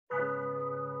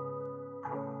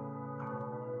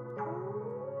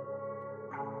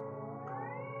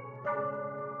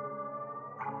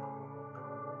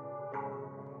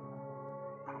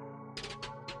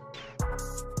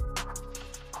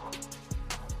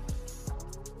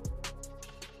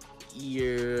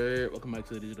Yeah, welcome back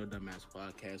to the Digital Dumbass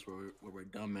Podcast, where we're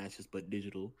dumbasses but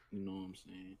digital. You know what I'm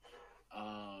saying?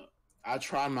 Uh, I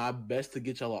try my best to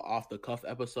get y'all an off the cuff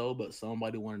episode, but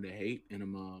somebody wanted to hate,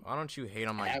 and Why don't you hate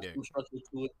on my have dick? some structure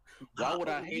to it. Why would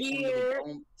I hate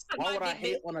on Why would I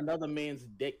hate on another man's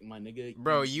dick, my nigga?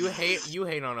 Bro, you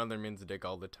hate on other men's dick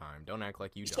all the time. Don't act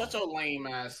like you don't. Shut your lame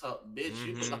ass up, bitch.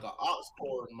 You look like an ox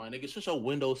cord, my nigga. Shut your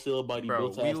windowsill, buddy.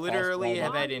 Bro, we literally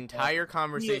have had entire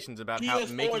conversations about how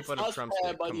making fun of Trump's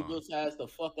dick. Buddy, built ass the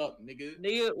fuck up, nigga.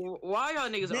 Nigga, why y'all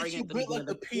niggas Bitch, arguing you at the built beginning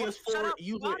like the PS4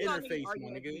 user interface, my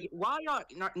nigga. Why y'all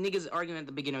niggas arguing at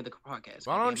the beginning of the podcast?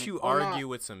 Why don't you argue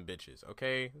with some bitches,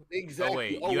 okay?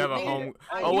 Exactly. Oh wait, you have a home.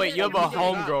 Oh wait, you have a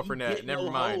home girlfriend.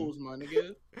 Never mind. My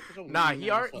nigga. Nah, he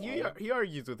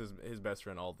argues with his best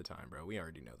friend all the time, bro. We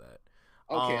already know that.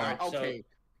 Okay.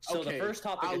 So the first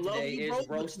topic of today is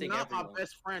roasting not everyone. my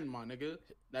best friend, my nigga.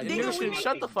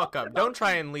 Shut the fuck up. Don't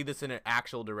try and lead this in an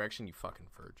actual direction, you fucking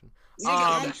virgin.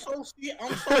 Nigga, I'm so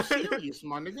serious,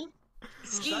 my nigga.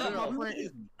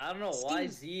 I don't know why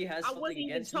Z has something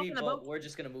against me, but we're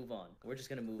just gonna move on.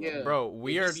 On. Bro,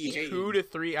 we are 2 to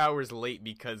 3 hours late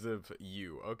because of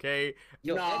you, okay?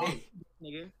 Yo, no.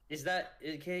 Nigga. Is that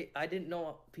okay? I didn't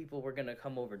know people were gonna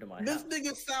come over to my This house.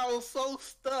 nigga sounds so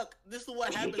stuck. This is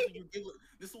what happens when you give.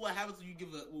 This is what happens when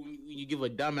you give a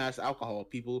dumbass alcohol.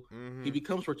 People, he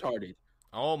becomes retarded.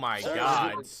 Oh my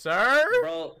god, sir!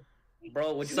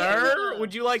 Bro,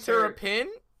 would you like to repent?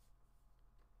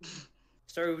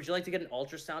 Sir, would you like to get an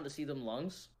ultrasound to see them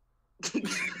lungs? You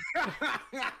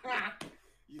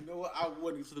know what? I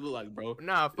wouldn't look like, bro.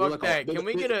 Nah, fuck that. Can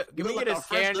we get a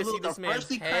scan to see this man's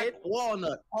head?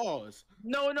 Walnut. Pause.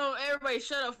 No, everybody,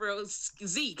 shut up, bro.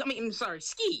 Z, I'm sorry,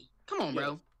 Ski. Come on,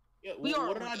 bro. Yeah, we are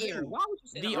what did I do? Why would you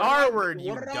say the that? R word,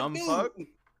 you dumb fuck.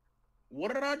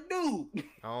 What did I do?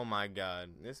 Oh my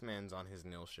god, this man's on his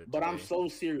nil shit. But today. I'm so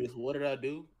serious. What did I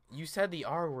do? You said the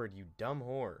R word, you dumb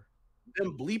whore.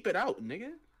 Then bleep it out, nigga.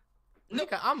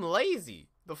 Nigga, I'm lazy.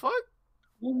 The fuck?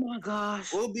 Oh my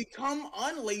gosh. We'll become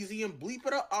unlazy and bleep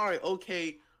it out. All right,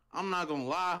 okay. I'm not gonna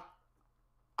lie.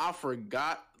 I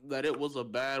forgot that it was a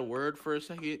bad word for a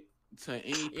second. To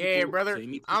any people, yeah, brother.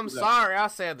 I'm sorry. I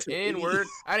said the N word.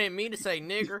 I didn't mean to say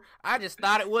nigger. I just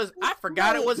thought it was. I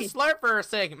forgot it was a slur for a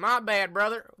second. My bad,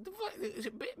 brother. What the fuck?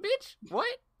 Bitch?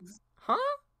 What? Huh?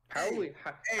 How are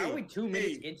we 2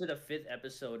 minutes into the 5th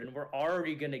episode and we're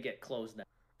already gonna get closed now?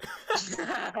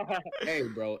 Hey,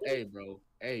 bro.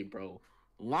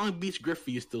 Long Beach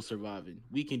Griffey is still surviving.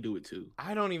 We can do it too.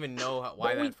 I don't even know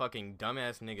why that fucking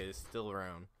dumbass nigga is still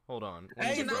around. Hold on.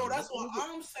 Hey, bro, that's what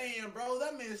I'm saying, bro.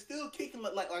 That man's still kicking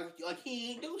like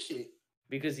he ain't do shit.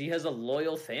 Because he has a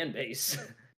loyal fan base.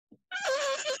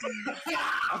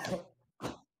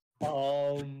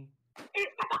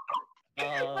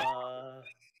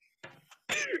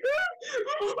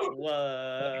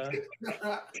 What?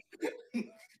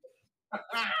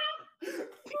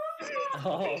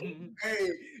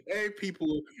 Hey,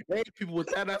 people. With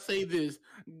that, I say this: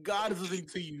 God is listening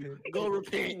to you. Go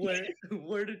repent.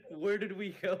 Where did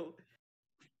we go?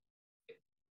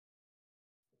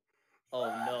 Oh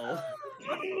no!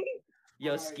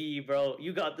 Yo, Ski, bro,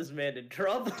 you got this man in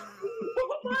trouble.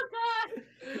 Oh my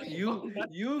god!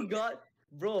 You got,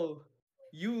 bro.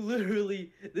 You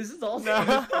literally. This is all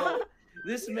Ski's fault.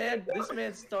 This man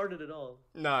started it all.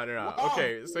 No.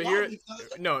 Okay, so here,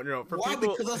 no. For why?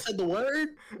 people, because I said the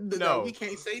word. No, we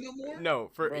can't say no more. No,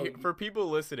 for people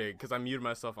listening, because I muted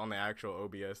myself on the actual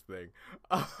OBS thing.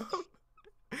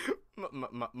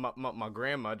 My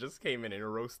grandma just came in and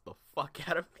roasted the fuck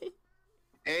out of me.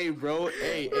 Hey, bro.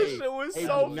 Hey. That shit was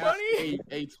so funny.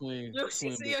 Hey, twin. Yo,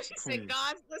 she said,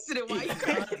 God's listening. Why you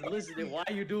God's listening? Why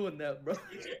you doing that, bro?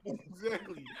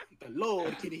 Exactly. The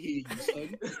Lord can hear you,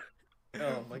 son.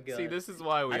 Oh my god. See, this is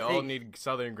why we all need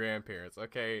Southern grandparents,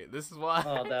 okay? This is why.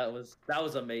 Oh, that was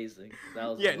amazing.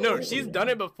 Yeah, amazing. no, she's done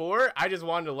it before. I just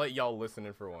wanted to let y'all listen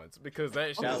in for once because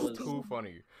that shit was too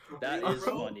funny. That is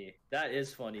funny. That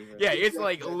is funny. Bro. Yeah, it's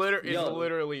like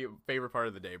literally favorite part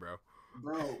of the day, bro.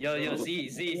 Bro. Yo,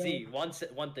 Z. One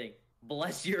thing.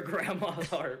 Bless your grandma's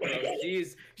heart, bro.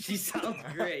 She sounds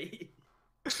great.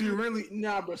 She really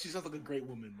bro. She sounds like a great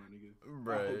woman, my nigga.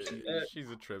 Bro, she's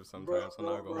a trip sometimes. I'm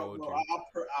not gonna hold you.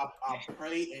 I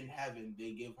pray in heaven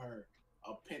they give her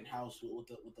a penthouse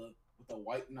with a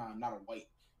white, not a white.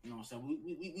 You know what I'm saying?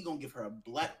 We gonna give her a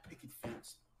black picket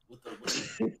fence with the.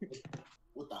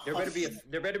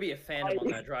 There better be a phantom on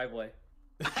that driveway.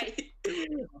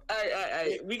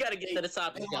 We gotta get to the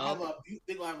topic, y'all.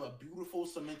 They're gonna have a beautiful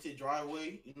cemented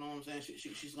driveway. You know what I'm saying?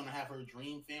 She's gonna have her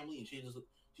dream family, and she's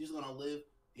gonna live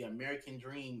the American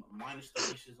dream minus the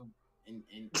racism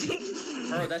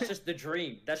Bro, that's just the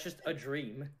dream. That's just a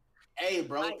dream. Hey,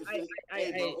 bro,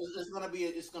 it's gonna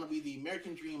be the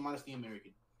American dream minus the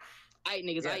American. Alright,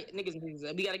 niggas,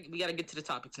 niggas, we gotta get to the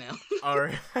topics now. All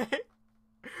right.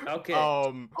 Okay.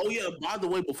 Oh yeah, by the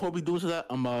way, before we do to that,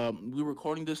 we're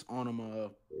recording this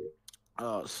on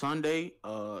Sunday,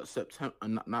 September,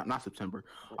 not September,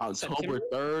 October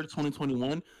 3rd,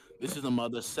 2021. This is the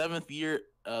 7-year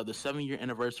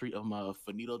anniversary of my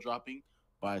Finito dropping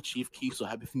by Chief Keef. So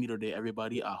happy Finito Day,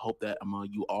 everybody. I hope that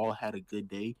you all had a good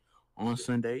day on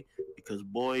Sunday, because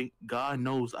boy, God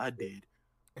knows I did.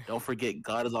 Don't forget,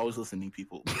 God is always listening,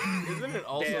 people. Isn't it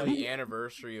also the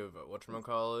anniversary of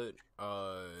whatchamacallit?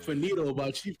 Finito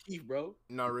by Chief Keef, bro.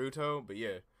 Naruto, but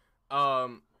yeah.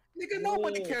 Nigga,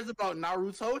 nobody cares about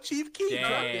Naruto. Chief Keef.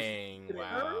 Dang,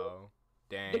 wow.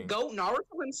 Dang. The GOAT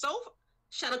Naruto himself?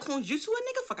 Shadow Clone Jutsu, a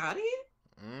nigga, fuck out of here.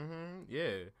 Mm-hmm,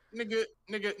 yeah. Nigga,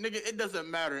 it doesn't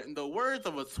matter. In the words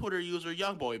of a Twitter user,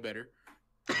 young boy better.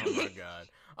 Oh my god.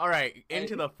 All right,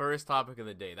 into the first topic of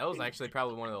the day. That was actually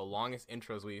probably one of the longest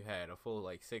intros we've had, a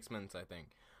full 6 minutes, I think.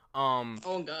 Oh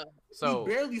god. So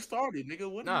we barely started,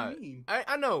 nigga. What do you mean?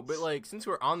 I know, but since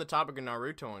we're on the topic of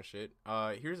Naruto and shit,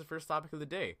 here's the first topic of the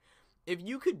day. If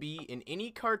you could be in any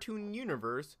cartoon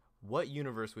universe, what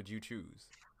universe would you choose?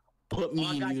 Put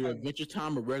me in either Adventure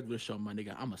Time or regular show, my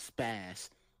nigga. I'm a spaz.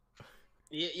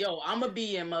 Yo, I'm gonna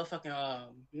be in motherfucking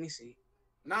let me see.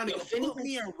 Nah, nigga, put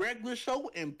me in regular show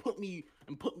and put me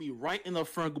right in the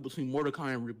front between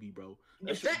Mordecai and Rippy, bro.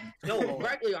 I'm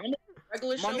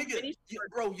regular show. My nigga,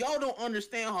 bro, y'all don't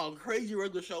understand how crazy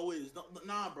regular show is.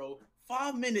 Nah, bro.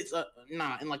 5 minutes, in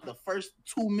the first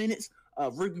 2 minutes,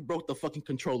 Rippy broke the fucking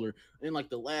controller. In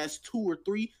the last 2 or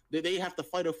 3, they have to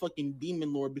fight a fucking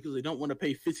demon lord because they don't want to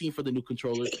pay 15 for the new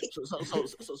controller. So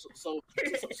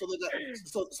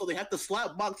they have to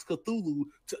slap box Cthulhu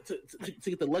to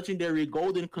get the legendary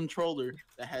golden controller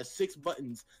that has 6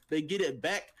 buttons. They get it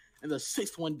back, and the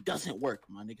 6th one doesn't work,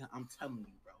 my nigga. I'm telling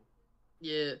you, bro.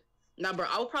 Yeah. Nah, bro,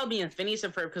 I would probably be in Phineas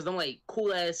and Ferb because them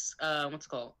cool ass what's it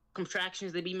called,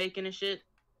 contractions they be making and shit.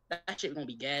 That shit gonna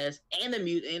be gas, and the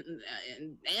mute, and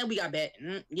we got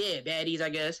baddies, I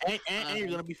guess. And you're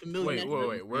gonna be familiar.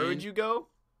 Wait, where would you go,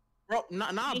 bro? Bro.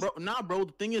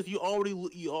 The thing is, you already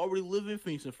live in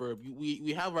Phoenix and Ferb.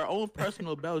 We have our own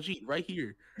personal Belgique right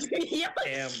here.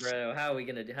 Damn, bro, how you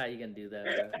gonna do that,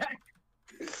 bro?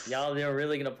 Y'all, they're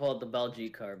really gonna pull out the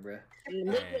Belgique card, bro.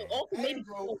 Hey,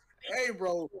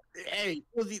 bro. Hey,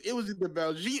 it was either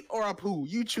Belgique or Apu.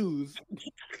 You choose.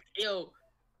 Yo.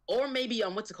 Or maybe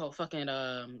what's it called? Fucking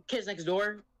Kids Next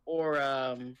Door, or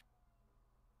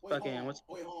Wait, hold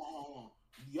on.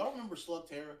 Y'all remember Slug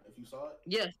Terror? If you saw it,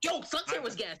 yeah. Yo, Slug Terror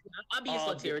was gas. I'll be a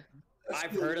Slug Terror.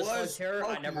 I've heard of Slug Terror.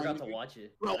 I never got to watch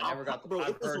it. Bro, I've heard of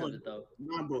it though.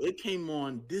 Nah, bro, it came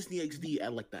on Disney XD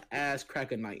at the ass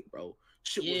crack of night, bro.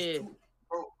 Shit was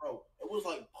bro. It was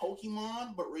like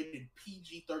Pokemon, but rated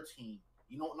PG-13.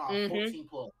 14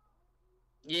 plus.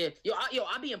 Yeah,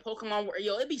 I be in Pokemon.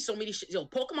 Yo, it'd be so many shit. Yo,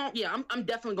 Pokemon. Yeah, I'm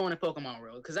definitely going to Pokemon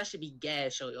World because that should be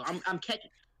gas. Yo, I'm catching.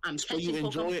 So you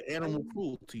enjoy animal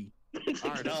cruelty. All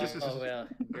right, yeah,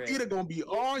 great. Either gonna be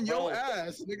on your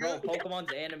ass, nigga. Bro,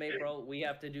 Pokemon's anime, bro. We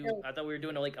have to do. I thought we were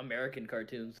doing American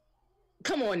cartoons.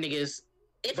 Come on, niggas.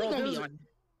 If bro, gonna be on.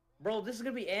 Bro, this is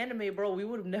gonna be anime, bro. We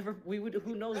would have never. We would.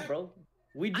 Who knows, bro?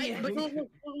 Look,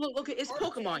 it's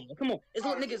Pokemon. Come on, it's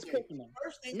Pokemon.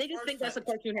 Niggas think that's a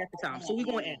cartoon half the time, so we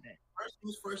gonna add that. First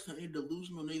things first, any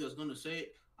delusional nigga that's gonna say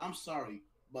it, I'm sorry,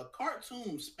 but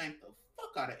cartoons spank the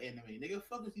fuck out of anime, nigga.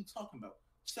 Fuck is you talking about?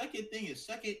 Second,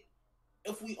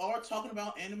 if we are talking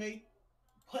about anime,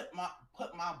 put my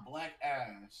black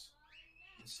ass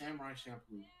in Samurai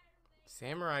Shampoo.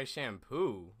 Samurai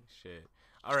Shampoo, shit.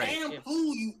 All right,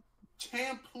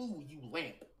 Shampoo, you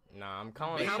lamp. Nah, I'm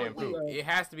calling it shampoo. It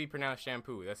has to be pronounced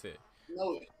shampoo. That's it.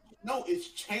 No,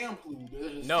 it's shampoo.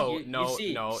 No,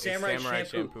 it's Samurai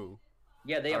shampoo.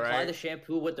 Yeah, they apply the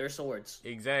shampoo with their swords.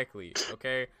 Exactly.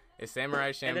 Okay, it's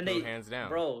Samurai shampoo, hands down.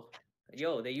 Bro,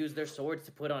 they use their swords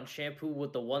to put on shampoo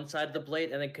with the one side of the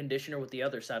blade and then conditioner with the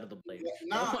other side of the blade.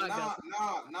 Nah, bro.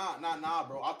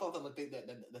 I thought that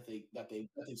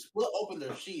they split open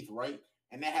their sheath, right?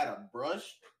 And they had a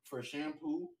brush for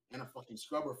shampoo and a fucking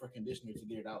scrubber for conditioner to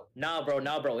get it out. Nah,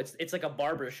 bro. It's like a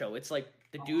barber show. It's like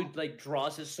the dude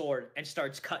draws his sword and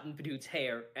starts cutting the dude's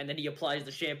hair, and then he applies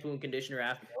the shampoo and conditioner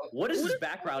after. What is this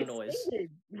background noise?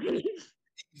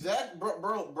 Exact,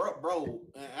 bro.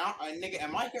 Nigga,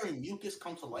 am I hearing mucus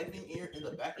come to life in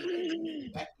the back of the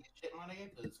shit, my nigga?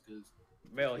 Because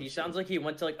Bro, he sounds like he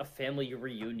went to like a family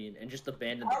reunion and just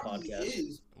abandoned the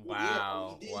podcast.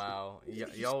 Wow, wow.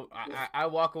 Y'all, I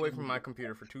walk away from my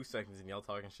computer for 2 seconds and y'all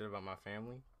talking shit about my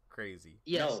family? Crazy.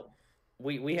 Yes. No,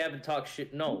 we haven't talked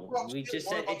shit. No, we just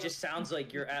said it just sounds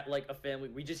like you're at like a family.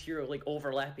 We just hear like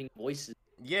overlapping voices.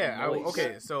 Yeah,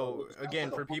 okay, so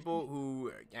again, for people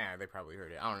who, they probably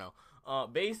heard it. I don't know.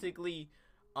 Basically,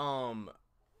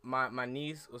 my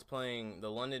niece was playing The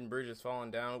London Bridge is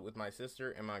Falling Down with my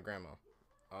sister and my grandma.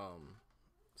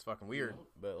 It's fucking weird,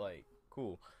 but like,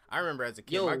 cool. I remember as a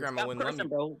kid, my grandma wouldn't let me.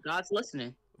 Bro, God's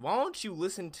listening. Why don't you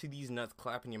listen to these nuts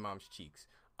clapping your mom's cheeks?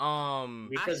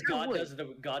 Because God doesn't.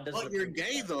 But you're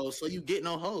gay though, so you get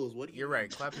no hoes. What? You're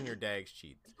right, clapping your dag's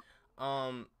cheeks.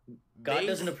 God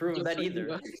doesn't approve of that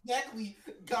either. Exactly.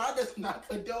 God does not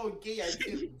condone gay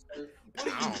activities. What are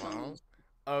you talking?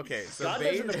 Okay, so God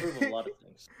doesn't approve of a lot of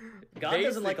things. God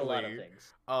doesn't like a lot of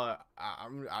things. I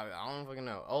don't fucking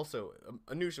know. Also,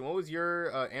 Anusha, what was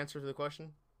your answer to the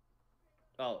question?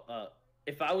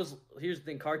 If I was, here's the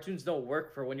thing: cartoons don't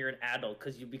work for when you're an adult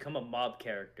because you become a mob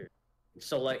character.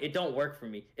 So like, it don't work for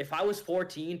me. If I was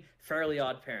 14, Fairly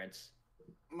Odd Parents.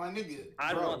 My nigga,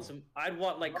 I'd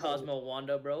want like Cosmo,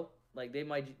 Wanda, bro. Like they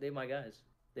my guys.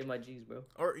 They my G's, bro.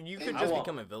 Or you could just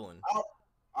become a villain.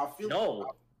 I feel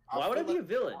no. Why would I be like a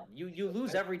villain? You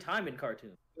lose every time in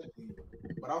cartoons.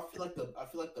 But I feel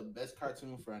like the best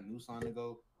cartoon for a new song to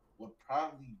go would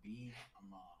probably be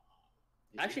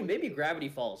actually maybe Gravity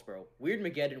Falls, bro. Weird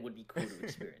Mageddon would be cool to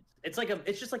experience.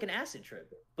 It's just like an acid trip,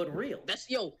 but real. That's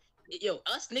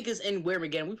us niggas in Weird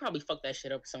Again, we probably fucked that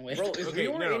shit up somewhere. Bro, if we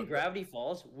were in Gravity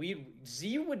Falls,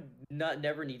 Z would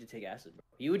never need to take acid, bro.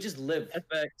 He would just live.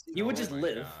 He would just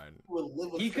live.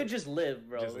 He could just live,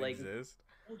 bro. Just like exist.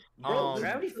 Bro,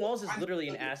 Gravity Falls is literally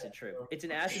an acid trip. It's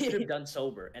an acid trip done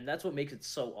sober, and that's what makes it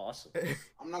so awesome.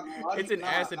 I'm not gonna lie. It's an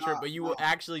acid trip, but you will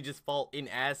actually just fall in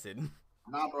acid.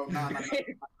 Nah, bro. Nah.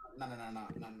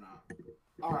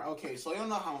 All right, okay. So you don't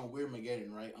know how in Weird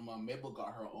Mageddon, right? Mabel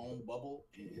got her own bubble,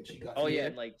 and she got. Oh yeah,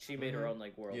 and like she made her own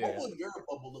like world. Yeah. What would your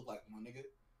bubble look like, my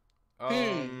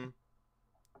nigga?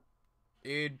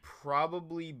 It'd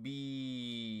probably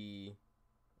be.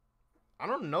 I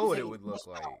don't know what it would look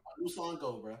like. New song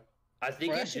go, bro. I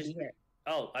think it's just.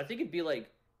 I think it'd be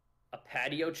like a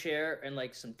patio chair and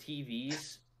like some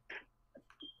TVs.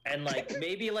 And like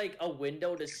maybe like a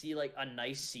window to see like a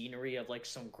nice scenery of like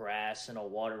some grass and a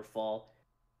waterfall.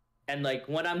 And like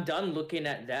when I'm done looking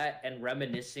at that and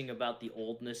reminiscing about the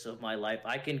oldness of my life,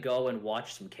 I can go and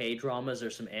watch some K-dramas or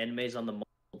some animes on the mobile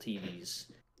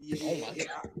TVs. Yeah,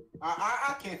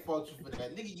 I can't fault you for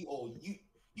that, nigga.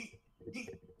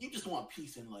 You just want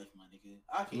peace in life, my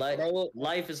nigga.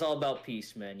 Life is all about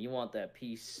peace, man. You want that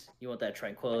peace. You want that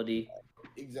tranquility.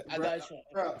 Exactly,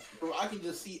 bro. I can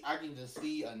just see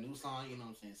a new song. You know what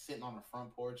I'm saying? Sitting on the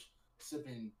front porch,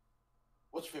 sipping.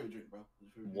 What's your favorite drink, bro?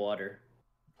 Water.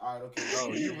 All right, okay.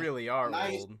 Oh, you really are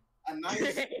old. A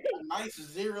nice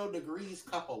 0 degrees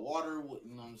cup of water. With,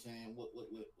 you know what I'm saying?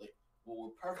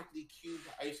 With perfectly cubed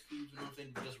ice cubes. You know what I'm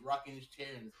saying? Just rocking his chair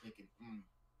and thinking,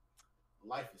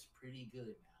 life is pretty good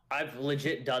now. I've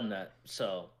legit done that,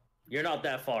 so you're not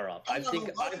that far off. I've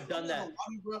done that.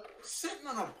 Bro. Sitting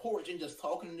on a porch and just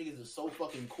talking to niggas is so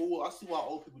fucking cool. I see why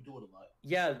old people do it a lot.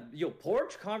 Yeah,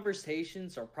 porch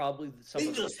conversations are probably some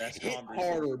of the best conversations.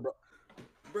 Harder, bro.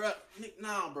 Bro,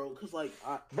 cause like,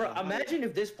 imagine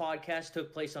if this podcast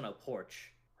took place on a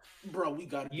porch. Bro, we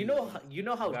got. You know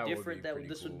how different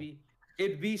this would be.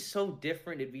 It'd be so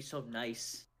different. It'd be so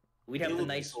nice. We'd have the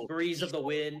nice breeze of the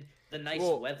wind, the nice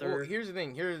weather. Well, here's the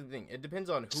thing. It depends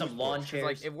on who's some lawn chairs.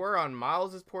 Like if we're on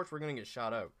Miles's porch, we're gonna get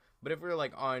shot up. But if we're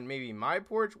like on maybe my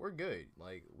porch, we're good.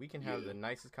 Like we can have the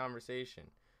nicest conversation.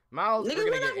 Miles, we're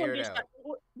gonna get aired out.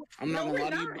 I'm not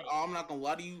gonna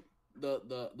lie to you.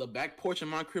 The back porch in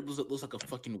my crib looks like a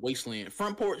fucking wasteland.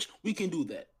 Front porch, we can do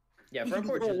that. Yeah, front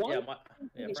porch. Front porch.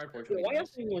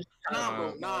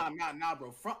 Nah,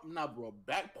 bro.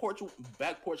 Back porch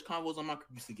combos on my crib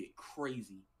used to get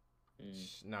crazy.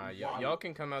 Nah, y'all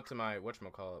can come out to my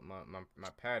whatchamacallit, my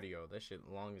patio. That shit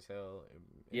long as hell.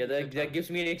 Yeah, that gives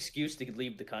me an excuse to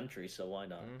leave the country, so why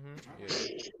not? Yeah.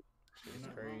 It's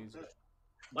crazy.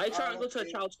 Why you trying to go to a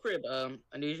child's crib,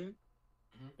 Anisian?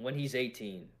 When he's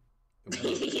 18.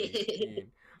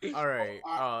 All right.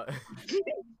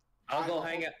 I'll go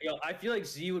hang out. I feel like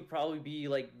Z would probably be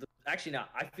like actually not.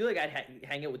 I feel like I'd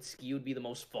hang out with Ski would be the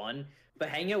most fun, but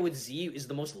hanging out with Z is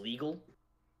the most legal.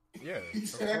 Yeah,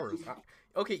 of course.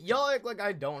 Okay, y'all act like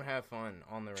I don't have fun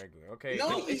on the regular. Okay,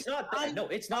 no, it's not that. No,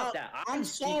 it's not that. I'm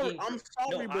sorry,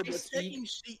 no, but I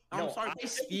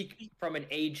speak from an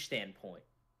age standpoint.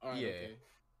 Right, yeah. Okay.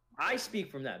 I speak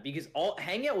from that because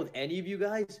hanging out with any of you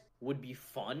guys would be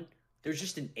fun. There's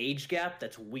just an age gap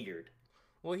that's weird.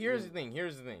 Well, here's the thing.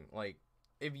 Like,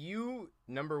 if you,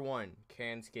 number one,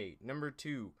 can skate. Number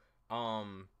two,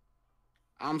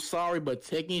 I'm sorry, but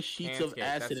taking sheets Can't of skate,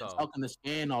 acid that's and all. talking to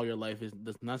scan all your life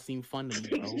does not seem fun to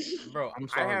me, bro. bro, I'm I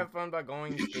sorry. have fun by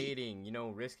going skating.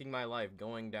 Risking my life,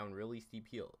 going down really steep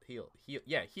heels.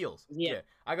 Yeah,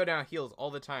 I go down heels all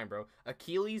the time, bro.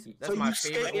 Achilles, that's So my you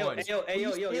skate- favorite Yo, one.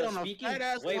 skate on a Speaking,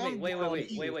 fat-ass wait, longboard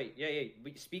on yeah.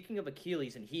 Speaking of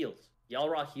Achilles and heels, y'all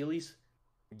rock Heelys?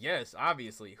 Yes,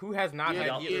 obviously. Who has not Yeah,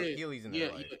 had Heelys in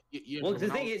their life? Well, bro, the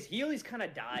when I thing was- is, Heelys kind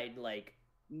of died like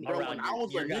Bro, around when I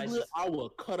was your a guys'. nigga, I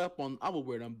would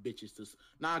wear them bitches to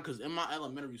cause in my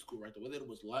elementary school, right, the way that it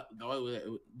was the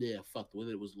way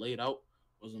that it was laid out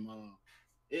was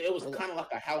it was kind of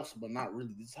like a house, but not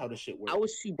really. This is how the shit worked. I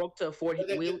was too broke to afford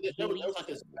There wheel. was like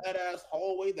this badass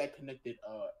hallway that connected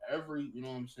every, you know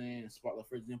what I'm saying, spot. Like,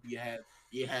 for example, you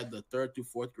had the 3rd through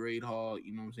 4th grade hall,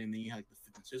 you know what I'm saying, then you had the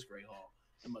 5th and 6th grade hall.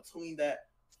 And between that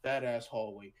badass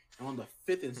hallway and on the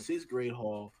 5th and 6th grade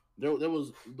hall, there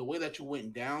was the way that you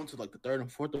went down to like the 3rd and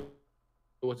 4th, there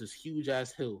was this huge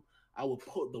ass hill. I would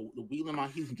put the wheel in my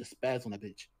heels and just spaz on that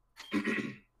bitch.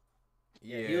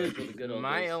 Yeah, Heelys were the good old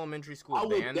my days. elementary school I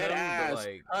would banned dead them, ass but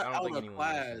like cut I don't out think of anyone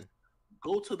class, listened.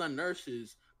 go to the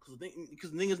nurses,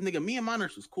 because nigga, me and my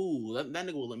nurse was cool. That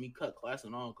nigga would let me cut class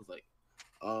and all, because like,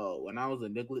 when I was a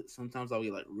niglet, sometimes I would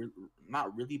get like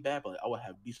not really bad, but like, I would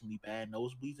have decently bad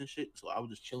nosebleeds and shit. So I was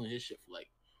just chilling his shit for like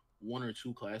 1 or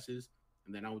 2 classes,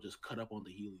 and then I would just cut up on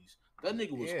the Heelys. That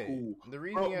nigga was cool. The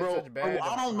reason he had such bad,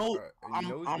 I don't know.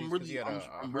 nosebleeds I'm 'cause he really, had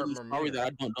a I'm heart really sorry murmur. that I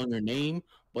don't know your name,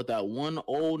 but that one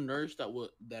old nurse that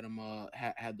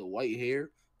had the white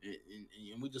hair,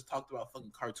 and we just talked about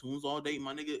fucking cartoons all day,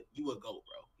 my nigga. You a goat,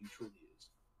 bro. You truly is.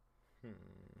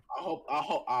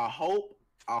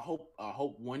 I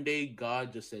hope one day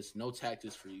God just says no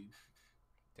taxes for you.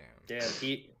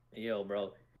 Damn.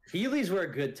 Bro, Heelys were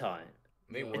a good time.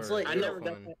 They were. It's like I they never were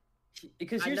got fun. that.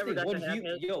 Because I here's the never thing, got to have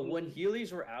it. when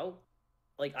Heelys were out,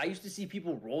 like I used to see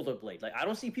people rollerblade. Like I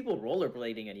don't see people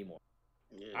rollerblading anymore.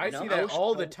 I You know? see I that wish-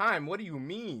 all the time. What do you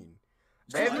mean?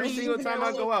 So Every you single can time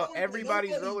I go out, rollerblade,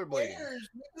 everybody's nobody rollerblading. cares,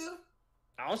 nigga.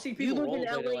 I don't see You people live in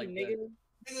rollerblading LA, like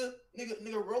that.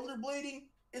 Nigga, rollerblading.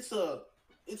 It's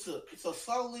a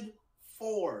solid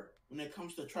 4 when it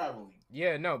comes to traveling.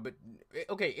 Yeah, no, but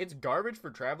okay, it's garbage for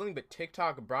traveling, but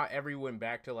TikTok brought everyone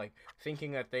back to like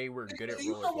thinking that they were good at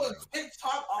You know what rollerblading.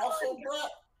 TikTok also brought?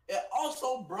 It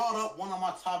also brought up one of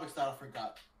my topics that I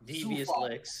forgot. Devious Zoophile.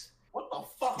 licks. What the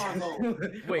fuck are those?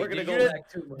 Wait, We're gonna did go you back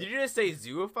to Did you just say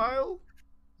zoophile?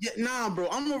 Yeah, nah, bro.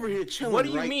 I'm over here chilling. What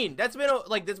do you right? mean? That's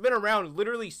been around,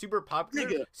 literally super popular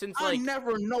Nigga, since I like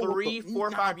never know 3,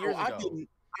 4, 5 years ago.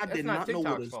 I That's did not not know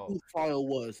what a TikTok's fault. zoophile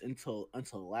was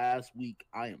until last week.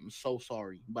 I am so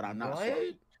sorry, but I'm not What?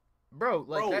 sorry. Bro,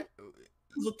 like Bro, that.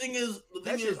 The thing is,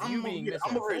 That's just you being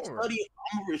I'm over here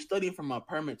misinformed. studying for my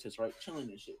permit test, right? Chilling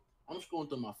and shit. I'm scrolling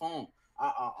through my phone.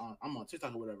 I'm on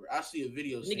TikTok or whatever. I see a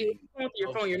video Nigga, saying, if you with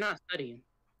your phone, you're not studying.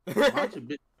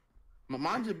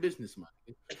 mind your business, man.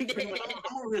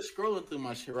 I'm over here scrolling through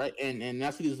my shit, right? And I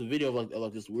see this video of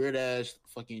like this weird ass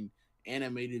fucking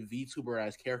animated VTuber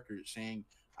ass character saying,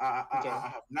 I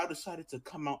have now decided to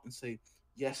come out and say,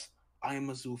 yes, I am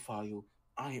a zoophile.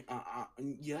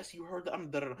 Yes, you heard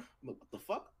that. What the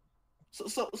fuck?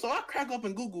 So I crack up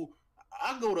in Google.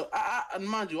 I go to and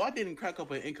mind you, I didn't crack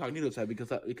up an incognito tab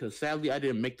because sadly I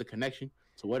didn't make the connection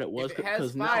to what it was. If it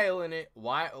has file in it,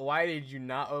 why did you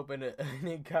not open an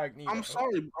incognito? I'm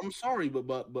sorry,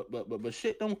 but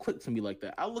shit don't click to me like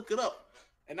that. I look it up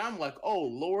and I'm like, oh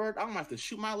Lord, I'm gonna have to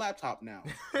shoot my laptop now.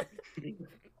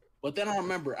 But then I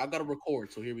remember I gotta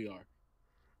record, so here we are.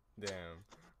 Damn.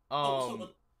 So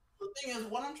the thing is,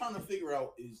 what I'm trying to figure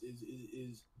out is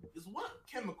what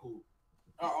chemical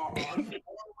are you born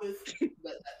with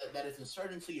that is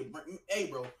inserted into your brain? Hey,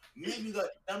 bro, maybe you got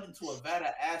dumped into a vat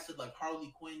of acid like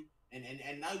Harley Quinn, and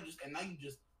now you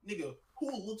just nigga,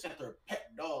 who looks at their pet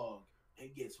dog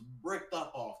and gets bricked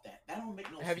up off that? That don't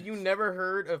make no sense. Have you never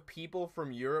heard of people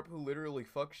from Europe who literally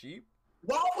fuck sheep?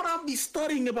 Why would I be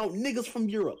studying about niggas from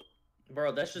Europe?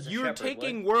 Bro, that's just you're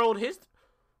taking world history.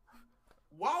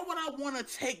 Why would I want to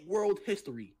take world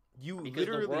history? You because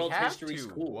literally the world's have history's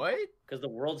to. cool. What? Because the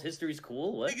world's history's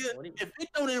cool. What? Nigga, What do you... if it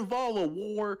don't involve a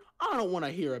war, I don't want to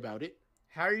hear about it.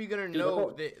 How are you gonna Dude,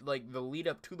 know that like the lead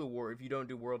up to the war if you don't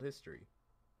do world history?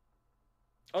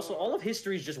 Also, all of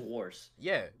history is just wars.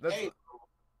 Yeah, that's Hey,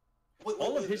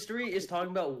 All of history is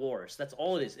talking about wars. That's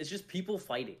all it is. It's just people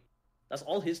fighting. That's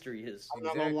all history is. I'm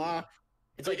not gonna lie.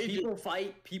 It's like people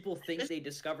fight, people think they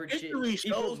discovered shit, history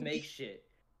people shows make me- shit.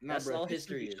 Nah, That's bro, all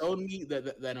history history is. showed me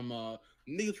that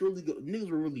niggas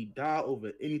will really die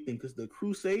over anything because the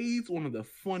Crusades one of the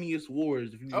funniest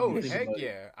wars if you Oh think heck about it.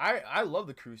 yeah! I love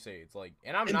the Crusades. Like,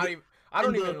 and I'm And not the- even. I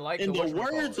don't in even like in the the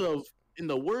words whatchamacallit. of in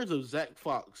the words of Zach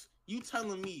Fox, you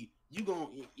telling me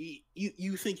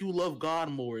you think you love God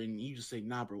more and you just say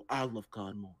nah, bro, I love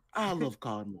God more. I love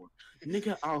God more,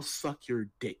 nigga. I'll suck your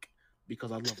dick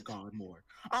because I love God more.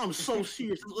 I'm so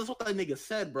serious. That's what that nigga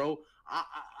said, bro.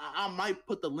 I might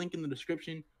put the link in the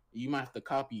description. You might have to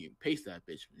copy and paste that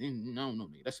bitch. No,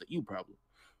 nigga, that's a you problem.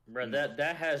 Bro, You know.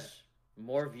 that has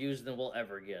more views than we'll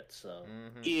ever get. So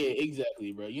Mm-hmm. Yeah,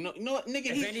 exactly, bro. You know what, nigga?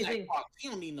 If He's anything- Zach Fox. He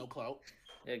don't need no clout.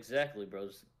 exactly,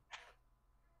 bros.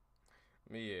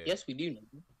 Yeah. Yes, we do.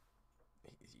 Nigga.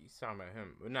 He's talking about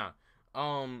him, but nah.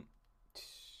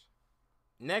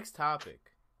 Next topic,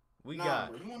 we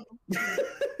got. Bro, you wanna-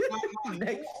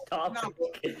 Next Nah,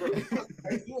 topic. bro, you want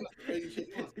some crazy shit?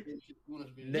 You want some crazy shit? You want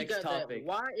some crazy Next Because that- topic.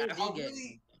 Why is he I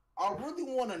getting? really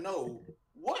want to know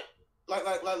what, like,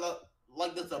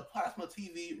 does a plasma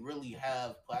TV really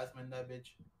have plasma in that bitch?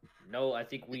 No, I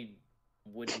think we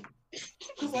wouldn't.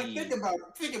 Cause like, think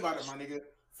about it, my nigga.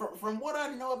 From what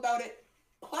I know about it,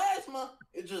 plasma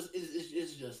is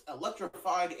just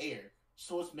electrified air.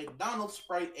 So it's McDonald's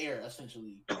Sprite air,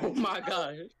 essentially. Oh my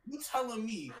god! You telling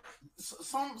me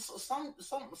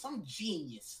some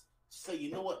genius say, you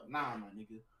know what? Nah, my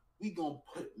nigga, we gonna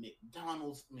put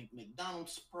McDonald's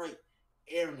Sprite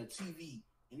air in the TV,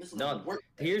 and this is gonna No, work.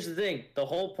 here's the thing. The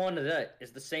whole point of that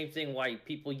is the same thing why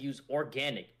people use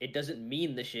organic. It doesn't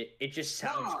mean the shit. It just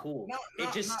sounds cool.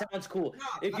 It just sounds cool.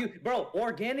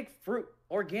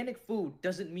 Organic food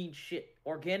doesn't mean shit.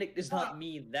 Organic does not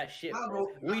mean that shit, bro.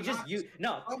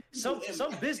 Some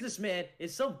businessman in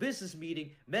some business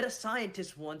meeting met a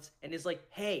scientist once and is like,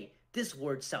 hey, this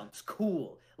word sounds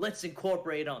cool. Let's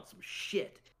incorporate it on some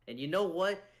shit. And you know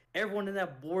what? Everyone in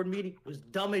that board meeting was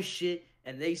dumb as shit,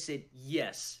 and they said,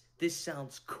 yes, this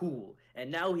sounds cool. And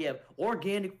now we have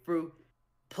organic fruit,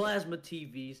 plasma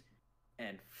TVs,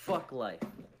 and fuck life.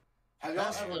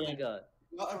 That's what we got.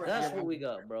 That's what we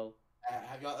got, bro.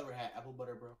 Have y'all ever had apple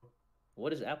butter, bro?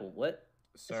 What is apple? What?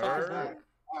 Sir.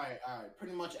 All right.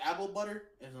 Pretty much apple butter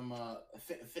is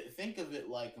think of it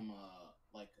like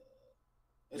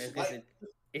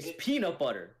it's peanut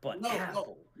butter, but no,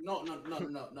 apple. No.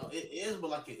 It is, but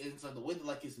like it's like the way that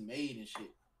like it's made and shit.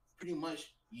 Pretty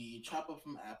much, you chop up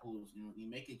some apples, you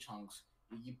make it chunks,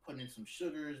 you put in some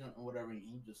sugars and whatever, and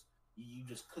you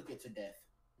just cook it to death.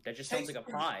 That just sounds like a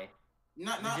pie.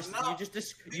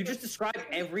 You just described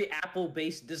every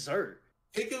apple-based dessert.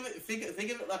 Think of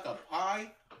it like a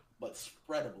pie, but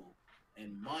spreadable,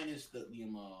 and minus the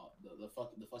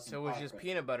fucking. So it's just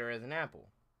peanut butter as an apple.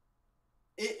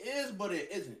 It is, but it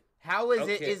isn't. How is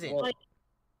it isn't? Well,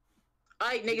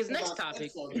 alright, niggas, next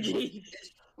topic.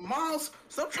 Miles,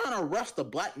 stop trying to rush the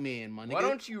black man, my nigga. Why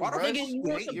don't you rush you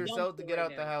want some yourself to dumb get right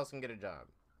out the now. house and get a job?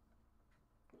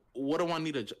 What do I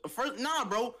need a job? First, nah,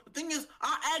 bro. The thing is,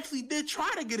 I actually did try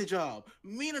to get a job.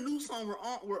 Me and a new song were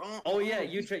on. Oh yeah,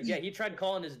 he tried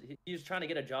calling he was trying to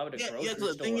get a job at a grocery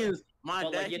store. The thing is, my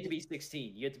but dad. like, you had to be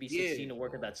 16. You had to be 16 to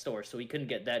work at that store, so he couldn't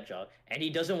get that job, and he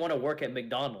doesn't want to work at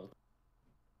McDonald's.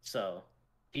 So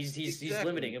he's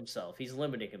limiting himself. He's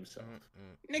limiting himself.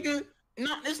 Nigga,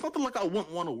 it's nothing like I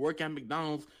wouldn't want to work at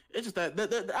McDonald's. It's just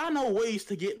that I know ways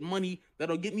to get money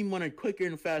that'll get me money quicker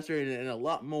and faster and a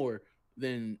lot more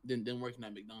than working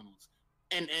at McDonald's.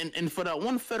 And for that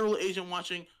one federal agent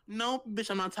watching, no, bitch,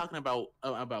 I'm not talking about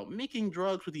making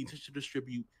drugs with the intention to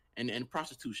distribute and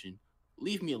prostitution.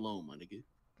 Leave me alone, my nigga.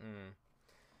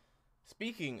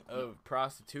 Speaking of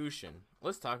prostitution,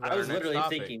 let's talk about I was our next literally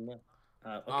topic. thinking.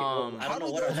 I don't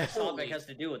know what our next topic has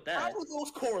to do with that. How do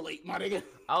those correlate, my nigga?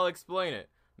 I'll explain it.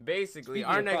 Basically, Speaking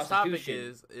our of next topic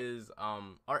prostitution. is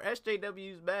are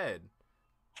SJWs bad?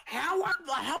 How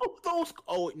those?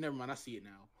 Oh, wait, never mind. I see it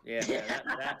now. Yeah,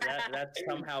 that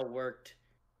somehow worked.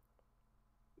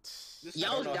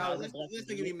 Y'all This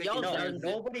nigga be making Y'all- sense.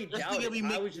 Nobody This doubted. nigga be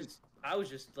making- I was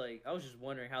just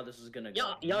wondering how this was gonna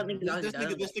go. Y'all niggas.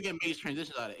 This nigga makes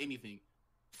transitions out of anything.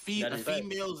 That is fact.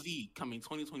 Female Z coming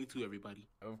 2022, everybody.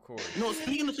 Of course. No,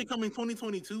 speaking of shit coming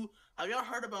 2022, have y'all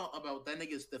heard about that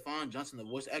nigga Stefan Johnson, the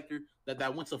voice actor,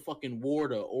 that went to fucking war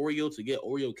to Oreo to get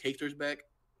Oreo cakesters back?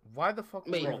 Why the fuck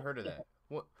would Wait. I have heard of that?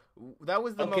 What? That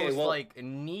was the Okay, most well- like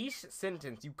niche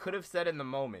sentence you could have said in the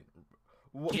moment.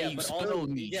 What? Can Yeah, you but spell also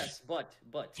niche? yes, but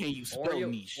Can you spell Oreo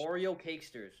niche? Oreo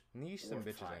cakesters. Niche some Or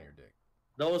bitches on fire. your dick.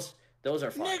 Those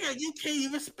are fire. Nigga, you can't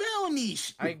even spell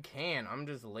niche. I can. I'm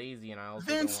just lazy, and I also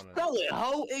Then don't want to. spell it,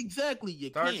 ho. Exactly, you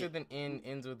Starts can't. with an N,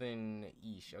 ends with an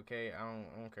ish. Okay, I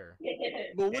don't care.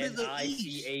 But what is the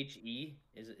Niche?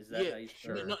 Is that how you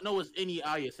spell it? Sure. No, it's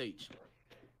Neish.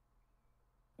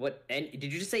 What? Did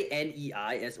you just say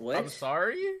Neis? What? I'm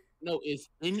sorry. No, it's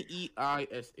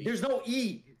Neish. There's no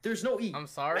E. There's no E. I'm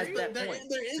sorry. At that point.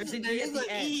 There There's is an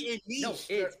an E E in niche. No,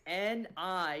 it's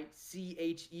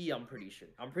Niche. I'm pretty sure.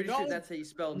 I'm pretty sure that's how you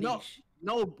spell niche.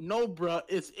 No, bruh.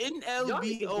 It's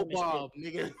NLBO Bob,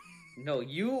 nigga. No,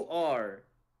 you are.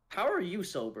 How are you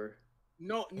sober?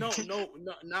 No,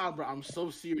 nah, bro. I'm so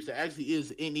serious. It actually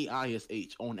is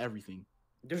Neish on everything.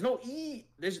 There's no E.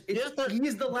 E is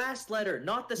the last letter,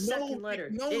 not the second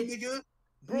letter. No, nigga.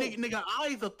 Bro. Nigga, I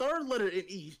is the third letter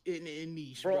in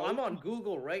niche, bro. I'm on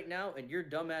Google right now, and your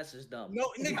dumbass is dumb.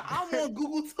 No, nigga, I'm on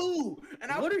Google too.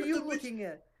 And what are you looking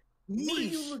at?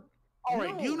 Niche. All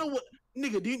right, do you know what,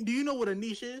 nigga? Do you know what a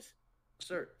niche is?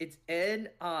 Sir, it's Niche.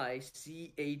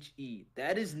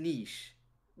 That is niche.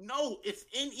 No, it's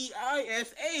Neish.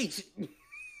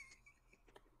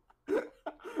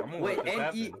 Wait,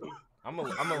 I'm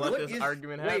gonna let this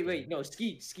argument happen. Wait, no,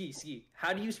 ski.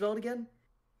 How do you spell it again?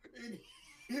 Neish.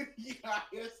 I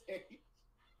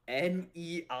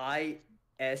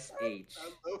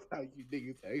love how you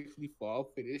niggas actually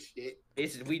fall for this shit.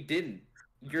 We didn't.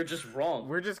 You're just wrong.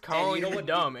 We're just calling you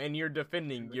dumb, and you're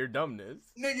defending your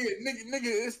dumbness. Nigga,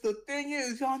 it's the thing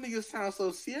is, y'all niggas sound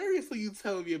so serious when you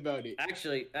tell me about it.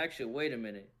 Actually, wait a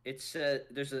minute. It said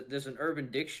there's an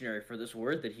Urban Dictionary for this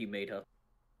word that he made up.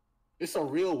 It's a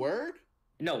real word?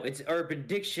 No, it's Urban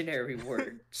Dictionary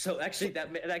word. So actually,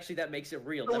 that makes it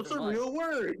real. No, it's a real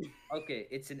word. Okay,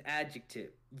 it's an adjective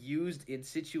used in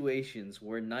situations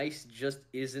where nice just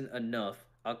isn't enough.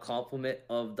 A compliment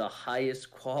of the highest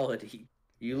quality.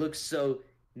 You look so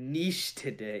niche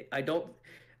today. I don't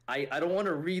want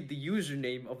to read the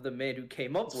username of the man who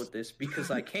came up with this because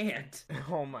I can't.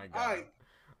 Oh my god.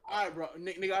 All right, bro.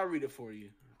 Nigga, I'll read it for you.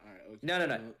 All right.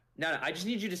 Okay. No. I just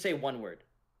need you to say one word.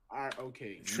 All right.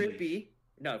 Okay. Trippy.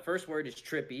 No, first word is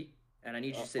trippy, and I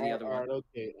need you to say the other one.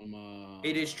 Okay.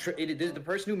 It is. The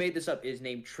person who made this up is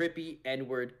named Trippy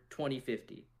N-word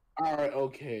 2050. All right,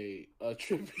 okay.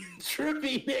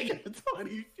 Trippy nigga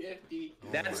 2050.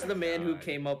 That's the man who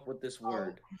came up with this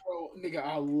word. Bro, nigga,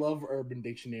 I love Urban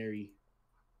Dictionary.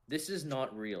 This is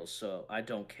not real, so I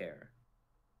don't care.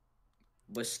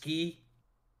 But Ski,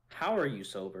 how are you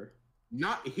sober?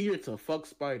 Not here to fuck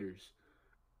spiders.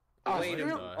 Wait a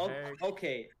minute.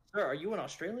 Okay, sir, are you in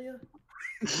Australia?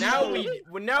 Now we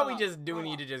just do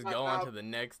need to just go on to the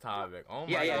next topic. Oh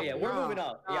my god. Yeah. We're moving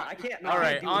on. Yeah, I can't. All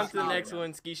right, on to the next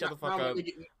one. Ski, shut the fuck up.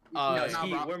 Ski,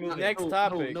 we're moving. Next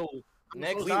topic.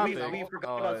 Next topic. We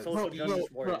forgot about social justice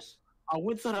warriors. I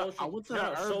went to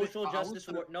the social justice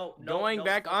war. No. Going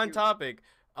back on topic.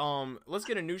 Let's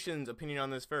get Anushin's opinion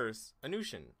on this first.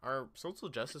 Anushin, are social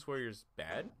justice warriors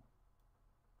bad?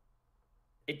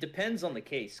 It depends on the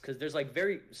case, because there's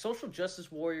social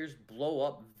justice warriors blow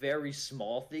up very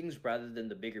small things rather than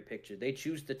the bigger picture. They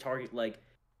choose to target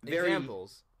very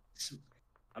examples.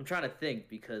 I'm trying to think,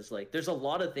 because there's a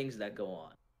lot of things that go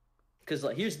on. Because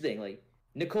here's the thing,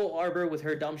 Nicole Arbor with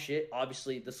her dumb shit.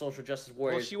 Obviously, the social justice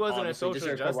warriors. Well, she wasn't a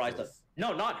social justice.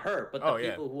 No, not her, but the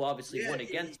people who obviously went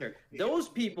against her. Those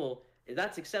people,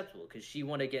 that's acceptable because she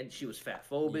went against. She was fat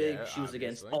phobic. Yeah, she was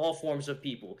against all forms of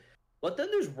people. But then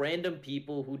there's random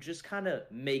people who just kind of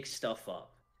make stuff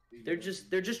up. They're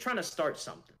just trying to start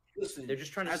something. Listen, they're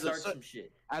just trying to start some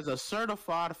shit. As a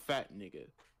certified fat nigga,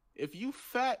 if you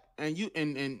fat and you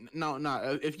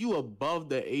if you above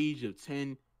the age of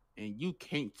 10 and you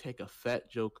can't take a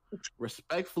fat joke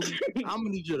respectfully, I'm gonna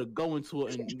need you to go into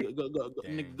it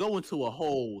and go into a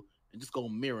hole and just go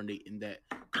marinate in that.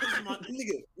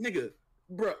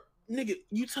 Nigga,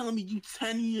 you telling me you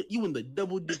 10 years, you in the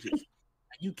double digits?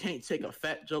 You can't take a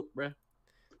fat joke, bruh.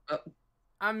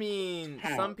 I mean,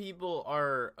 some people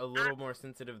are a little more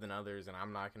sensitive than others, and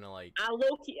I'm not gonna I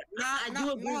low key. I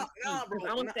do agree. Bro,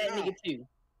 I'm a fat nigga too.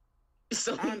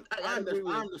 So I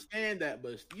understand that,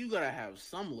 but you gotta have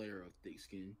some layer of thick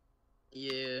skin.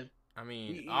 Yeah. I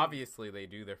mean, obviously they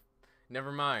do.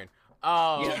 Never mind.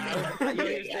 Oh,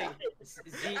 yeah.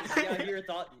 See, I hear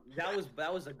thought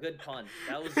that was a good pun.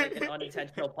 That was an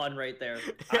unintentional pun right there.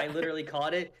 I literally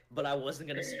caught it, but I wasn't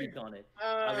gonna speak on it.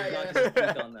 I was not gonna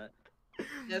speak on that.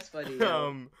 That's funny.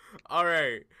 All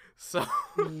right. So,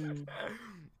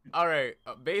 all right.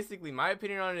 Basically, my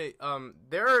opinion on it.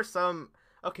 There are some.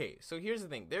 Okay, so here's the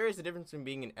thing. There is a difference in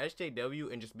being an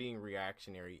SJW and just being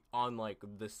reactionary on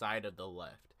the side of the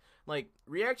left. like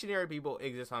reactionary people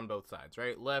exist on both sides,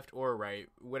 right? Left or right,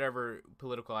 whatever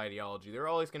political ideology. There are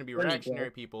always going to be reactionary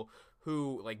people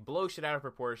who like blow shit out of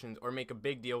proportions or make a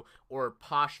big deal or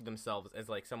posh themselves as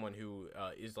like someone who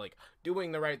is like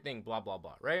doing the right thing, blah blah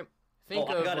blah, right? I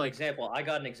got an example. I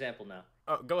got an example now.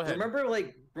 Oh, go ahead.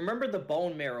 Remember the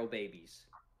bone marrow babies?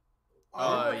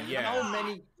 Yeah.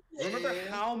 Remember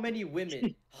how many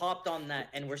women hopped on that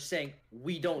and were saying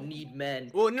we don't need men?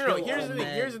 Well, no. Here's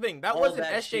the thing. That wasn't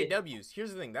SJWs.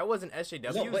 Here's the thing. That wasn't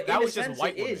SJWs. No, but that was in a just sense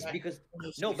white it women. is because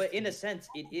but in a sense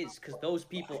it is because those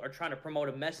people are trying to promote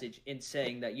a message in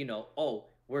saying that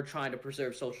we're trying to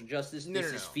preserve social justice.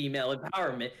 This is female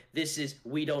empowerment. This is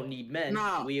we don't need men.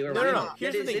 No. Here's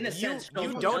the thing.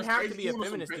 You don't have to be a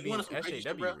feminist to be an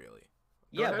SJW, really.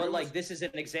 Yeah, but like this is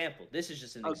an example. This is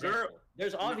just an example.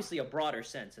 There's obviously a broader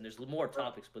sense, and there's more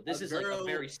topics, but this is like a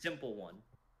very simple one.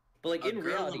 But like in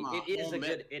reality,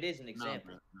 it is an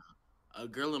example. A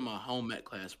girl in my home ec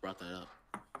class brought that up.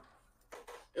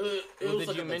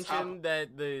 Did you mention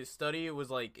that the study was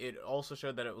like it also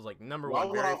showed that it was like number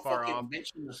one very far off?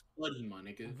 Mention the study, my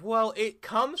nigga? Well, it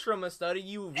comes from a study.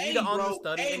 You read on the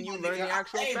study and you learn the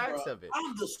actual facts of it.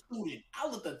 I'm the student.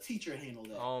 I'll let the teacher handle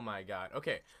that. Oh my god.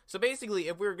 Okay, so basically,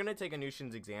 if we were gonna take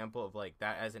Anushin's example of like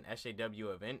that as an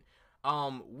SJW event,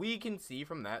 we can see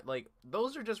from that like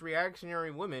those are just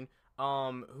reactionary women.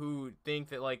 Who think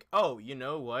that like, oh, you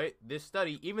know what, this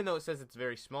study, even though it says it's a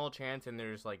very small chance and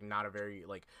there's like not a very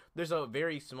like there's a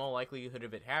very small likelihood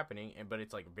of it happening, but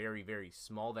it's like very very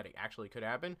small that it actually could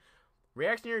happen.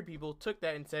 Reactionary people took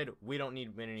that and said we don't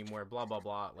need men anymore, blah blah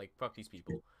blah, like fuck these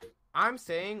people. I'm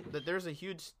saying that there's a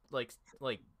huge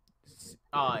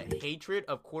hatred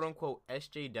of quote unquote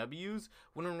SJWs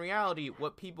when in reality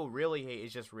what people really hate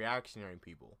is just reactionary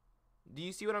people. Do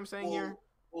you see what I'm saying here?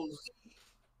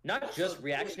 Not just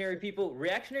reactionary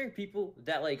people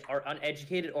that like are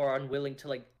uneducated or unwilling to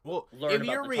like learn. If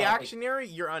you're reactionary,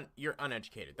 you're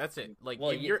uneducated. That's it. Like,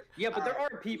 well, but there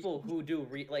are people who do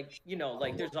like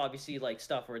there's obviously like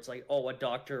stuff where it's like, oh, a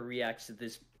doctor reacts to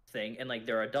this thing, and like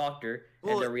they're a doctor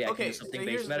and they're reacting to something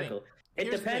based medical.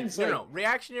 It depends. No,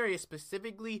 reactionary is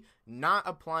specifically not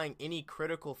applying any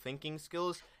critical thinking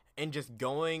skills and just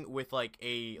going with like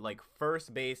a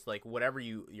first base, like whatever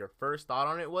your first thought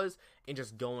on it was, and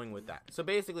just going with that. So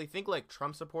basically think like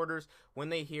Trump supporters when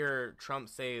they hear Trump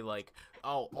say like,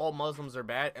 oh, all Muslims are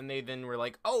bad, and they then were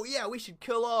like, oh yeah, we should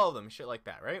kill all of them, shit like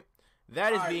that, right?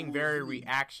 That is being very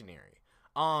reactionary.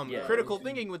 Critical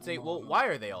thinking would say, well, why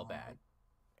are they all bad?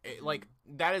 Like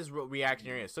that is what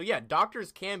reactionary is. So yeah,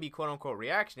 doctors can be quote unquote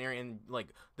reactionary, and like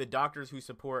the doctors who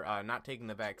support not taking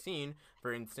the vaccine,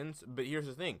 for instance. But here's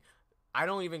the thing, I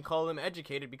don't even call them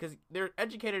educated because they're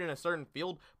educated in a certain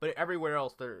field, but everywhere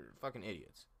else they're fucking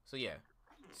idiots. So yeah,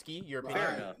 Ski, your opinion.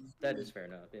 Fair enough. That is fair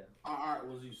enough. Yeah. All right.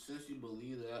 Since you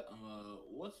believe that,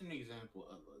 what's an example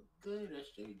of a good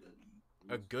SJW?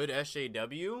 A good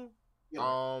SJW?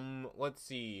 Yeah. Let's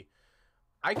see.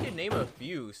 I could name a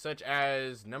few, such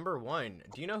as number one.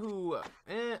 Do you know who?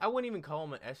 I wouldn't even call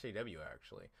him an SJW,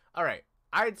 actually. All right,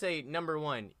 I'd say number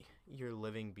one. Your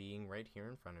living being right here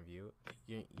in front of you.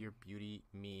 Your beauty,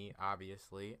 me,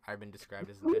 obviously. I've been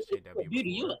described as an SJW. Beauty,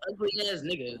 you an ugly ass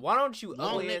nigga. Why don't you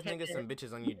ugly ass nigga some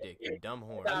bitches on your dick, you dumb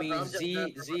whore? I mean,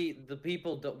 Z, the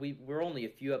people that we're only a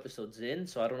few episodes in,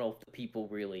 so I don't know if the people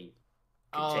really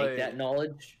can take that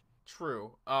knowledge.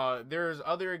 True. There's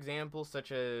other examples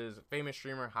such as famous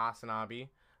streamer Hasanabi.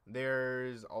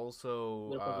 There's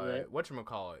also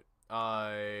whatchamacallit.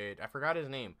 I forgot his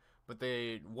name, but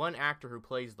the one actor who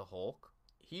plays the Hulk,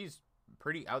 he's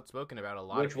pretty outspoken about a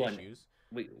lot of issues.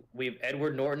 We have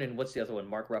Edward Norton, and what's the other one?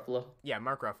 Mark Ruffalo? Yeah,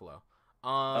 Mark Ruffalo.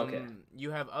 Okay.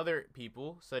 You have other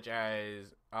people such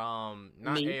as not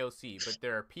Me? AOC, but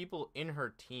there are people in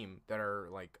her team that are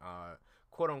like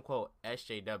quote unquote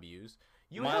SJWs.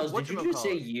 Miles, did you just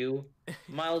say you?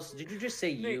 Miles, did you just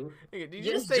say you? Did you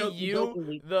just say you?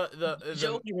 Jokingly.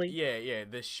 The yeah,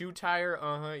 the shoe tire.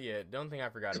 Yeah. Don't think I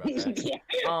forgot about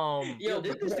that. Yo,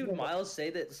 did this dude Miles say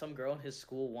that some girl in his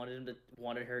school wanted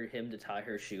him to tie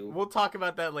her shoe? We'll talk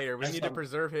about that later. We need to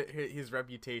preserve his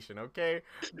reputation, okay?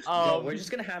 No, we're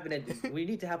just gonna have we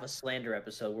need to have a slander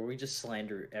episode where we just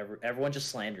slander everyone just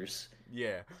slanders.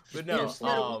 Yeah, but no.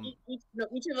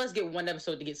 Each of us get one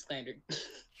episode to get slandered.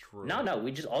 True. No,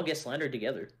 we just all get slandered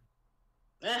together.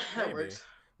 That works.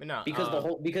 But no,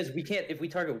 because we can't, if we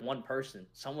target one person,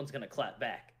 someone's gonna clap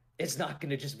back. It's not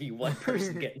gonna just be one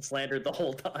person getting slandered the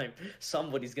whole time.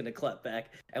 Somebody's gonna clap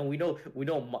back, and we know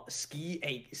ski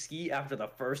after the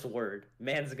first word.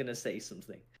 Man's gonna say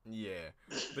something. Yeah,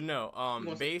 but no.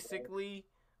 Basically,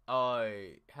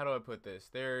 how do I put this?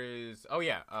 There is,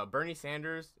 Bernie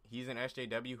Sanders. He's an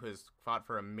SJW who has fought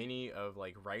for a many of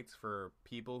like rights for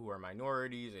people who are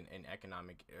minorities and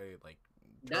economic like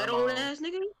That turmoil. old ass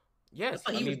nigga. Yes,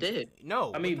 I thought he was dead.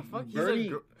 No, I mean, what the fuck?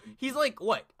 Bernie. He's like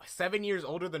what, 7 years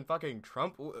older than fucking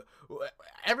Trump.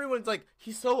 Everyone's like,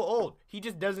 he's so old. He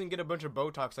just doesn't get a bunch of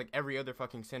Botox like every other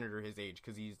fucking senator his age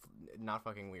because he's not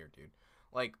fucking weird, dude.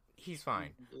 Like, he's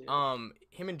fine.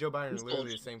 Him and Joe Biden are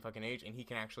literally the same fucking age, and he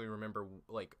can actually remember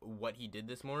like what he did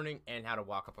this morning and how to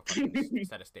walk up a fucking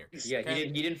set of stairs. Yeah, okay?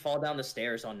 he didn't fall down the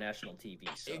stairs on national TV.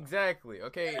 So. Exactly.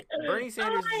 Okay, Bernie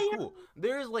Sanders is cool.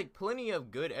 There's like plenty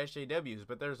of good SJWs,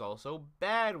 but there's also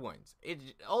bad ones. It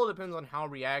all depends on how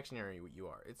reactionary you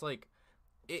are. It's like,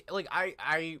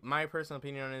 my personal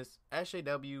opinion on this: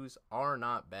 SJWs are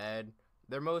not bad.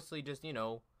 They're mostly just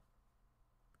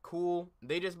cool.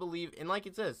 They just believe in, like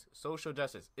it says, social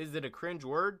justice. Is it a cringe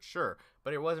word? Sure,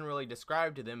 but it wasn't really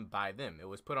described to them by them. It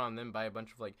was put on them by a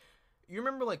bunch of like, you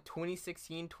remember like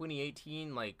 2016,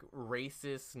 2018, like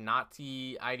racist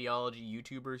Nazi ideology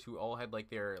YouTubers who all had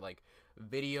like their like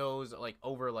videos like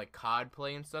over like COD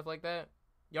play and stuff like that.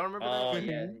 Y'all remember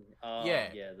that? Oh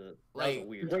yeah, that was a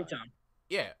weird Great time. time.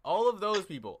 Yeah, all of those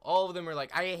people, all of them are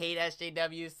like, I hate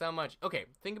SJWs so much. Okay,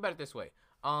 think about it this way.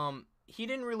 He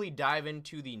didn't really dive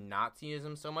into the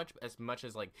Nazism so much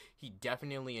as like he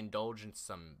definitely indulged in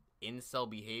some incel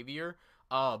behavior.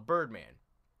 Birdman,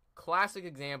 classic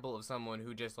example of someone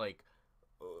who just like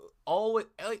always,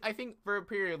 like, I think for a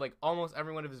period like almost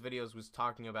every one of his videos was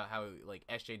talking about how like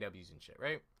SJWs and shit,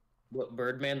 right? What,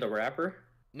 Birdman the rapper?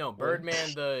 No,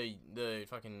 Birdman the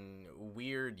fucking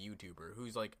weird YouTuber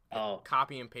who's like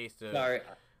copy and paste. Sorry.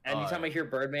 Anytime I hear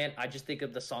Birdman, I just think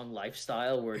of the song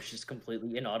Lifestyle, where it's just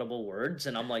completely inaudible words,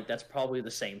 and I'm like, that's probably the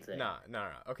same thing. No.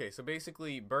 Okay, so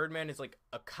basically, Birdman is like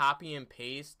a copy and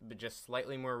paste, but just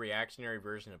slightly more reactionary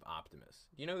version of Optimus.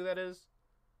 Do you know who that is?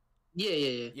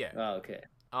 Yeah. Oh, okay.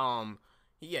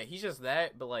 Yeah, he's just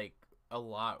that, but like a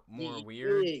lot more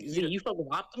weird. You fuck with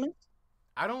Optimus?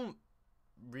 I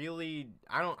really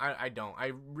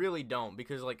don't,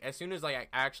 because like as soon as like I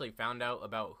actually found out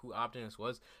about who Optimus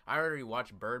was, I already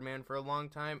watched Birdman for a long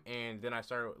time, and then I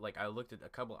looked at a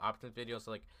couple Optimus videos.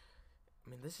 So, like,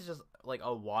 I mean, this is just like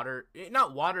a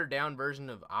not watered down version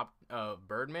of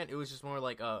Birdman. It was just more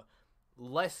like a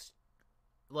less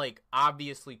like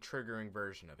obviously triggering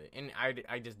version of it, and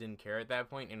I just didn't care at that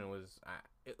point, and it was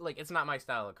it's not my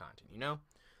style of content,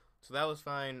 So that was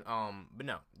fine. But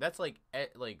no, that's like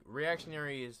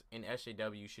reactionaries and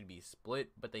SJW should be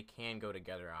split, but they can go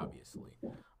together, obviously.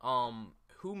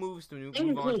 Who moves to move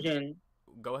on?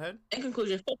 Go ahead. In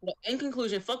conclusion,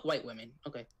 fuck white women.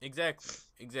 Okay.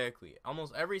 Exactly.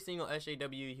 Almost every single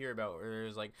SJW you hear about, where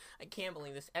there's like, I can't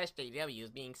believe this SJW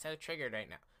is being so triggered right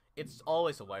now. It's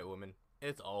always a white woman.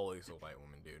 It's always a white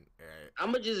woman, dude.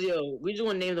 I'ma just we just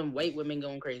want to name them white women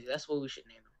going crazy. That's what we should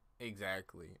name them.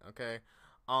 Exactly. Okay.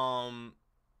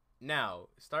 Now,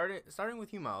 starting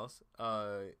with you, Miles,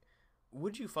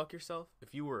 would you fuck yourself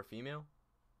if you were a female?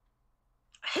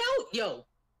 Hell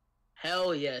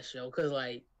yes, yo. Cause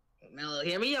like, now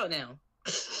hear me out now.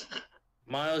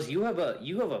 Miles, you have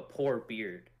a poor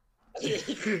beard.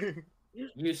 Your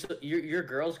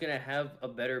girl's gonna have a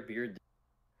better beard.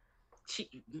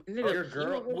 Your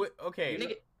girl. Okay.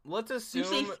 Nigga, let's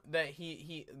assume that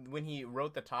he when he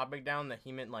wrote the topic down that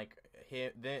he meant like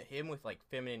him with like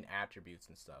feminine attributes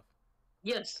and stuff.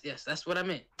 Yes, that's what I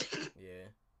meant. Yeah.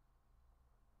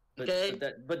 But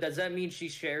does that mean she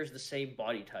shares the same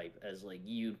body type as like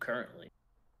you currently?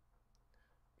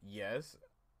 Yes.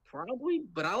 Probably,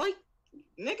 but I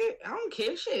don't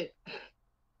care shit.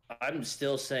 I'm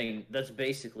still saying that's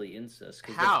basically incest,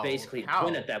 because How? that's basically a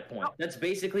twin at that point. That's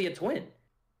basically a twin.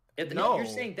 No. You're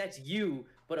saying that's you,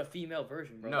 but a female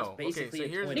version, bro. No. That's basically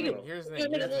Okay, so a twin. here's the thing.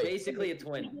 That's basically a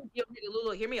twin. Yo,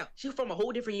 nigga, hear me out. She's from a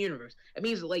whole different universe. It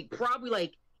means like probably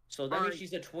like. So that means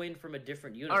she's a twin from a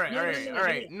different universe. All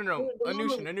right. No.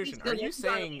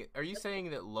 Anushin. Are you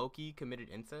saying that Loki committed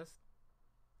incest?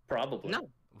 Probably. No.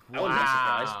 I wouldn't be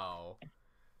surprised.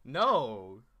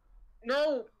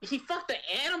 No, he fucked an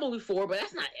animal before, but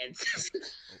that's not incest.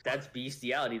 That's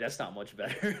bestiality. That's not much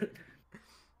better.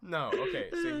 No, okay.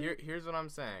 So here's what I'm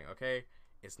saying, okay?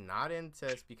 It's not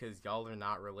incest because y'all are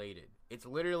not related. It's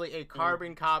literally a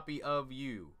carbon copy of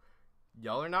you.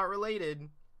 Y'all are not related.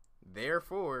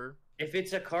 Therefore, if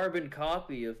it's a carbon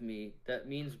copy of me, that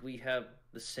means we have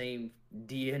the same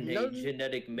DNA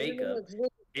genetic makeup.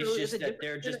 It's just that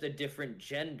they're just a different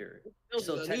gender.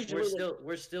 So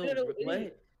we're still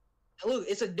Look,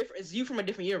 it's you from a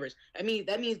different universe. I mean,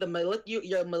 that means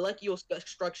your molecular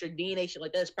structure, DNA, shit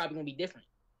like that is probably gonna be different.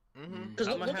 Mm-hmm. Because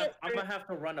I'm gonna have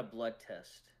to run a blood test.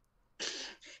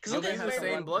 Because You'll look be at the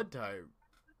Spider-Man. same blood type.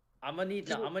 I'm gonna need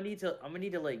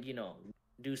to like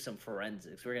do some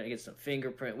forensics. We're gonna get some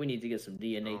fingerprint. We need to get some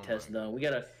DNA Oh tests my done.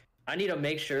 goodness. I need to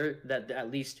make sure that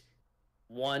at least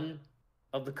one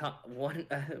of the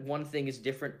one thing is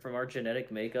different from our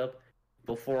genetic makeup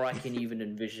before I can even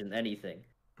envision anything.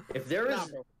 If there Nah,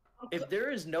 is bro. if there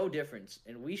is no difference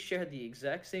and we share the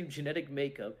exact same genetic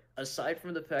makeup, aside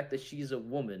from the fact that she's a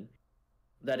woman,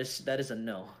 that is a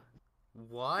no.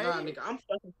 Why? Nah, nigga,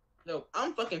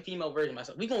 I'm fucking female version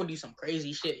myself. We gonna do some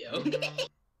crazy shit, yo. Mhm.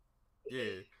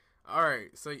 Yeah. All right.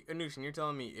 So Anushin, you're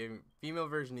telling me if female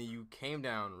version of you came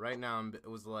down right now and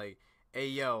was like, "Hey,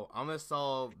 yo, I'm gonna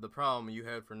solve the problem you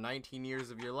had for 19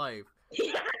 years of your life."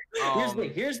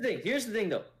 Here's the thing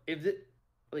though. If the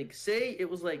like say it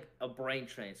was like a brain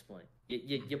transplant,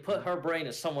 you put her brain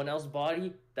in someone else's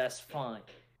body, that's fine.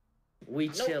 We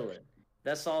Nope. chilling.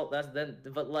 That's all. That's then.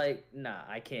 But like, nah,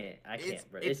 I can't,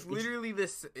 bro. It's literally the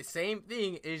same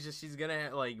thing. It's just she's gonna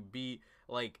like be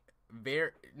like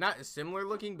very not similar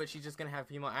looking, but she's just gonna have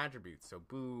female attributes. So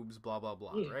boobs, blah blah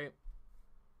blah, Yeah. right?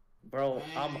 Bro,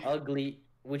 I'm ugly,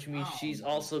 which means she's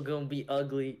also gonna be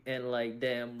ugly, and like,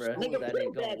 damn, bro, Nigga, that put a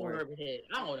ain't gonna bag on work. her head.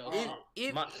 I don't know.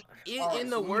 My- In the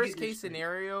so let me worst get this case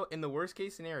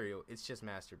straight. scenario, it's just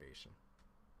masturbation.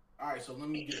 All right, so let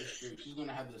me get this straight. She's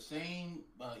gonna have the same,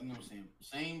 you know what I'm saying,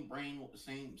 same brain,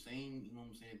 same, you know what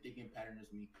I'm saying, thinking pattern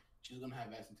as me. She's gonna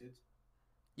have ass and tits.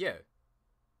 Yeah.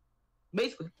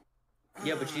 Basically.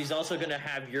 Yeah, but she's also gonna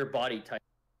have your body type.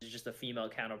 It's just a female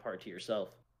counterpart to yourself.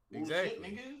 Exactly.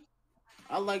 Bullshit, nigga.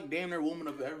 I like damn near woman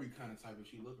of every kind of type if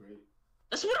she look right.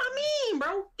 That's what I mean,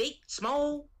 bro. Big,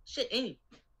 small, shit, any.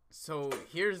 So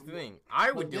here's the thing.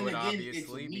 I would But do then it again,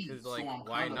 obviously it's me, because so like I'm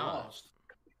why kinda not? lost.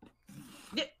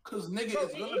 Yeah. Cause nigga, Bro,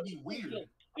 it's gonna be weird.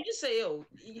 You just say, yo,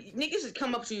 niggas just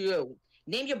come up to you, yo,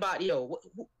 name your body, yo,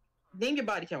 name your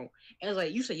body count. And it's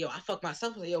like, you say, yo, I fuck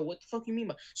myself. I was like, yo, what the fuck you mean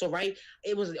by? So, right,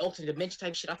 it was the alternate dimension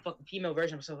type shit. I fucked the female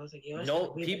version of myself. I was like, yo, that's No,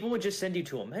 fucking weird. people would just send you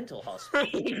to a mental hospital.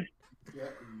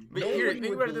 But Nobody here, think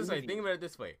would about it this way. believe Think you. about it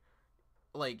this way.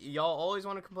 Like y'all always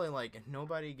want to complain, like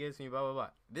nobody gets me, blah blah blah.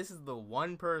 This is the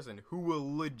one person who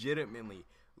will legitimately,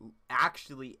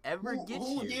 actually ever get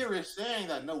who you. here is saying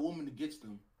that no woman gets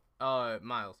them?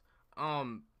 Miles.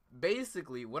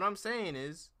 Basically, what I'm saying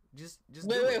is just Wait,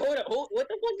 do wait, it. hold up. What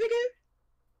the fuck,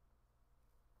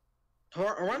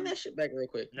 nigga? Run that shit back real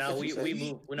quick. No, we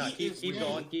move. We're not. he Keep is going.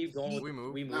 saying- Keep going. We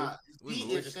move. We move. Nah, We he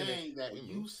move. We're is just gonna- saying that we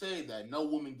you move. say that no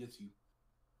woman gets you.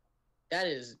 That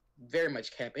is very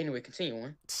much cap. Anyway, continue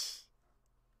on.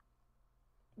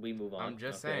 We move on. I'm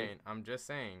just okay?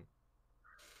 saying.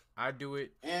 I do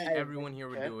it. And Everyone here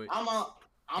would do it. I'm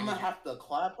gonna have to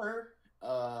clap her.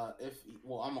 I'm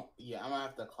gonna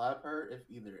have to clap her if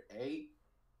either A,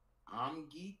 I'm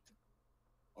geeked,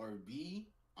 or B,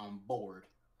 I'm bored.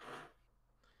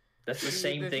 That's the See,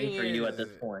 same the thing for you at is,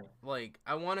 this point. Like,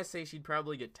 I want to say she'd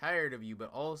probably get tired of you,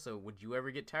 but also, would you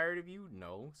ever get tired of you?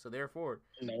 No. So therefore,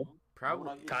 No.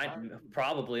 probably.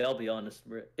 Probably. I'll be honest,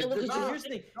 bro. Yeah, look, So no, here's the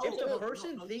thing: no, if the no,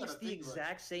 person no, you thinks gotta the think about it.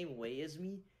 exact same way as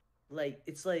me, like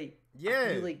it's like Yeah.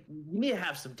 I feel like you need to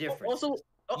have some difference. Also,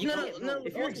 You no, can't- no.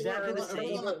 if you're also, exactly the if we're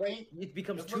same, gonna think- it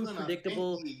becomes if we're too gonna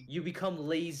predictable. think- You become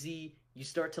lazy. You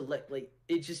start to like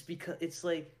it just because it's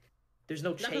like there's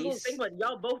no chase. Think about it,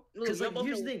 y'all both. Because y'all like both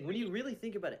here's the know- thing: when you really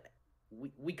think about it,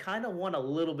 we kind of want a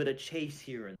little bit of chase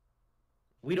here, and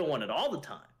we don't want it all the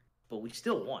time, but we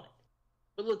still want it.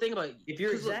 But look, think about it. If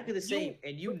you're 'Cause look, exactly the same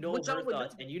and you know but y'all her would know-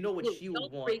 thoughts and you know what look, she would y'all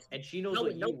want crazy. and she knows Y'all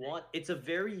what would you know want,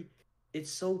 it's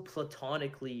so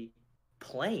platonically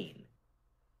plain.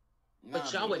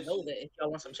 But y'all would know that if y'all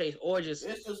want some chase, or just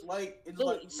It's just like it's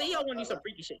look. like Say y'all want to do some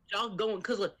freaky shit. Y'all going,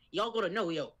 cause look, y'all gonna know,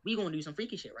 yo, we gonna do some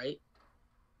freaky shit, right?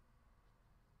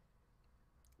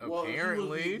 Well, if you was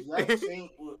Apparently. the exact same-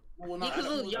 well, not- Because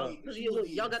look, if y'all- you because was look, the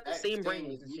y'all got the exact same same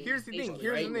brains and as shit. Here's the thing, Basically,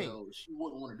 here's the right? thing. though, she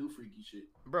wouldn't want to do freaky shit.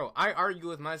 Bro, I argue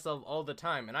with myself all the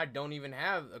time, and I don't even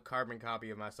have a carbon copy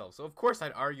of myself. So of course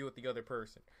I'd argue with the other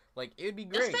person. Like it'd be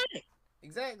That's great. fact.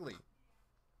 Exactly.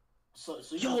 So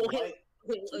Yo, you okay. like,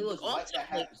 so you Look, just all like that time,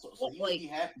 happen. So you would like, be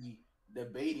happy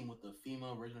debating with the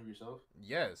female version of yourself.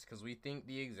 Yes, because we think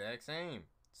the exact same.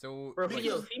 So bro, like,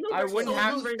 yo, female I version- wouldn't female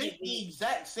have- version think of the me-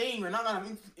 exact same. You're not gonna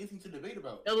have anything to debate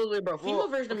about. No, look, bro, female well,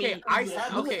 version of okay, me. I you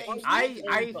have okay, the same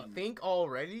I fuck. think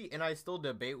already, and I still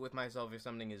debate with myself if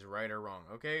something is right or wrong.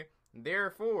 Okay,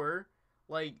 therefore,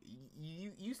 like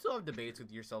you still have debates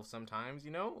with yourself sometimes.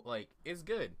 You know, like it's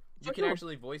good. You For can sure.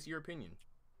 actually voice your opinion.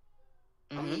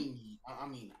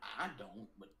 I don't.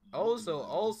 But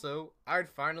Also, I'd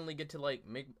finally get to like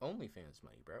make OnlyFans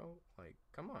money, bro. Like,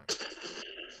 come on.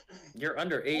 You're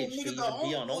underage to even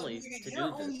be on Only to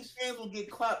your do this. OnlyFans will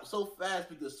get clapped so fast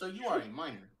because, sir, you are a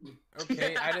minor.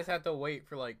 Okay, I just have to wait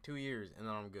for like 2 years and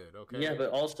then I'm good. Okay. Yeah,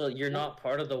 but also you're not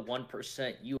part of the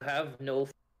 1%. You have no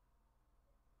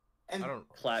And I don't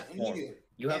platform.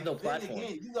 You have no platform.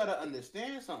 Again, you gotta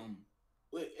understand something.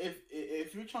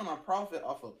 If you're trying to profit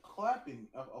off of clapping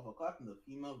the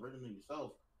female version of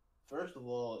yourself, first of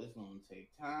all, it's gonna take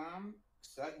time.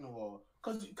 Second of all,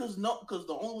 because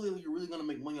the only way you're really gonna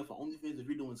make money off of OnlyFans is if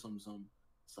you're doing some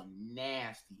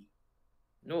nasty.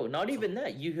 No, not even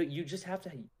that. You just have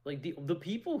to like the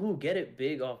people who get it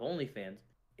big off OnlyFans,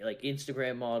 like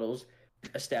Instagram models,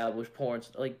 established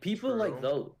porns, like people like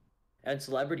those. And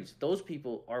celebrities, those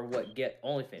people are what get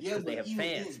OnlyFans because they have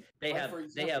fans. They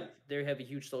have a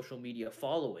huge social media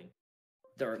following.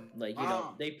 They're like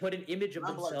they put an image of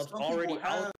themselves already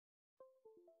out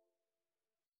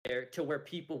there to where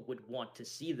people would want to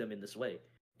see them in this way.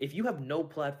 If you have no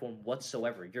platform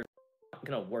whatsoever, you're not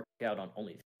gonna work out on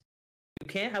OnlyFans. You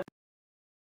can't have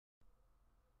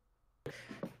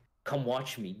come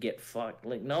watch me get fucked.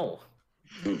 Like no,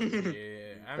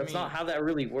 that's not how that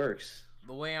really works.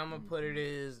 The way I'm gonna put it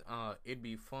is, it'd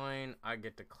be fun. I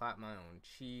get to clap my own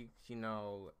cheeks, This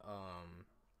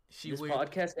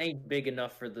podcast ain't big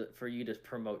enough for you to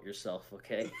promote yourself,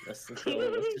 okay? Let's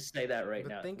just say that right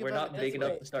now. We're not big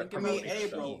enough to start promoting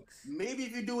yourself. Bro, maybe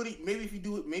if you do it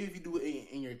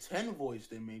in your 10 voice,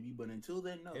 then maybe. But until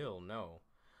then, no. Hell no.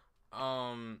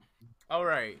 All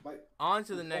right. Like, on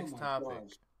to the next topic.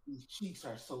 Gosh, these cheeks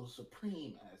are so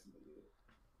supreme, as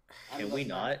Can we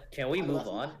not? Can we move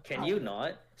on? Can you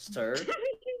not, sir?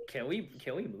 Can we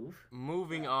move?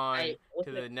 Moving on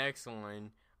to the next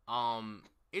one.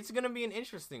 It's gonna be an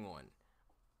interesting one.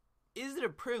 Is it a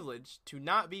privilege to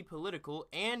not be political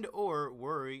and or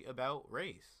worry about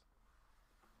race?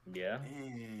 Yeah.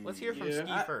 Let's hear from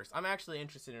Ski first. I'm actually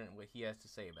interested in what he has to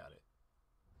say about it.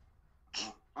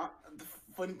 The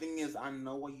funny thing is, I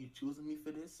know why you're choosing me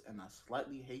for this, and I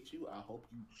slightly hate you. I hope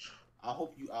you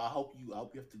have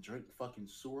to drink fucking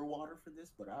sewer water for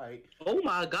this, but alright. Oh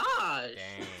my gosh.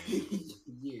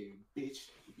 Yeah, bitch.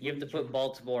 You have to put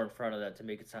Baltimore in front of that to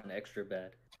make it sound extra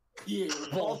bad. Yeah,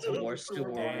 Baltimore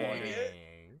sewer water.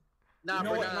 Nah,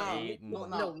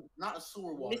 not a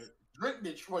sewer water. Drink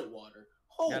Detroit water.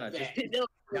 Hold that.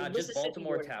 Just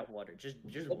Baltimore water. Tap water. Just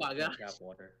oh my God. Tap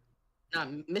water. Nah,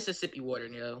 Mississippi water,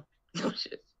 no. No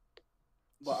shit.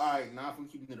 But alright, now if I'm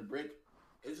keeping it a brick,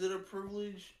 is it a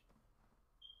privilege?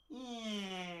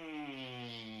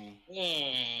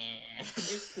 It's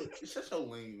such a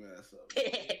lame ass up.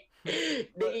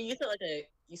 Nigga,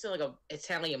 you sound like a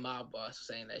Italian mob boss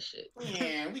saying that shit.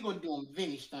 Yeah, we gonna do them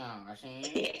Vinny style, I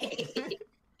saying.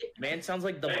 Man, sounds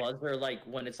like the buzzer, like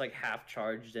when it's like half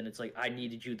charged and it's like I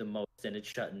needed you the most and it's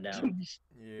shutting down.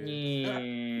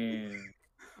 Yeah.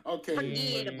 Okay,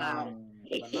 Forget about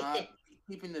but not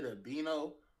keeping it a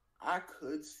Beano. I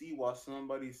could see why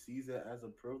somebody sees it as a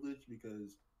privilege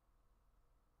because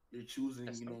you're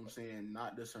choosing, you know what I'm saying,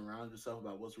 not to surround yourself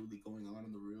about what's really going on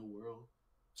in the real world.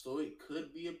 So it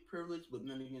could be a privilege, but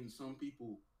then again, some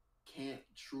people can't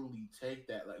truly take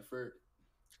that. Like for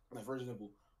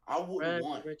example, I wouldn't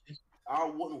want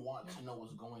to know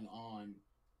what's going on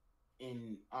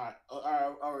in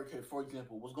okay, for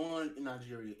example, what's going on in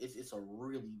Nigeria. It's a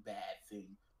really bad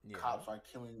thing. Yeah. Cops are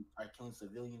killing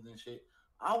civilians and shit.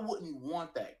 I wouldn't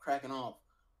want that cracking off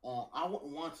on. I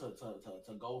wouldn't want to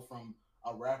go from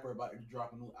a rapper about to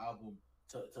drop a new album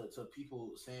to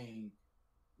people saying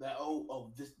that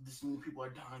this many people are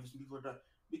dying, this many people are dying.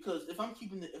 Because if I'm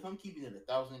keeping it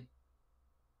 1,000,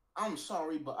 I'm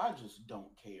sorry, but I just don't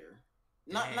care.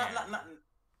 Not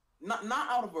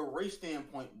out of a race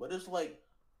standpoint, but it's like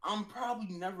I'm probably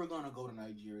never gonna go to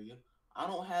Nigeria. I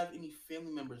don't have any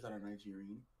family members that are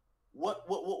Nigerian.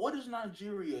 What is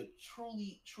Nigeria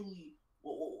truly?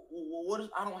 What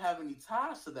is? I don't have any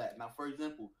ties to that. Now, for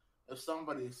example, if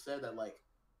somebody said that like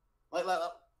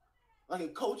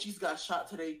if Cochise got shot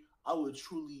today, I would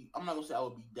truly. I'm not gonna say I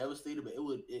would be devastated, but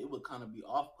it would kind of be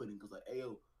off-putting because like, hey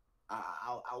yo,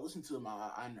 I listen to him.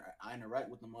 I interact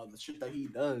with him. All the shit that he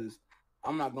does.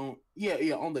 I'm not going.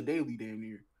 Yeah, on the daily, damn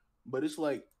near. But it's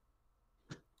like,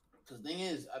 because the thing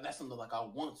is, that's something like I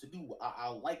want to do. I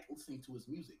like listening to his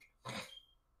music.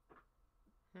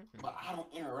 But I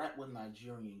don't interact with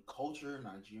Nigerian culture,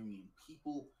 Nigerian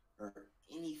people, or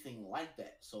anything like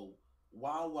that. So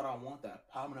why would I want that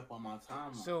popping up on my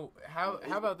timeline? So how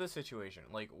about this situation?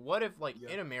 Like, what if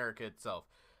in America itself,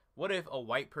 what if a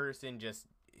white person just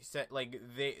said like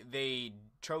they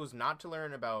chose not to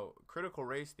learn about critical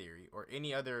race theory or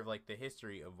any other of like the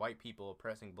history of white people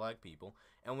oppressing black people,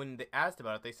 and when they asked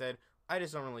about it, they said, "I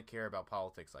just don't really care about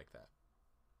politics like that."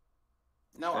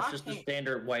 No, That's just the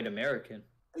standard white American.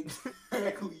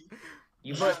 Exactly.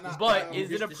 But is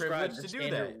it a privilege to do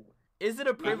that? Is it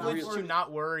a privilege to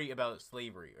not worry about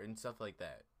slavery and stuff like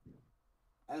that?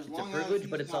 It's a privilege,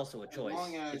 but it's also a choice.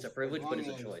 It's a privilege, but it's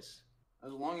a choice.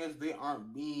 As long as they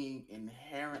aren't being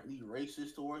inherently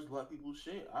racist towards black people,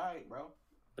 shit, all right, bro.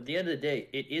 But at the end of the day,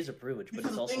 it is a privilege, but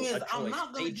it's also a choice.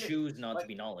 They choose not to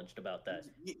be knowledgeed about that.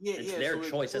 It's their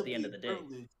choice at the end of the day.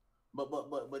 But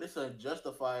it's a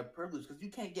justified privilege because you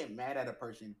can't get mad at a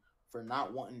person for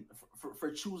not wanting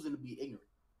for choosing to be ignorant.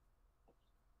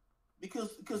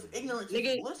 Because ignorance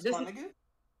is bliss, my nigga.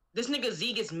 This nigga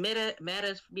Z gets mad at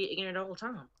us for being ignorant all the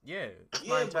time. Yeah,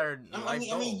 my entire life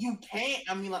goal. I mean, you can't.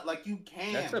 I mean, like you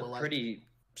can. That's a pretty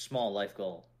small life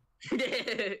goal.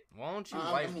 Why don't you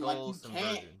life goals some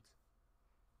virgins?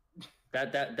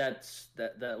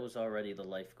 That was already the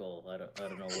life goal. I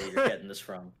don't know where you're getting this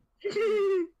from.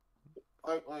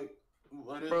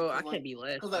 Bro, I can't be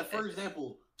left. Because, like, for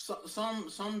example,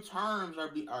 some terms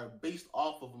are based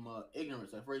off of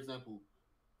ignorance. Like, for example,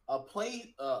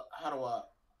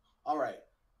 all right,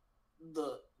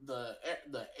 the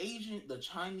Asian, the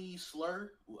Chinese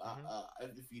slur.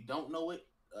 If you don't know it,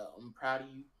 I'm proud of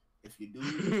you. If you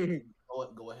do,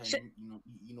 go ahead. And,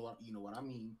 you know what I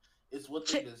mean. It's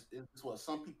what it's what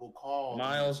some people call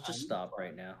Miles. Just stop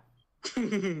right now. I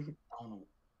don't know.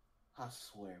 I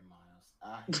swear, Miles.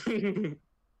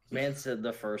 Man said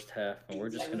the first half, and we're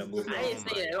just gonna move on. I didn't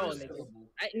say that at all,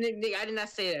 nigga. I did not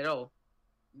say that at all.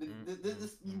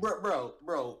 This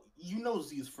bro, you know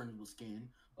Z's friend was skin,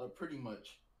 pretty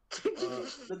much.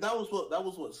 That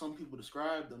was what some people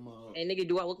described them. Hey, nigga,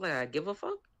 do I look like I give a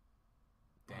fuck?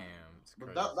 Damn, it's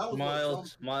crazy. That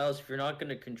was Miles, if you're not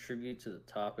gonna contribute to the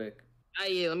topic,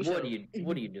 let me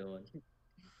what are you doing?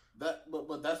 But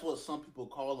that's what some people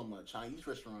call them, Chinese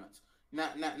restaurants. Now,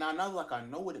 like I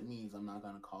know what it means, I'm not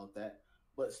gonna call it that.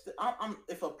 But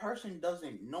if a person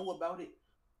doesn't know about it,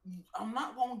 I'm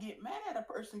not gonna get mad at a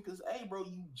person because, hey, bro,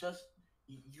 you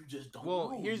just don't.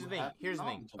 Well, know. Here's the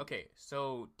thing. Okay,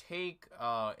 so take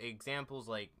examples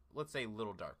like, let's say,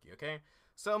 Little Darky. Okay,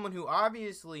 someone who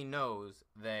obviously knows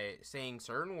that saying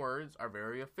certain words are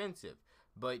very offensive,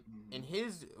 but in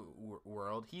his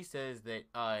world, he says that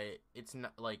it's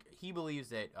not like he believes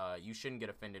that you shouldn't get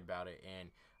offended about it,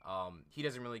 and he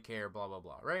doesn't really care, blah blah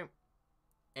blah, right?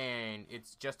 And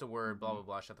it's just a word, blah blah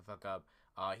blah. Shut the fuck up.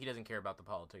 He doesn't care about the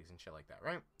politics and shit like that,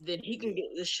 right? Then he can get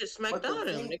this shit smacked out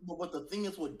of him. But the thing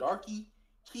is with Darky,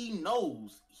 he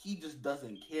knows, he just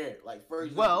doesn't care. Like, for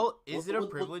example, well, is it a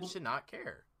privilege to not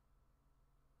care?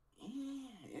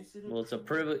 Yeah, well, it's a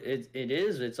privilege. It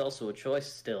is. It's also a choice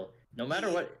still. No matter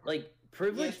what, like,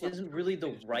 privilege isn't really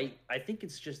the right. I think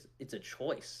it's a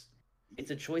choice.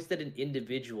 It's a choice that an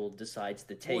individual decides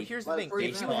to take. Well, here's the thing: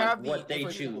 if you have what they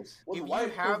choose, if you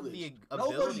have the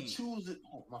ability, nobody chooses.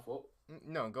 Oh, my fault.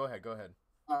 No, go ahead.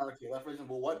 Okay, like, for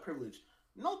example, white privilege.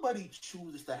 Nobody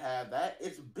chooses to have that.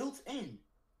 It's built in.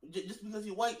 Just because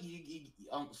you're white, you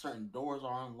certain doors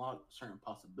are unlocked, certain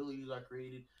possibilities are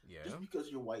created. Yeah. Just because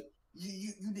you're white,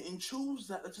 you didn't choose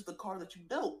that. That's just the card that you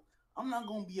dealt. I'm not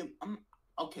gonna be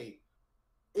okay.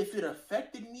 If it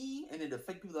affected me and it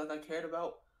affected people that I cared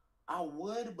about, I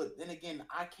would. But then again,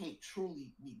 I can't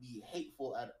truly be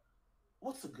hateful at.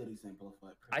 What's a good example of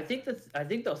white privilege? I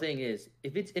think the thing is,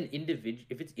 if it's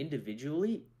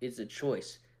individually, it's a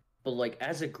choice. But like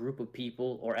as a group of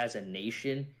people or as a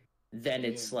nation, then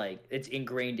it's like it's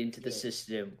ingrained into the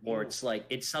system, or it's like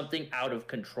it's something out of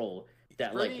control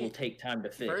that will take time to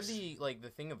fix. For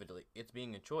the thing of it, like, it's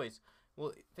being a choice.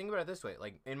 Well, think about it this way.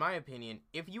 Like, in my opinion,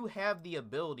 if you have the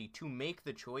ability to make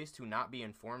the choice to not be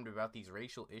informed about these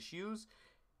racial issues,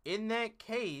 in that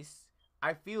case,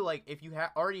 I feel like if you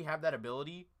already have that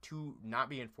ability to not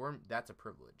be informed, that's a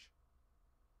privilege.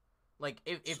 Like,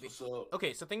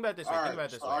 okay, so think about it this way. Think about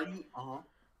it this way. Are you?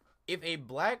 If a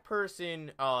black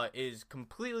person is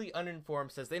completely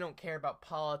uninformed, says they don't care about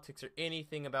politics or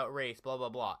anything about race, blah blah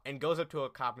blah, and goes up to a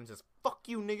cop and says "fuck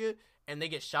you, nigga," and they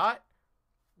get shot,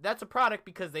 that's a product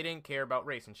because they didn't care about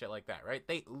race and shit like that, right?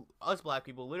 Us black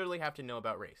people literally have to know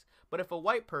about race. But if a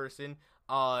white person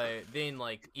then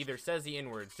like either says the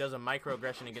N-words, does a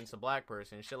microaggression against a black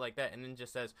person, shit like that, and then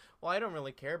just says, well, I don't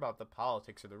really care about the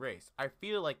politics or the race, I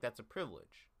feel like that's a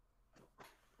privilege.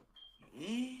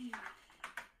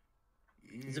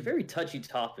 It's a very touchy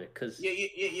topic because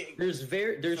yeah.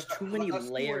 there's too many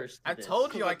layers. I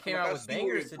told you I came out with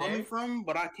bangers today. Coming from,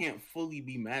 but I can't fully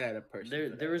be mad at a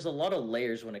person. There is a lot of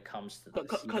layers when it comes to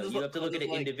this. You have to look at it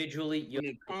individually.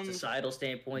 You have societal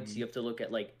standpoints. You have to look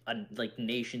at like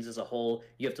nations as a whole.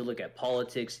 You have to look at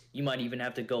politics. You might even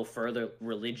have to go further,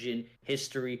 religion,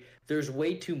 history. There's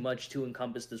way too much to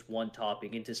encompass this one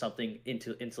topic into something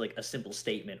into like a simple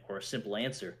statement or a simple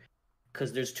answer,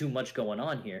 because there's too much going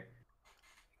on here.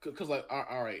 Because like,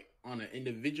 all right, on an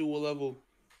individual level,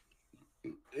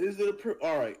 is it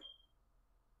all right?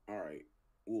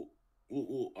 Well,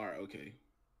 all right, okay.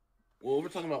 Well, if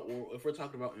we're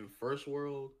talking about in first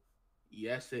world,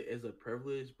 yes, it is a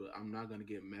privilege, but I'm not gonna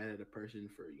get mad at a person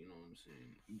for, you know what I'm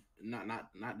saying,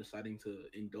 not deciding to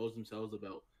indulge themselves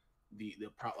about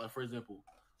like, for example,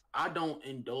 I don't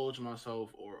indulge myself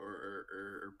or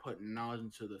put knowledge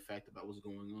into the fact about what's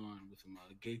going on with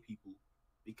gay people,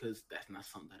 because that's not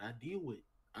something that I deal with.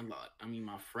 I mean,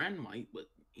 my friend might, but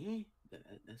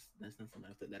that's not something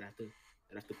that I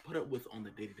have to put up with on the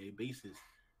day-to-day basis.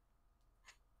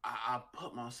 I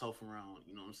put myself around,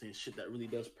 you know what I'm saying, shit that really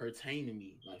does pertain to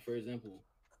me. Like, for example,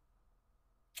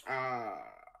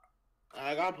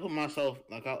 I gotta put myself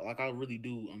like I really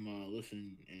do. I'm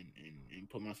listen and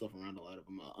put myself around a lot of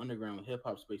underground hip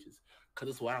hop spaces, because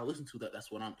it's what I listen to. That's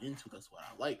what I'm into. That's what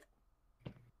I like.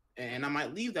 And I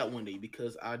might leave that one day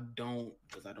because I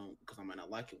might not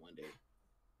like it one day.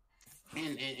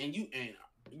 And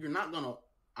you're not gonna.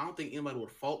 I don't think anybody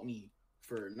would fault me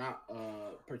for not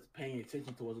paying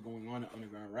attention to what's going on in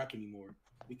underground rap anymore,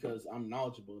 because I'm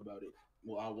knowledgeable about it.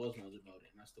 Well, I was knowledgeable about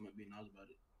it, and I still might be knowledgeable about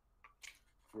it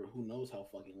for who knows how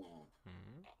fucking long.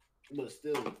 Mm-hmm. But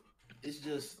still, it's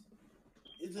just,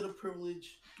 is it a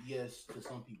privilege? Yes, to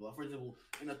some people. Like, for example,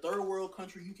 in a third world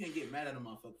country, you can't get mad at a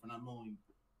motherfucker for not knowing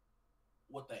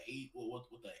what the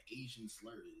Asian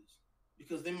slur is,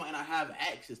 because they might not have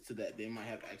access to that. They might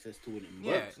have access to it in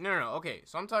books. Yeah, no. Okay,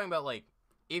 so I'm talking about like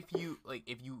if you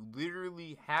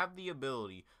literally have the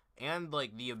ability and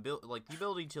the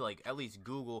ability to like at least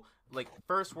Google like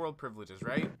first world privileges,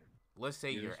 right? Let's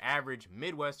say your average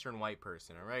Midwestern white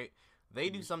person, all right? They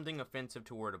do something offensive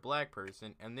toward a black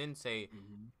person, and then say,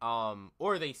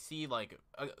 or they see like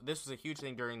this was a huge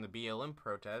thing during the BLM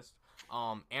protest,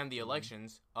 and the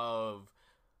elections of,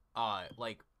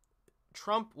 like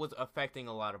Trump was affecting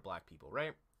a lot of black people,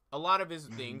 right? A lot of his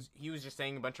things, he was just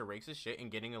saying a bunch of racist shit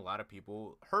and getting a lot of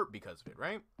people hurt because of it,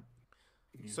 right?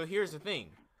 So here's the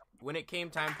thing. When it came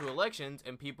time to elections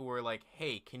and people were like,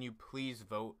 hey, can you please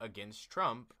vote against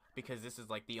Trump, because this is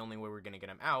like the only way we're going to get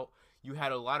him out, you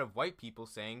had a lot of white people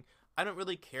saying, I don't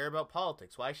really care about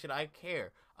politics. Why should I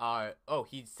care? Oh,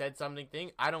 he said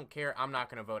something, I don't care. I'm not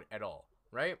going to vote at all,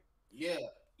 right? Yeah.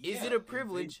 Is it a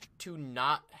privilege to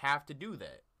not have to do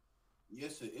that?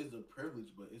 Yes, it is a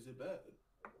privilege, but is it bad?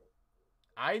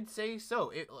 I'd say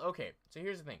so. Okay, so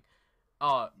here's the thing.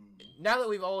 Now that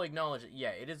we've all acknowledged it, yeah,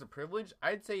 it is a privilege.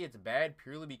 I'd say it's bad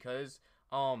purely because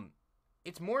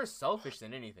it's more selfish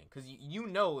than anything. Because you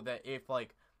know that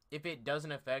if it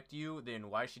doesn't affect you,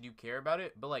 then why should you care about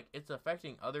it? But like, it's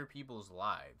affecting other people's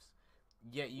lives.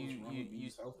 Yet you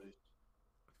selfish.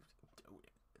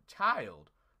 Child.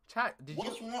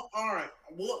 What's wrong? All right,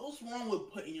 what's wrong with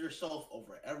putting yourself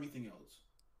over everything else?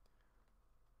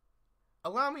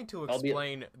 Allow me to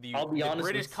explain the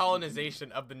British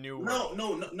colonization of the New World.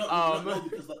 No,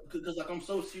 because I'm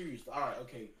so serious. All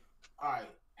right,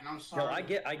 and I'm sorry. No,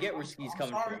 I get where he's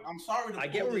coming from. I'm sorry. I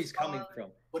get where he's coming from.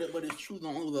 But it's true. The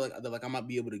only like I might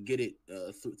be able to get it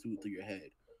through your head.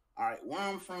 All right, where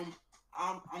I'm from,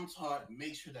 I'm taught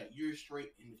make sure that you're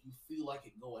straight, and if you feel like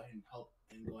it, go ahead and help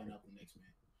the next man.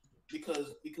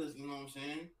 Because you know what I'm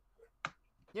saying.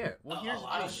 Yeah. Well,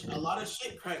 a lot of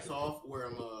shit cracks off where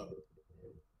I'm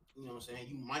you know what I'm saying,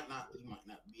 you might not be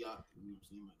out, you know what I'm saying,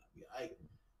 you might not be right.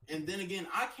 And then again,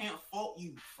 I can't fault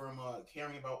you from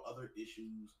caring about other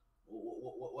issues,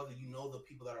 whether you know the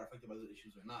people that are affected by those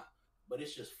issues or not. But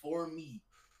it's just, for me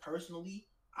personally,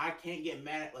 I can't get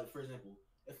mad at, like, for example,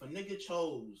 if a nigga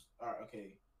chose, all right,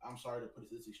 okay, I'm sorry to put it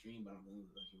this extreme, but I'm going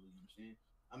to let you really understand.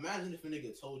 Imagine if a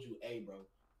nigga told you, hey, bro,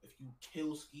 if you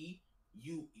kill Ski,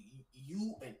 you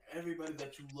and everybody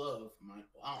that you love,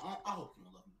 I hope you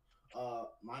don't love me.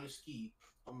 Minus Ski,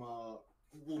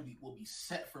 will be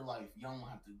set for life. Y'all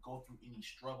won't have to go through any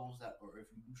struggles or if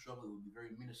you do struggle, it will be very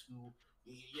minuscule.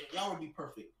 Y'all will be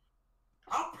perfect.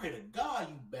 I pray to God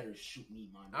you better shoot me,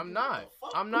 man. I'm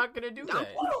not gonna do that.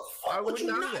 I would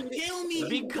not kill me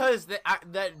because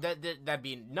that'd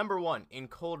be number one, in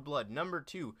cold blood. Number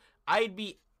two, I'd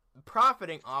be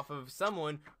profiting off of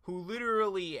someone who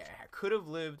literally could have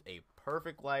lived a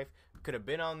perfect life, could have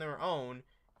been on their own.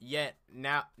 Yet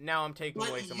now I'm taking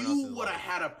away someone else's life. You would have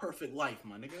had a perfect life,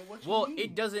 my nigga. What you Well, mean?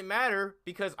 it doesn't matter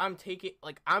because I'm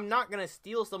not gonna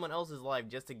steal someone else's life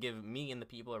just to give me and the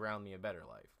people around me a better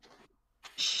life.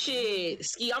 Shit,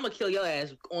 Ski, I'm gonna kill your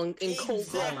ass in cold blood,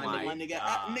 Exactly, my my nigga.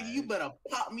 nigga. Nigga, you better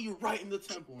pop me right in the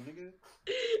temple, nigga.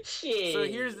 Shit. So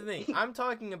here's the thing. I'm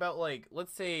talking about, like,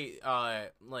 let's say,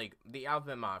 like, the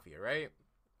Alphabet Mafia, right?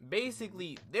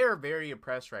 Basically, they're very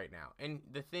oppressed right now. And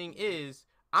the thing is,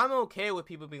 I'm okay with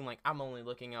people being like, I'm only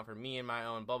looking out for me and my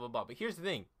own, blah, blah, blah. But here's the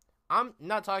thing. I'm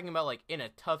not talking about, like, in a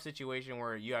tough situation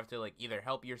where you have to, like, either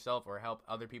help yourself or help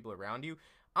other people around you.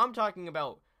 I'm talking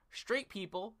about straight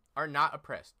people are not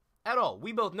oppressed at all.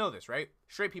 We both know this, right?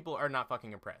 Straight people are not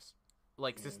fucking oppressed.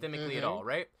 Like, systemically at all,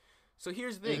 right? So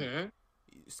here's the thing.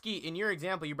 Ski, in your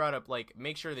example, you brought up, like,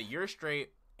 make sure that you're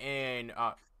straight and,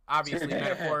 obviously,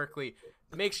 metaphorically,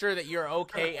 make sure that you're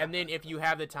okay, and then if you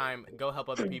have the time, go help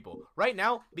other people. Right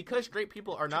now, because straight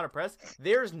people are not oppressed,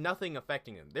 there's nothing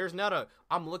affecting them. There's not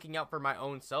I'm looking out for my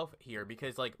own self here,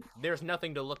 because, like, there's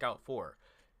nothing to look out for.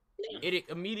 It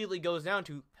immediately goes down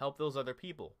to help those other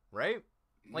people, right?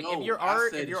 Like, No, if you're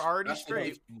already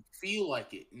straight, you feel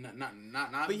like it.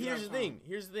 Not. But here's the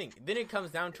thing. Then it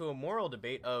comes down to a moral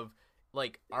debate of,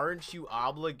 like, aren't you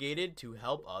obligated to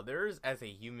help others as a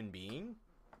human being?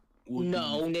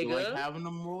 No, nigga. Like having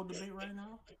a moral debate right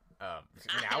now?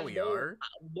 Now we are.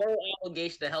 No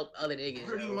obligation to help other niggas.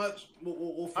 Pretty much.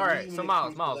 Well, all right, so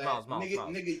Miles.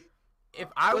 Nigga. If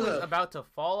I was about to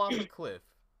fall off a cliff,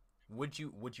 would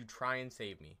you try and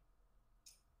save me?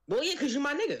 Well, yeah, because you're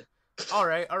my nigga. All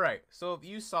right. So if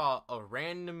you saw a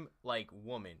random, like,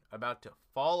 woman about to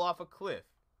fall off a cliff,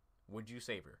 would you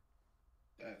save her?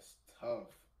 That's tough.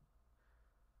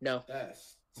 No.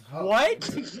 That's tough. What?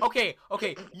 Okay.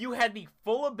 You had the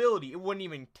full ability. It wouldn't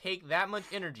even take that much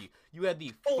energy. You had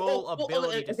the full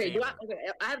ability to save her.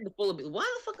 I have the full ability. Why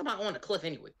the fuck am I on the cliff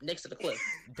anyway? Next to the cliff.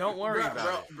 Don't worry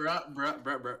about it.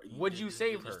 Bruh. Would you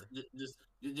save her?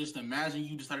 Just imagine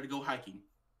you decided to go hiking.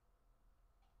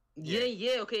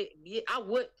 Yeah, okay. Yeah, I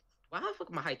would. Why the fuck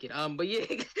am I hiking? But yeah.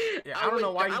 Yeah, I don't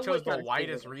know why you chose the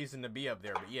widest reason to be up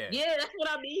there, but yeah. Yeah, that's what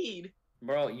I mean.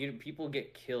 Bro, people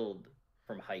get killed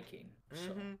from hiking.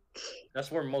 So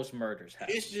that's where most murders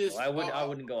happen. It's just so I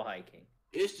wouldn't go hiking.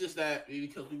 It's just that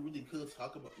because we really could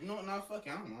talk about fuck,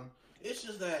 I don't know. It's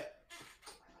just that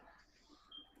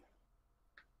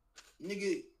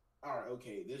nigga. All right,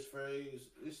 okay. This phrase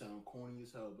sounds corny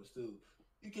as hell, but still,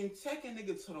 you can take a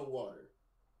nigga to the water,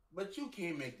 but you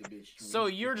can't make the bitch drink. So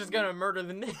you're just gonna murder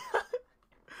the nigga?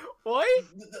 What?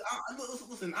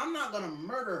 Listen, I'm not gonna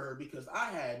murder her because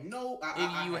I had no.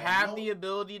 If you have the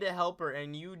ability to help her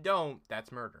and you don't,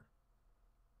 that's murder.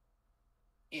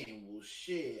 And well,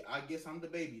 shit. I guess I'm the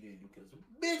baby then, because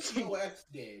bitch, your ass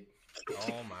dead.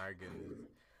 Oh my goodness.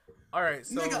 All right,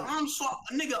 so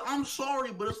nigga, I'm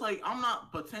sorry, but it's like I'm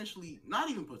not possibly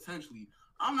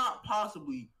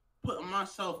putting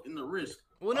myself in the risk.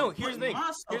 Well, no, here's the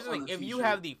thing. If you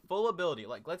have the full ability,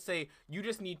 like, let's say you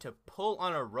just need to pull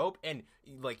on a rope and,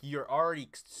 like, you're already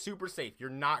super safe.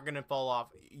 You're not going to fall off.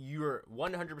 You're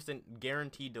 100%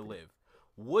 guaranteed to live.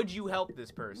 Would you help this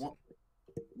person?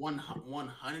 100%?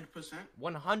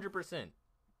 100%.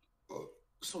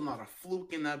 So not a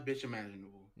fluke in that bitch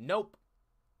imaginable. Nope.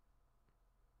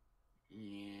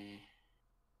 Yeah.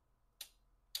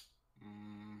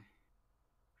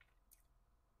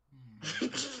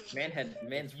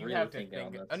 Man's you really have to thinking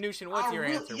think. on this. Anushin, what's your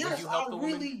answer? Yes, would you help the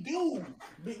woman? I really do.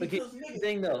 Because the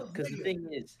thing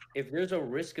is, if there's a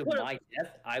risk of my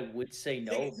death, I would say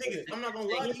no. Nigga, I'm not gonna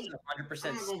lie to you.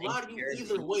 100%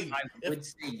 Either way, I would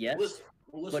say yes.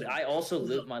 But I also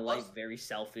live my life very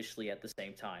selfishly at the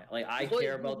same time. Like, I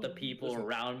care about the people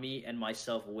around me and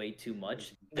myself way too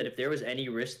much. That if there was any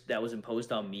risk that was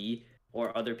imposed on me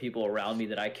or other people around me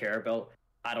that I care about,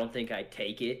 I don't think I'd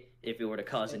take it if it were to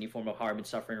cause any form of harm and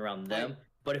suffering around them.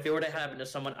 But if it were to happen to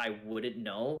someone I wouldn't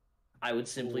know, I would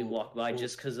simply walk by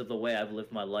just because of the way I've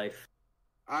lived my life.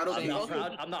 I'm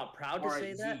not proud to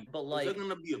say that, but like, is it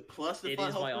gonna be a plus? It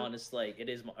is my honest, like, it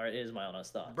is my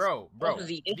honest thoughts. Bro.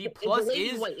 The plus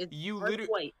is you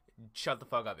literally shut the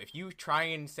fuck up. If you try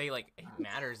and say, like, it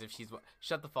matters if she's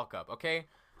shut the fuck up, okay?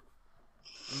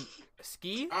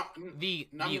 Ski, the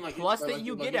plus that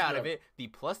you get out of it, the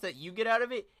plus that you get out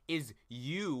of it is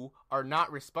you are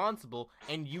not responsible,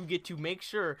 and you get to make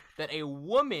sure that a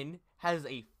woman has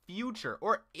a future,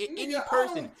 or any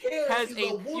person has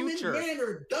a future. Man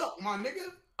or duck, my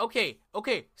nigga. Okay.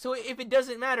 So if it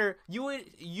doesn't matter,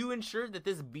 you ensure that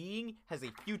this being has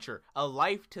a future, a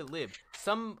life to live.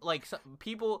 Some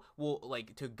people will,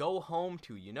 like, to go home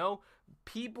to, you know?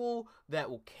 people that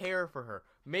will care for her.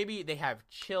 Maybe they have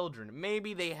children.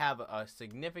 Maybe they have a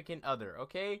significant other.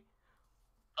 Okay.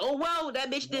 Oh wow,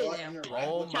 that bitch did.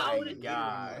 Oh my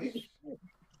gosh.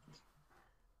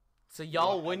 So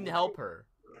y'all wouldn't help her,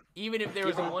 even if there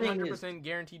was a 100%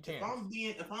 guaranteed chance.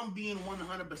 If I'm being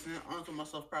 100% honest with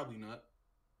myself, probably not.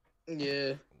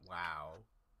 Yeah. Wow.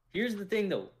 Here's the thing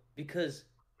though, because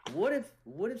what if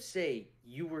say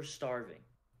you were starving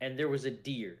and there was a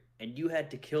deer and you had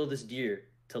to kill this deer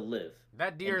to live?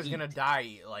 That deer is gonna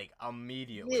die like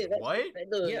immediately. Yeah, what?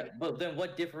 Yeah, but then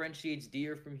what differentiates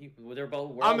deer from people? They're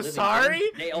both. I'm sorry.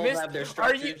 They all have their Are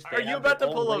structures. you about to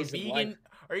pull a vegan?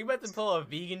 Are you about to pull a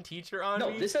vegan teacher on me?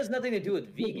 No, this has nothing to do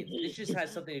with vegans. This just has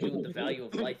something to do with the value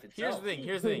of life itself.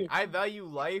 Here's the thing. I value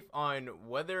life on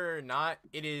whether or not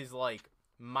it is like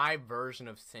my version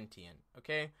of sentient.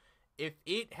 Okay, if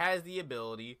it has the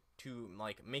ability to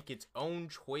like make its own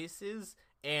choices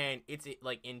and it's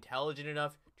like intelligent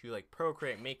enough to like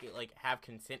procreate, make it like have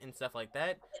consent and stuff like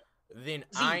that, then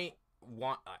I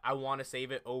want to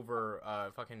save it over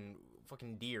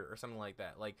fucking deer or something like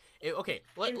that. Like,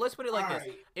 let's put it like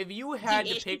this: if you had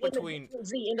to pick between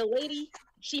and the lady,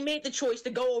 she made the choice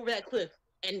to go over that cliff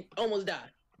and almost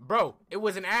died. Bro, it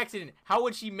was an accident. How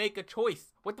would she make a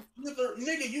choice? What the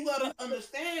nigga? You gotta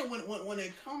understand when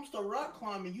it comes to rock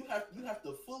climbing, you have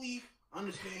to fully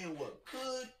understand what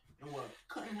could and what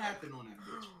couldn't happen on that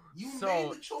bitch. You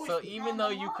made the choice. So even though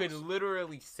you could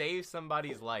literally save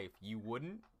somebody's life, you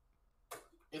wouldn't?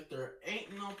 If there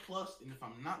ain't no plus, and if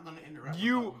I'm not gonna interact,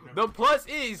 the plus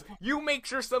is you make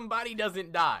sure somebody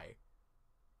doesn't die.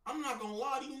 I'm not gonna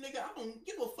lie to you, nigga. I don't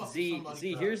give a fuck. Z,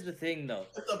 here's the thing, though.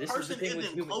 If the person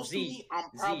isn't close to me, I'm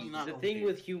probably not. The thing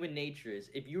with human nature is,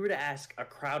 if you were to ask a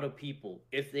crowd of people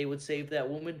if they would save that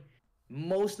woman,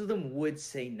 most of them would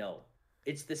say no.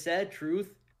 It's the sad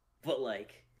truth, but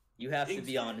like. You have to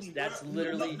be honest. That's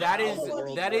literally that is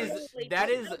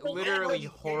literally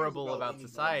horrible about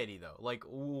society, though. Like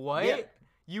what? Yeah,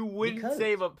 you wouldn't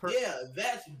save a person. Yeah,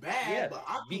 that's bad. Yeah, but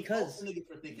I because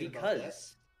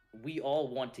we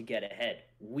all want to get ahead.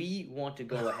 We want to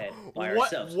go ahead by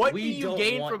ourselves. What do you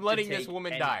gain from letting this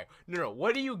woman die? No.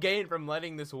 What do you gain from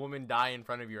letting this woman die in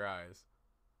front of your eyes?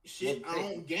 Shit, I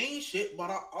don't gain shit, but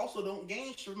I also don't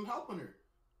gain shit from helping her.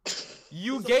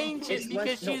 You gain shit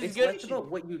because she's good.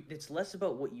 It's less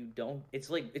about what you don't.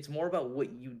 It's more about what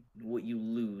you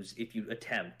lose if you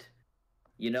attempt.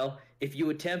 You know, if you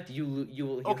attempt,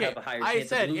 you have a higher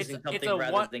chance of losing something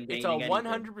rather than gaining anything.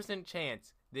 It's a 100%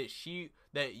 chance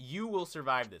that you will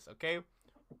survive this. Okay,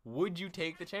 would you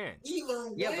take the chance? Either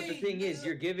way, yeah, but the thing is,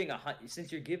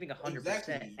 since you're giving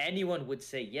 100%, anyone would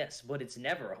say yes, but it's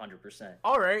never 100%.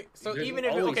 All right, so even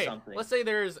if let's say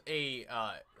there's a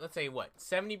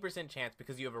 70% chance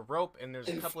because you have a rope and there's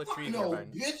a couple of trees. No,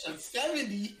 bitch, a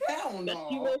 70? Hell no.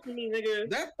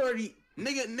 That 30,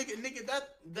 nigga,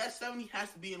 that 70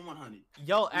 has to be in 100.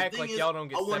 Y'all act like y'all don't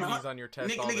get 70s on your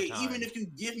test all the time. Even if you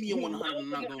give me a 100, I'm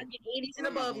not gonna get 80s and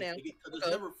above now. Because it's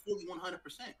never fully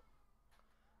 100%.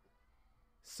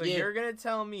 So you're gonna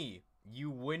tell me you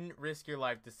wouldn't risk your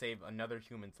life to save another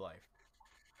human's life?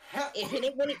 If it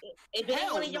ain't one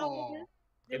of y'all,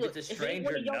 if it's a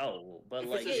stranger, no. But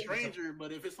if it's a stranger,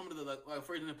 but if it's somebody that like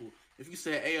for example, if you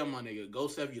say, "Hey, my nigga, go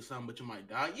save your son, but you might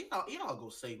die," I'll go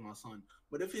save my son.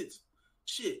 But if it's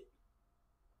shit,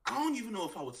 I don't even know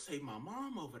if I would save my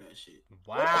mom over that shit.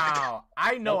 Wow,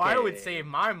 I know I would save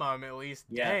my mom at least.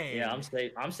 Yeah, Dang. Yeah,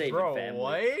 I'm saving Bro, family.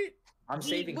 What? I'm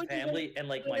saving family and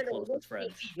like my closest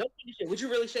friends. No, would you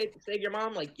really save your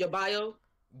mom, like your bio?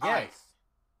 Yes.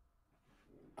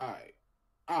 All right.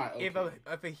 Okay.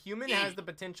 If a human has the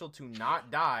potential to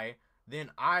not die, then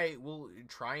I will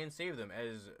try and save them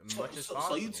as much as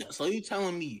possible. So you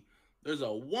telling me there's a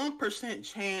 1%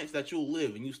 chance that you'll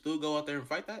live and you still go out there and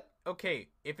fight that? Okay,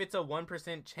 if it's a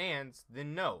 1% chance,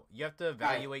 then no. You have to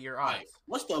evaluate your odds. Right.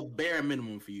 What's the bare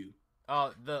minimum for you?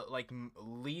 The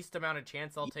least amount of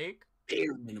chance I'll take.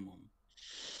 Bare minimum.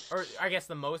 Or I guess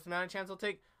the most amount of chance I'll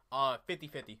take.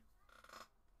 50-50.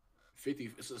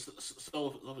 50. So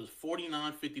if it's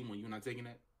 49-51, you're not taking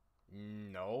that?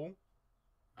 No.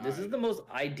 This is the most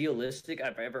idealistic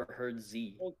I've ever heard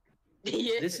Z.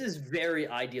 Yeah. This is very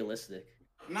idealistic.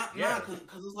 Not because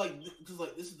it's like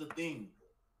this is the thing.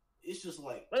 It's just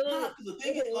like because the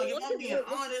thing is like if I'm being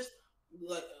honest,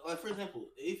 like for example,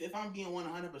 if I'm being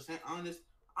 100% honest,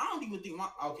 I don't even think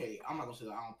I'm not gonna say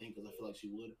that I don't think because I feel like she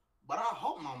would. But I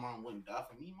hope my mom wouldn't die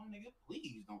for me, my nigga.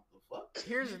 Please don't. The fuck.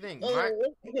 Here's the thing.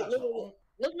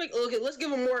 Let's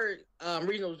give a more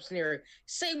reasonable scenario.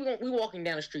 Say we walking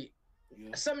down the street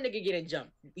Yeah. Some nigga getting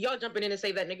jumped. Y'all jumping in and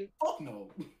save that nigga? Fuck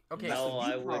no. Okay, That's No, a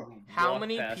you I would. problem. how Walk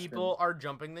many past people are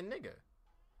jumping the nigga?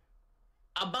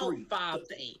 About 3. 5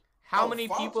 to 8. How Oh, many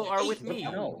 5 people to are 8? with me?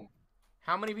 No.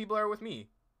 How many people are with me?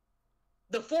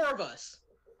 The 4 of us.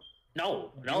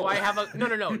 No. Do I have a no?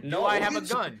 Do No. I have a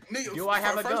gun? Nigga, Do I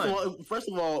have a gun? First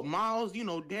of all, Miles, you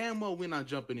know damn well we're not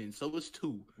jumping in, so it's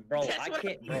 2. Bro, That's what-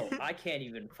 I can't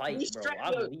even fight, We bro. strapped,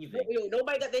 I'm leaving.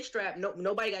 nobody got their strap. No,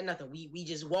 nobody got nothing. We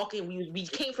just walking. We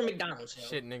came from McDonald's. Yo.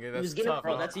 Shit, nigga, was that's getting- tough.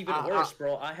 Bro, that's even I- worse,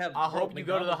 bro. I hope you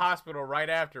go to the hospital right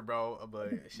after, bro. But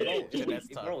shit, that's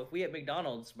tough. Bro, if we at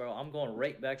McDonald's, bro, I'm going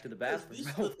right back to the bathroom, This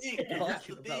is bro. the thing, All I that's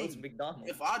care the about is thing. McDonald's.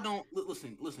 If I don't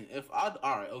listen, if I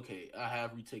all right, okay, I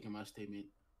have retaken my statement.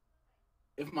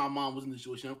 If my mom was in the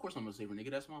situation, of course I'm gonna save her,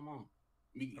 nigga. That's my mom.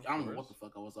 I don't know what the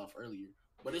fuck I was off earlier,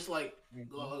 but it's like,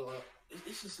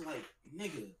 it's just like,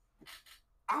 nigga,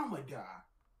 I'ma die.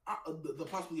 The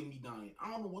possibility of me dying.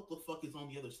 I don't know what the fuck is on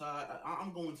the other side.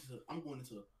 I'm going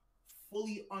into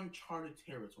fully uncharted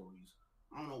territories.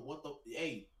 I don't know what the.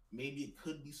 Hey, maybe it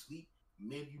could be sleep.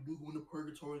 Maybe you do go into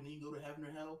purgatory and then you go to heaven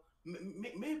or hell.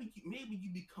 Maybe you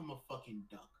become a fucking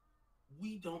duck.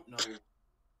 We don't know.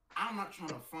 I'm not trying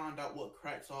to find out what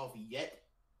cracks off yet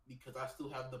because I still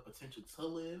have the potential to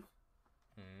live.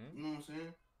 Mm-hmm. You know what I'm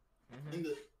saying?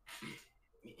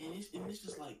 Mm-hmm. And it's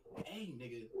just like, hey,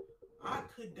 nigga, I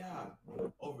could die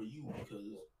over you because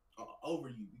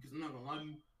I'm not gonna lie to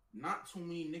you. Not too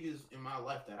many niggas in my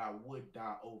life that I would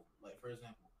die over. Like, for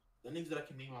example, the niggas that I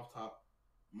can name off top: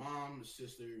 mom,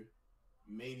 sister,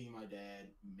 maybe my dad,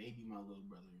 maybe my little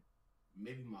brother,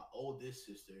 maybe my oldest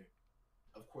sister,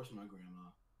 of course my grandma.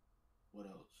 What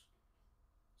else?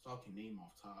 So I can name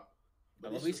off top.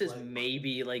 But he says like,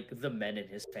 maybe like the men in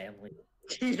his family.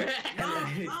 nah,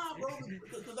 bro,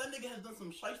 because that nigga has done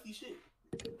some shiesty shit.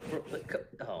 Bro,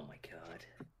 oh my god.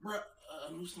 Bro,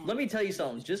 let me tell you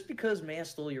something. Just because man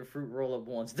stole your fruit roll up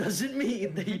once doesn't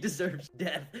mean that he deserves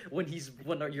death when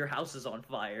your house is on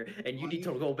fire and you need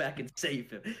to go back and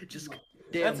save him. Just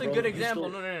damn, that's a bro, good example.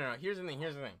 No. Here's the thing.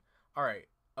 All right,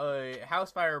 a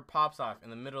house fire pops off in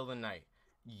the middle of the night.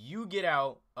 You get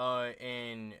out,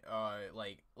 and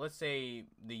like, let's say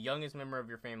the youngest member of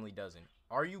your family doesn't.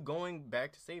 Are you going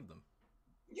back to save them?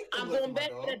 I'm going back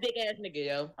to that big ass nigga,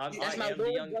 yo. I am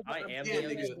the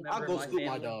youngest member I'll go of my scoop family.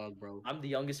 my dog, bro. I'm the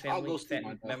youngest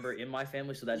member in my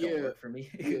family, so that Yeah. don't work for me.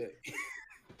 Yeah.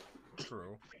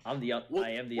 True. I am the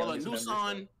youngest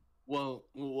member.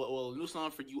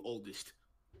 Nusan for you oldest.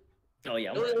 Oh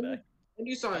yeah, I'm running back.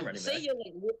 Nusan,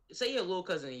 say your little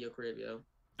cousin in your crib, yo.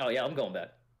 Oh yeah, I'm going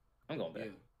back. Yeah.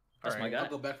 That's my guy. I'll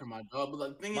go back for my dog, but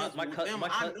the thing is, my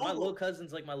little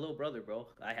cousin's like my little brother, bro.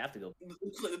 I have to go.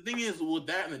 The thing is, with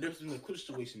that and the difference in the clip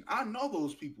situation, I know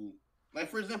those people. Like,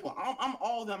 for example, I'm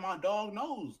all that my dog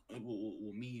knows. Well,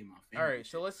 me and my family. All right,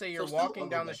 so let's say you're walking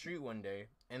down the street one day,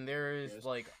 and there is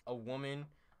like a woman,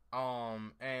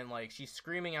 and like she's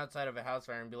screaming outside of a house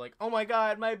fire, and be like, "Oh my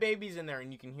God, my baby's in there!"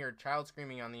 And you can hear a child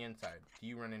screaming on the inside. Do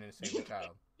you run in and save the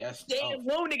child? Yes. Damn,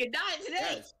 little nigga died today.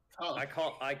 Yes. I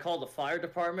call the fire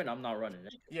department. I'm not running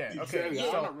it. Yeah. Okay.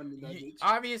 Yeah, So I'm not running that bitch.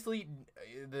 obviously,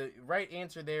 the right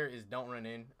answer there is don't run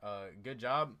in. Good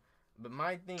job. But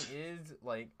my thing is,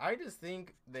 like, I just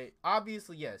think that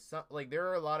obviously, yes, like there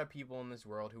are a lot of people in this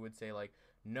world who would say like,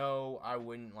 no, I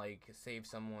wouldn't like save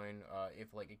someone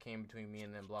if like it came between me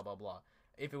and them, blah blah blah.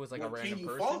 If it was like a random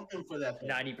person. Fault them for that?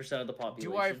 90% of the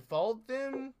population. Do I fault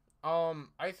them?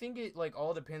 I think it like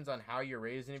all depends on how you're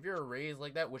raised, and if you're raised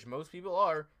like that, which most people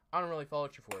are, I don't really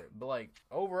fault you for it. But like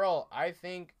overall, I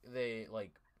think they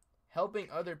like helping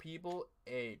other people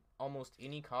at almost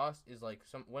any cost is like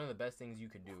one of the best things you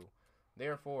could do.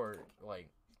 Therefore, like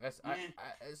that's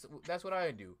that's what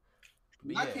I do.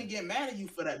 But I can't get mad at you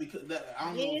for that because I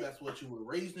don't know if that's what you were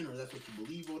raised in or that's what you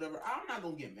believe or whatever. I'm not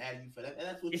gonna get mad at you for that.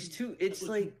 That's what it's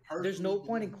like there's no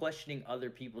point in questioning other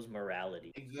people's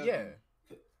morality. Exactly. Yeah.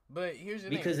 But here's the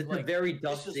thing. Because it's like, a very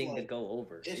tough thing like, to go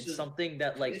over. It's just, something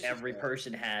that like it's every just,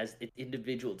 person has. It's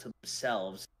individual to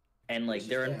themselves, and like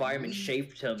their environment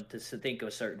shaped them to think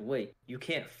a certain way. You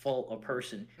can't fault a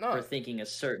person for thinking a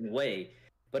certain way,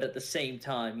 but at the same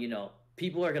time, you know,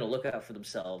 people are gonna look out for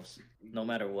themselves no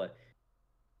matter what.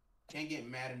 Can't get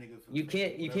mad at niggas. You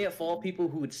can't fault people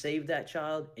who would save that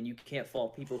child, and you can't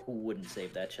fault people who wouldn't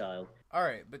save that child. All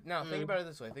right, but now think about it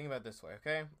this way.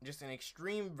 Okay? Just an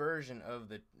extreme version of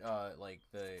the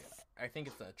I think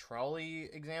it's the trolley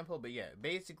example, but yeah,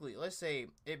 basically, let's say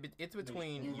it's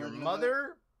between your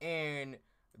mother and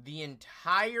the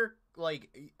entire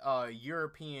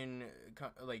European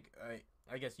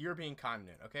I guess European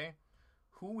continent. Okay,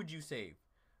 who would you save?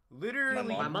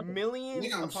 Literally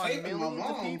millions upon millions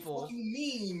of people. What do you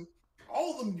mean?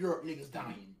 all them Europe niggas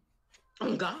dying.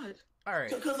 Oh God. All right.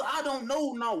 Because I don't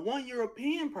know not one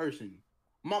European person.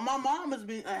 My mom has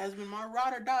been my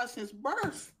ride or die since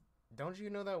birth. Don't you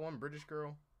know that one British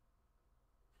girl?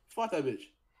 Fuck that bitch.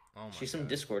 Oh my She's God. some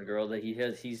Discord girl that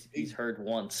he's heard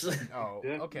once. Oh,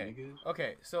 Yeah, okay. nigga.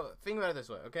 Okay, so think about it this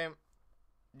way, okay?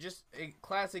 Just a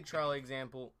classic Charlie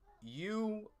example.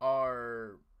 You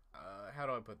are, how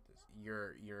do I put this?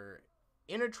 You're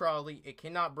in a trolley. It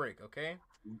cannot break, okay?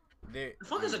 The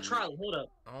fuck is a trolley? Hold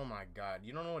up. Oh my God,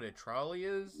 you don't know what a trolley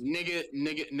is?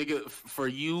 Nigga, for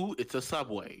you, it's a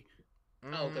subway.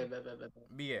 Oh, okay. Mhm. Bet.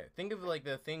 But yeah, think of like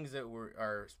the things that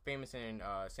are famous in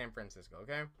San Francisco,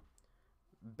 okay?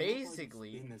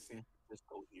 Basically, in the San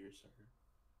Francisco here, sir.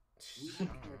 We Shut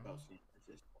don't care up. about San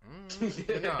Francisco.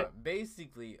 But no,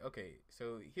 basically, okay,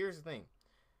 so here's the thing.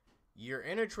 You're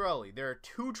in a trolley. There are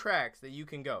 2 tracks that you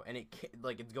can go, and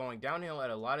it's going downhill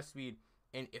at a lot of speed,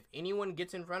 and if anyone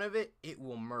gets in front of it, it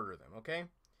will murder them, okay?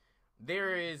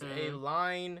 There is a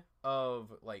line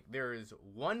of, like, there is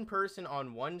one person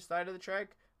on one side of the track,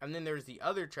 and then there's the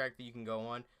other track that you can go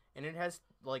on, and it has,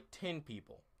 like, 10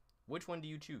 people. Which one do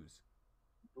you choose?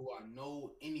 Do I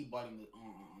know anybody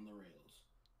on the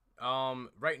rails?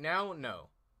 Right now, no.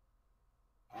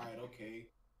 Alright, okay.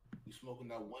 You smoking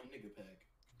that one nigga pack.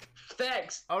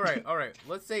 Facts. All right.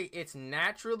 Let's say it's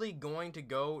naturally going to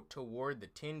go toward the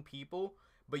 10 people,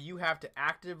 but you have to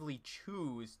actively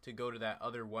choose to go to that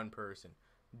other one person.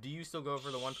 Do you still go for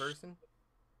the one person?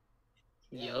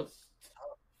 Yup.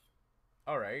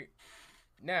 All right.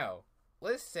 Now,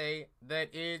 let's say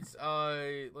that it's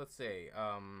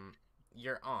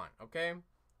your aunt, okay?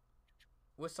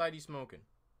 What side are you smoking?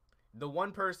 The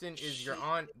one person is your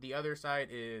aunt, the other side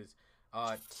is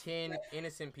 10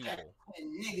 innocent people.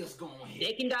 And niggas going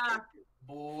They can die.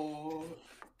 Boy.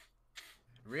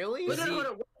 Really? But Hold Z,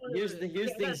 on. here's the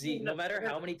thing, Z. No matter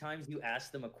how many times you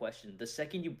ask them a question, the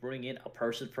second you bring in a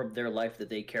person from their life that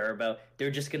they care about, they're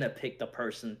just gonna pick the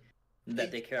person that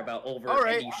they care about over All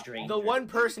right. any stranger. The one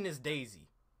person is Daisy.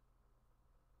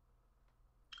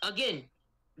 Again,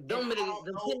 them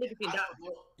niggas can die.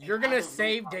 You're gonna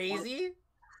save Daisy?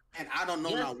 And I don't know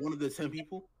Yes. not one of the 10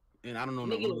 people. And I don't know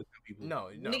not Nigga, one of the 10 people. No.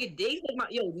 Nigga,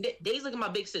 Days like my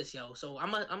big sis, yo. So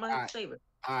I'm a Alright. save her.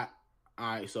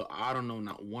 Alright, so I don't know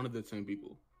not one of the 10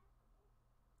 people.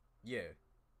 Yeah.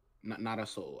 Not a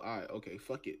soul. Alright, okay,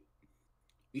 fuck it.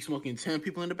 We smoking 10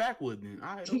 people in the backwood then.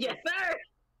 Alright. Okay. Yes, sir.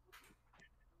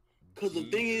 Cause the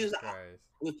thing Jesus is, Christ.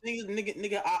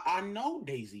 nigga, I know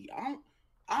Daisy. I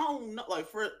don't know. Like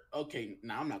okay,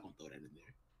 I'm not gonna throw that in there.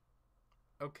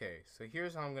 Okay, so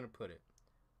here's how I'm gonna put it.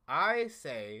 I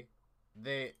say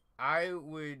that I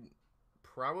would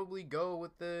probably go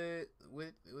with the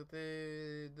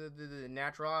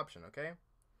natural option. Okay,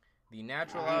 the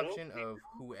natural option of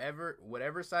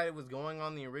whatever side it was going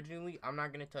on the originally. I'm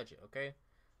not gonna touch it. Okay,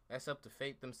 that's up to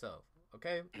fate themselves.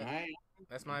 Okay,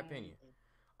 that's my opinion.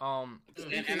 And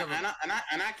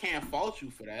I can't fault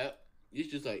you for that. It's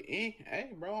just like, hey,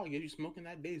 bro, I guess you smoking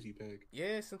that Daisy pack.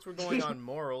 Yeah, since we're going on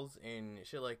morals and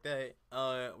shit like that,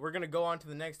 we're gonna go on to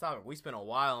the next topic. We spent a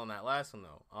while on that last one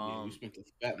though. Yeah, we spent the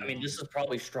fat. I mean, this is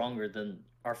probably stronger than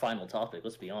our final topic.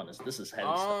 Let's be honest. This is heavy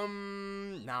stuff.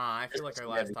 Nah, I feel like our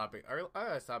last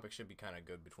topic should be kind of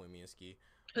good between me and Ski,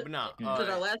 but nah. Because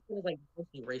our last one was like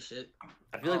mostly race shit.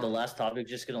 I feel like the last topic is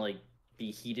just gonna like be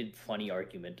heated, funny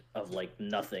argument of like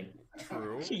nothing.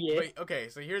 True. Yeah. Wait, okay,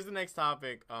 so here's the next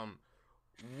topic.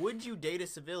 Would you date a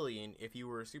civilian if you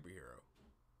were a superhero?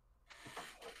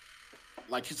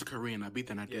 Like she's a Korean. I beat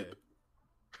that. I did.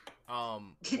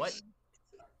 What?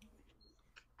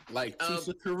 Like she's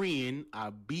a Korean.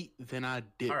 I beat then I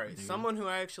did. All right, dude. someone who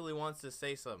actually wants to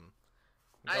say something.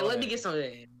 All right, let me get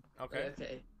something.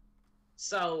 Okay.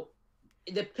 So,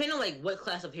 it depends on like what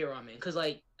class of hero I'm in, cause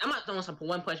like I'm not throwing some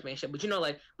One Punch Man shit, but you know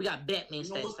like we got Batman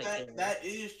You know stats. what, that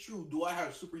is true. Do I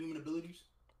have superhuman abilities?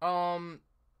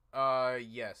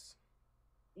 Yes.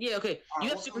 Yeah, okay. You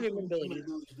have What superhuman abilities.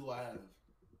 do I have?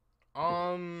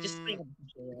 Just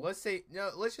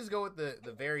let's just go with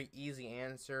the very easy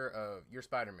answer of you're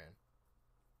Spider-Man.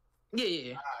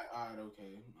 Yeah. All right,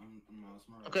 okay. I'm not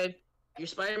smart. Okay.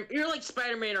 You're like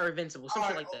Spider-Man or Invincible, some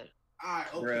shit like that. All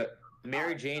right, okay. Bruh,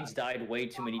 Mary Jane's died way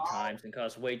too many times and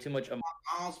caused way too much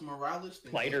Miles Morales.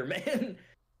 thing. Spider-Man.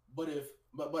 But if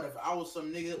I was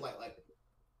some nigga like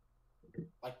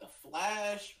the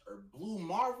Flash or Blue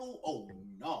Marvel, oh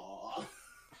no.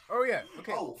 Oh yeah.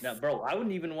 Okay. Oh, Now, bro, I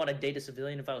wouldn't even want to date a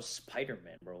civilian if I was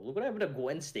Spider-Man, bro. Look what happened to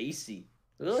Gwen Stacy.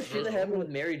 Look at the shit that happened with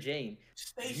Mary Jane.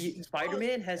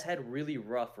 Spider-Man has had really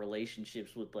rough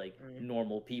relationships with like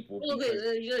normal people. Okay,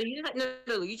 because-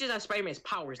 you just have Spider-Man's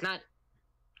powers, not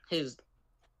his.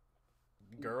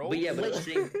 girls.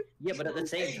 But at the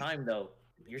same time though,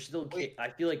 you're still. I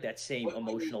feel like that same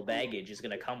emotional baggage is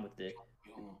gonna come with it.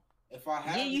 If I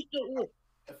have, you still.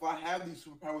 if I have these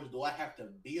superpowers, do I have to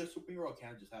be a superhero or can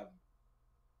I just have them?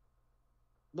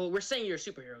 Well, we're saying you're a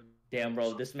superhero. Damn,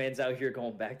 bro, this man's out here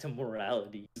going back to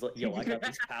morality. He's like, yo, I got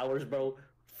these powers, bro.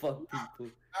 Fuck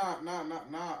people. Nah.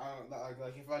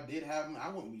 Like if I did have them, I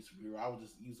wouldn't be a superhero. I would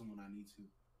just use them when I need to.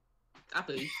 I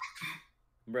believe.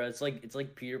 Bro, it's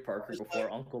like Peter Parker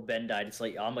before Uncle Ben died. It's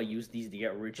like I'm gonna use these to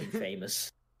get rich and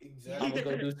famous. Exactly. I'm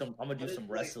gonna do some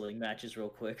wrestling matches real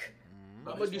quick.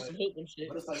 I'm gonna do some Hulkling shit.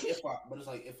 But it's like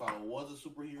if I was a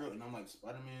superhero and I'm like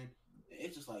Spider-Man,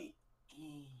 it's just like.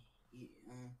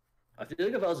 I feel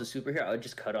like if I was a superhero, I would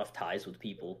just cut off ties with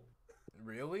people.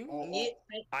 Really? Yeah.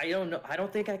 I don't know. I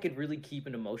don't think I could really keep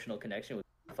an emotional connection with.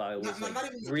 If I was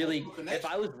if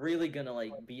I was really gonna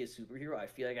like be a superhero, I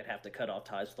feel like I'd have to cut off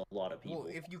ties with a lot of people.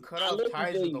 Well, if you cut off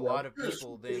ties with a lot of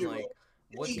people, then like,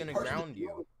 what's gonna ground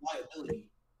you?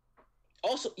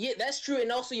 Also, yeah, that's true,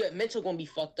 and also your mental gonna be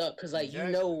fucked up because like you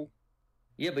know.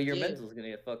 Yeah, but your mental's gonna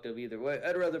get fucked up either way.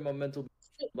 I'd rather my mental be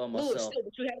by myself. Still,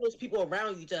 but you have those people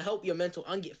around you to help your mental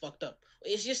and get fucked up.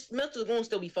 It's just mental's gonna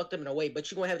still be fucked up in a way,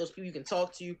 but you're gonna have those people you can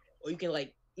talk to, or you can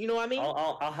like. You know what I mean?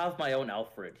 I'll have my own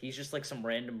Alfred. He's just like some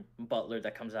random butler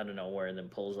that comes out of nowhere and then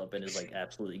pulls up and is like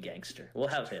absolutely gangster. We'll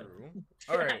have him.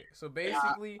 All right. So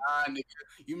basically,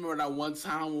 you remember that one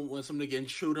time when some nigga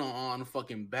intruded on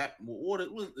fucking what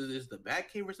is the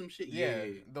Batcave or some shit? Yeah.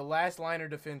 The last line of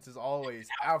defense is always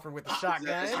Alfred with the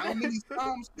shotgun. How many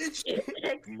times, bitch?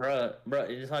 Bruh,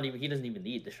 it's not even. He doesn't even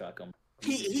need the shotgun.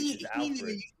 He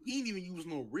didn't even use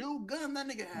no real gun. That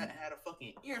nigga had a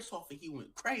fucking airsoft and he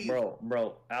went crazy.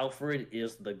 Bro, Alfred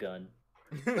is the gun.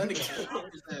 That nigga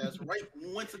popped his ass right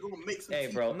went to go make some.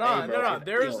 Hey, bro. No.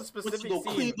 There is a specific scene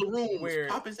clean the room where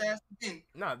pop his ass again.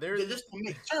 No, there's just to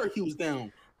make sure he was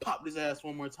down. Popped his ass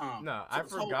one more time. No, I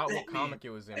forgot what comic it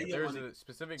was in. But there's a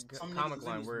specific comic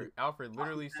line where Alfred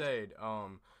literally said,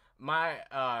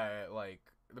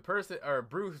 the person or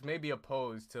Bruce may be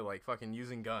opposed to like fucking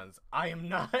using guns. I am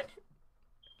not.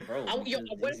 Bro,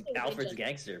 Alfred's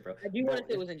gangster, bro. I do want to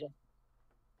say it was Injustice.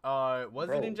 Was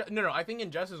it Injustice? No, I think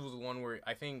Injustice was the one where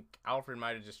I think Alfred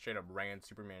might have just straight up ran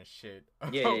Superman shit.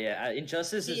 Yeah.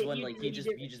 Injustice is when like he just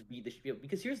beat the shit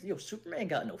because Superman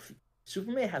got no.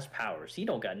 Superman has powers. He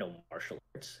don't got no martial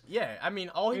arts. Yeah, I mean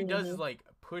all he does is like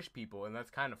push people, and that's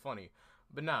kind of funny.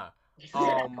 But nah.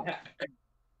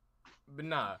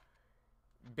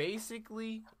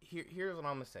 Basically, here's what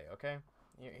I'm gonna say, okay?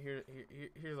 Here's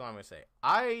what I'm gonna say.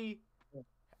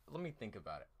 Let me think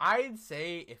about it. I'd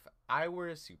say if I were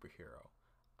a superhero,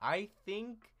 I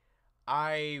think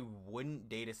I wouldn't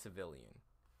date a civilian.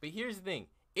 But here's the thing.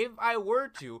 If I were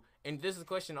to, and this is a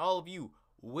question to all of you,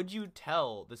 would you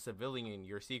tell the civilian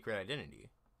your secret identity?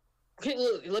 Okay,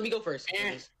 look, let me go first.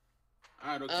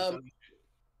 I don't I'm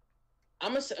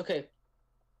gonna say, okay,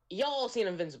 y'all seen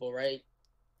Invincible, right?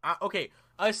 Okay,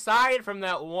 aside from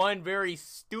that one very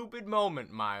stupid moment,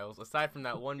 Miles. Aside from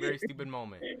that one very stupid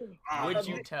moment, would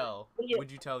you tell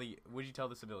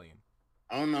the civilian?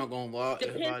 I'm not gonna lie.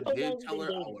 If I did tell her,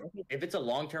 if it's a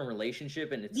long-term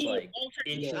relationship and it's like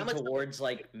inching towards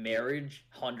like marriage,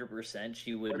 100%,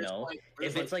 she would know.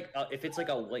 If it's like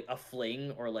a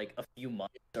fling or like a few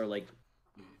months or like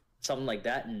something like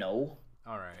that, no.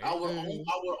 All right. I would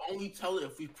only tell her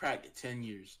if we practiced 10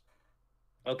 years.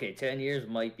 Okay, 10 years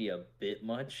might be a bit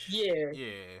much. Yeah.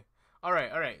 All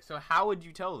right. So how would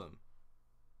you tell them?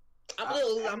 I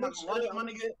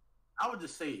would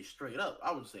just say it straight up.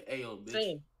 I would say, "Hey, yo, bitch."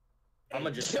 Same. I'm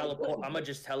gonna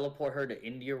just teleport her to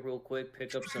India real quick,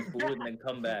 pick up some food, and then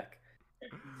come back.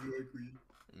 Exactly.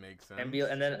 Makes sense. And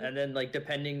then like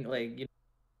depending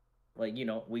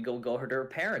we go her to her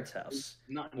parents' house.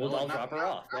 I'll drop her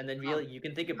off, and then you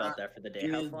can think about that for the day.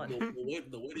 Have fun.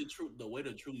 The way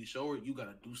to truly show her, you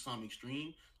gotta do something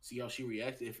extreme. See how she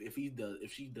reacts. If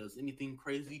she does anything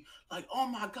crazy, like, oh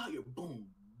my god, you're boom,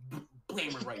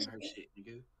 blame her right in her shit,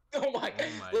 nigga. Oh my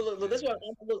god! Look, this one.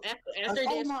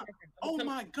 Oh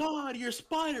my god, you're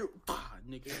Spider,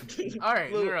 nigga. All right,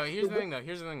 no. Here's the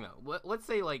thing though. Let's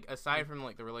say like aside from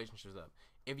like the relationship stuff.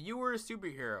 If you were a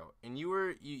superhero and you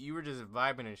were just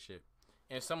vibing and shit,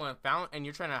 and if someone found and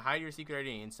you're trying to hide your secret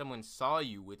identity and someone saw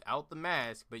you without the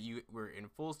mask, but you were in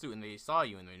full suit and they saw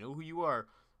you and they know who you are,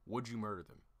 would you murder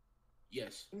them?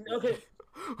 Yes. Okay.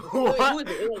 What?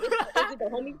 Is it the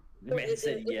homie? Man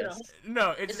said yes.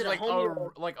 No, it's just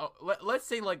let's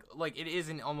say like it is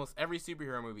in almost every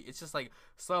superhero movie. It's just like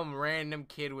some random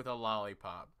kid with a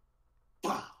lollipop.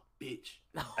 Bah, bitch.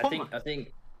 I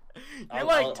think. You're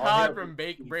like Todd from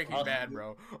Breaking Bad,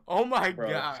 bro. Oh my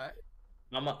god.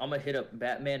 I'm gonna hit up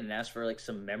Batman and ask for like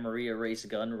some memory erase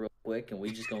gun real quick, and we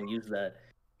just gonna use that.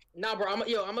 Nah, bro. I'm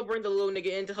gonna bring the little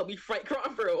nigga in to help me fight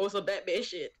crime for or some Batman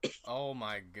shit. Oh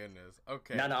my goodness.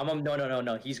 Okay.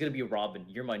 No. He's gonna be Robin.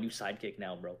 You're my new sidekick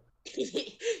now, bro.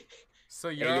 So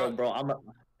Hey, you're yo, bro. I'm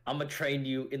gonna train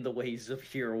you in the ways of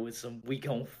heroism. We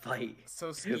gon' fight.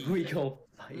 so Ski. We gon'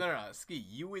 fight. No, Ski.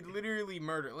 You would literally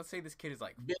murder. Let's say this kid is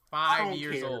like I 5 don't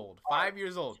years care. old. 5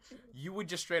 years old. You would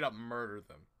just straight up murder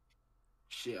them.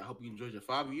 Shit, I hope you enjoyed your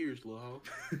 5 years, little hoe.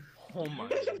 Oh my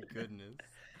goodness.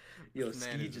 Yo, This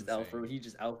man Ski is just out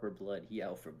insane. for blood. He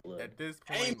out for blood. At this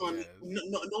point, Hey, man, yes.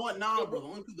 no, what? Nah, bro. The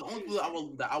only people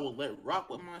I will let rock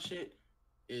with my shit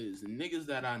is niggas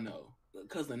that I know.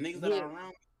 Because the niggas that are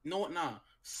around, no, what? Nah.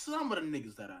 Some of the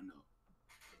niggas that I know.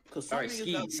 Cause some All right,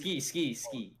 niggas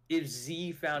Ski. If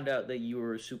Z found out that you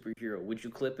were a superhero, would you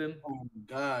clip him? Oh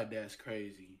God, that's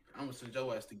crazy. I'm gonna send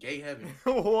your ass to gay heaven.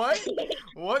 What?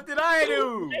 What did I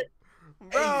do?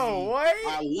 Bro, Hey, what?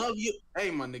 I love you.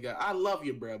 Hey, my nigga, I love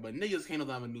you, bro. But niggas can't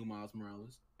know I'm a new Miles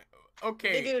Morales.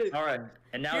 Okay. Nigga, All right,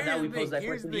 and now Here's we the pose thing, that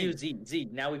here's question the to you, Z.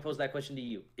 Now we pose that question to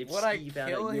you. If Would I Steve found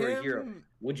kill out you were a hero, him?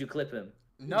 would you clip him?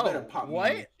 better No. pop me in What?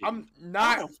 that shit. I'm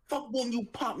How not. the fuck won't you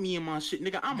pop me in my shit,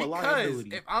 nigga? I'm a Because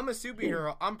liability. if I'm a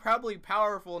superhero, I'm probably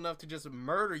powerful enough to just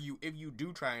murder you if you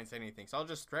do try and say anything. So I'll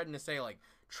just threaten to say, like,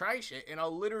 try shit, and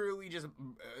I'll literally just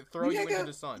throw you Nigga, into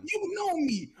the sun. You know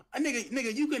me,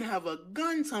 nigga. You can have a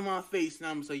gun to my face, and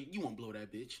I'm gonna say you won't blow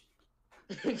that bitch.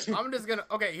 I'm just gonna.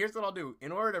 Okay, here's what I'll do.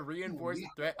 In order to reinforce the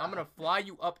threat, I'm gonna fly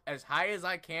you up as high as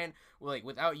I can, like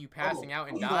without you passing out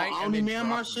and you dying, gonna and then man drop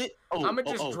my you. shit. I'm gonna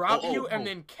just drop you and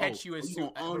then catch you as you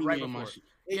soon gonna only right man my before. shit.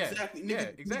 Yeah, Exactly, yeah,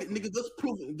 nigga. exactly.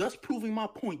 Nigga, that's proving my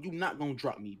point. You not gonna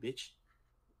drop me, bitch.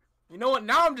 You know what?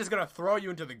 Now I'm just gonna throw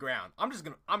you into the ground. I'm just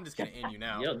gonna end you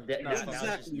now. Yo, Nah,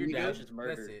 exactly, you're nigga. dead. now it's just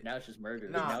murder. That's it. Now it's just murder.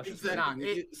 Nah, Now it's just exactly.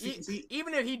 murder. See-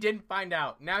 Even if he didn't find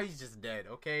out, now he's just dead.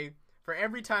 Okay. For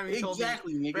every time he told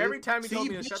Exactly, me, nigga. for every time he See, told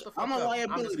me to bitch, shut the fuck I'm a up,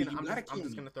 liability. You I'm gotta just kill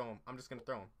me. gonna throw him. I'm just gonna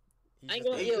throw him. He's I ain't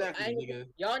just gonna, dead. Exactly, I ain't nigga.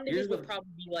 y'all niggas Here's would the- probably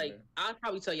be like, I'd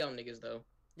probably tell y'all niggas though.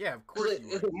 Yeah, of course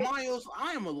you would. Miles,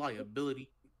 I am a liability.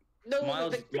 No,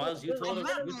 Miles, you told I'm us.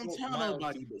 not you gonna told- tell Miles,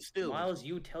 nobody, but still. Miles,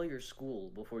 you tell your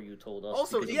school before you told us.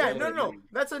 Also, because you yeah, told no. us.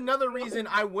 That's another reason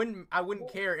I wouldn't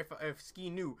care if Ski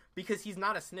knew, because he's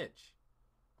not a snitch.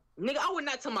 nigga, I would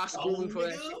not tell my school Oh, for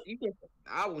that nigga. shit.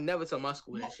 I will never tell my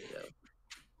school that shit, yo.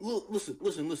 Look,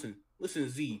 listen,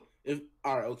 Z. If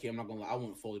all right, okay, I'm not gonna lie, I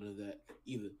won't fall into that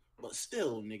either. But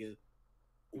still, nigga.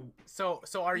 So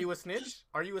are you a snitch?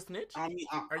 Are you a snitch? I mean,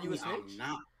 Are you a snitch? I'm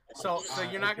not. So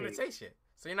you're not gonna okay. say shit.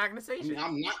 So you're not gonna say I shit. mean,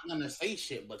 I'm not gonna say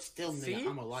shit, but still, nigga,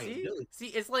 I'm a liability. See,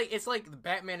 it's like the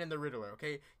Batman and the Riddler.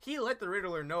 Okay, he let the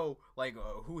Riddler know like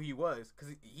who he was,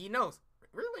 because he knows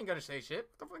Riddler ain't gonna say shit.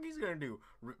 What the fuck he's gonna do?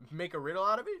 Make a riddle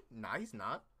out of it? Nah, he's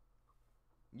not.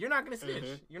 You're not gonna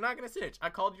snitch. You're not gonna snitch. I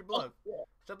called your bluff. Yeah.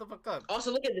 Shut the fuck up.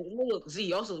 Also, look at this. Look,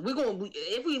 Z. Also,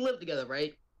 if we live together,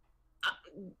 right?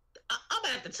 I'm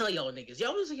gonna have to tell y'all niggas.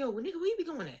 Y'all was like, yo, nigga, where you be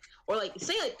going at? Or like,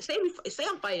 say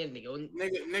I'm fighting a nigga.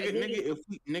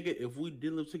 Nigga, if we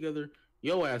did live together,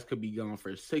 your ass could be gone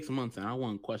for 6 months, and I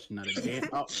wouldn't question that again.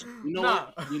 You know Nah.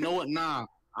 what? You know what? Nah,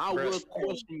 I Bro. will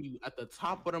question you at the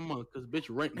top of the month, because bitch,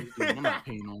 rent is due. I'm not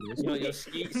paying all this. Yo,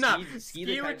 Ski, Nah, Ski the Ski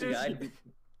type would of just- guy.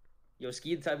 Yo,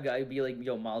 Ski the type of guy who'd be like,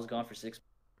 yo, Miles gone for 6.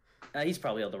 He's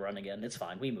probably on the run again. It's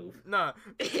fine. We move. Nah,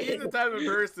 he's the type of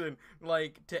person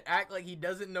like to act like he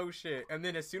doesn't know shit, and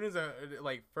then as soon as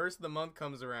first of the month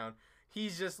comes around,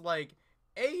 he's just like,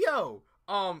 "Hey yo,"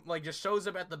 like just shows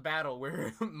up at the battle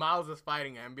where Miles is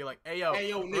fighting him and be like, "Hey yo,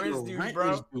 nigga, rent's due, rent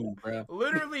bro." is due, bro.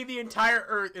 Literally, the entire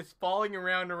earth is falling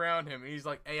around him, and he's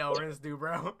like, "Hey yo, rent's due,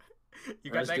 bro."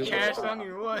 You got Rent's that due, cash bro. on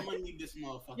you, or what? I'm gonna need this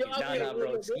motherfucker. Yo, okay, Nah,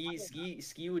 bro. wait.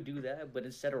 Ski would do that, but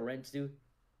instead of rent, dude,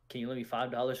 can you lend me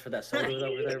 $5 for that soda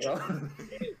over there, bro?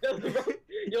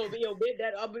 yo, bid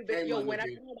that. I'll be Hey, yo, my when I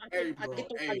nigga. come home, Hey, I bro,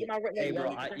 get my rent. Hey, Hey, bro,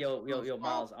 nigga. yo,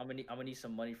 Miles, I'm gonna need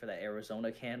some money for that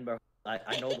Arizona can, bro.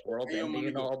 I know the world's Hey, yo, my ending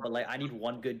and nigga. all, but like, I need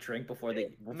one good drink before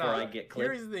Nah, I get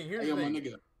clipped. here's the thing. Here's Hey, yo, the my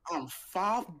thing. nigga, I'm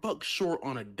 $5 short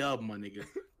on a dub, my nigga.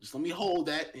 Just let me hold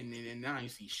that, and now I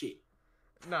ain't see shit.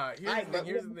 Nah,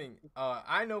 here's the thing.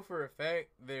 I know for a fact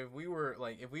that if we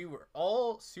were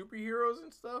all superheroes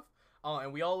and stuff,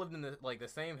 and we all lived in the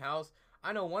same house,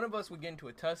 I know one of us would get into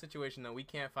a tough situation that we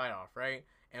can't fight off, right?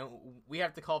 And we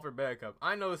have to call for backup.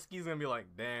 I know Ski's gonna be like,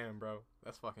 "Damn, bro,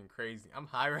 that's fucking crazy. I'm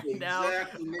high right now.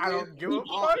 Exactly, nigga. I don't give a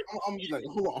fuck." I'm be like,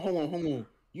 hold on.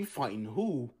 You fighting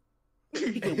who?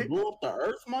 You can blow up the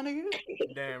earth, my nigga?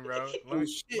 Damn, bro. Oh,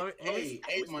 shit. Hey,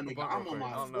 my nigga, I'm on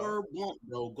my third blunt,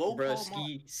 bro. Go Bro, call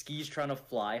my... Ski's trying to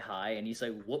fly high, and he's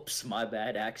like, "Whoops, my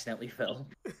bad, accidentally fell."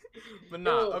 But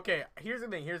nah, okay, here's the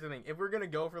thing. If we're gonna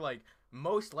go for, like,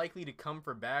 most likely to come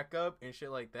for backup and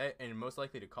shit like that, and most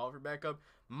likely to call for backup,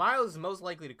 Miles is most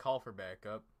likely to call for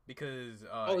backup because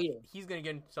he's gonna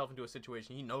get himself into a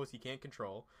situation he knows he can't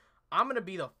control. I'm gonna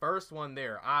be the first one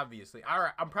there, obviously.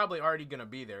 I'm probably already gonna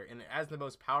be there, and as the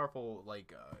most powerful,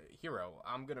 like, hero,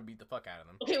 I'm gonna beat the fuck out of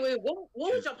them. Okay, wait, what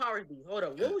would your powers be? Hold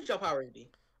up, what would your powers be?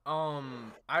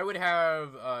 I would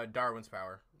have Darwin's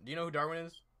power. Do you know who Darwin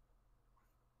is?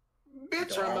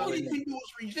 Bitch, all these people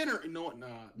was regenerate. No,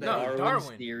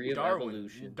 Darwin. Theory of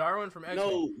evolution. Darwin from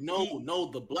X-Men.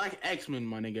 No, the Black X-Men,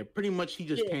 my nigga. Pretty much, he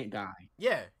just can't die.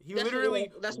 Yeah, he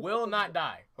literally will not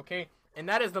die. Okay, and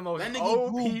that is the most that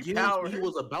OP power. He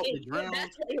was about to drown.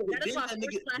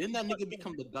 Didn't that nigga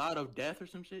become the god of death or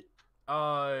some shit?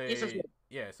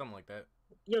 Yeah, something like that.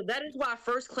 Yo, that is why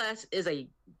First Class is a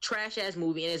trash ass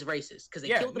movie and it's racist because they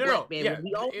killed the black man. Yeah,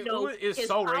 we all know it's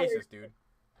so racist, dude.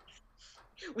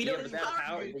 We know that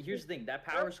power. Here's the thing: that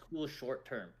power is cool short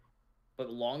term,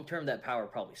 but long term, that power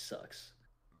probably sucks.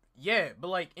 Yeah, but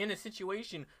like in a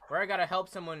situation where I gotta help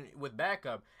someone with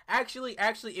backup, actually,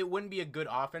 it wouldn't be a good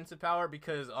offensive power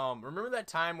because remember that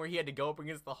time where he had to go up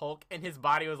against the Hulk and his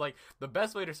body was like, the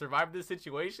best way to survive this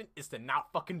situation is to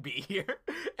not fucking be here,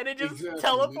 and it just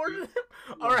teleported him.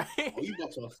 All right. Oh, you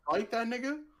about to fight that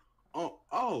nigga?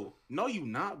 Oh, no, you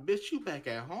not, bitch. You back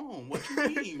at home. What you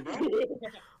mean, bro?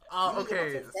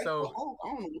 Okay, so I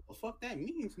don't know what the fuck that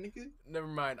means, nigga. Never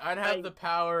mind. I'd have the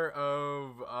power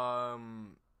of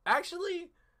actually,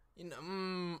 you know,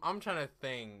 I'm trying to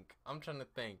think.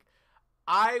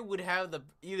 I would have I'd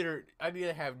either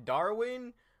have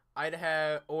Darwin,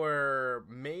 or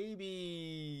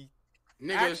maybe.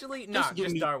 Nigga, actually, just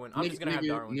Darwin. I'm just gonna have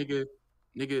Darwin.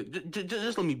 Nigga,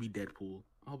 just let me be Deadpool.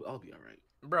 I'll be all right.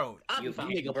 Bro, you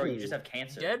just have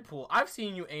cancer. Deadpool. I've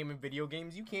seen you aim in video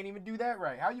games. You can't even do that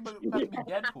right. How you about to be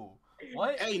Deadpool?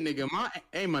 What? Hey, nigga, my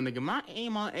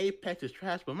aim on Apex is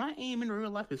trash, but my aim in real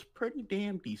life is pretty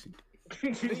damn decent.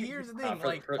 But here's the thing,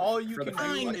 all you can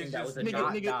do is just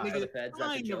not die.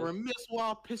 I ain't never missed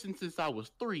while pissing since I was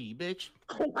 3, bitch.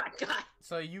 Oh my god.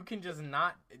 So you can just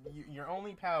not. Your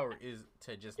only power is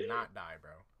to just not die,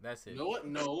 bro. That's it. You know what?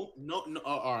 No.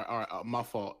 All right. My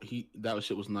fault. That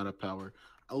shit was not a power.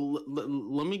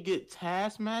 Let me get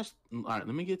Taskmaster. All right,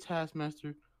 let me get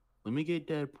Taskmaster. Let me get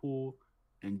Deadpool,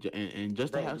 and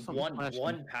just to have something.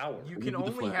 One power. You can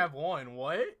only have one.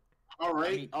 What? All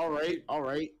right. Okay.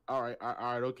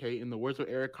 In the words of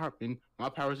Eric Cartman, my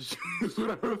power is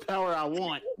whatever power I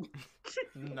want.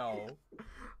 No.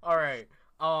 All right.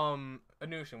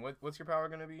 Anushin, what's your power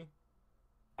gonna be?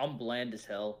 I'm bland as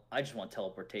hell. I just want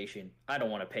teleportation. I don't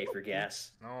want to pay for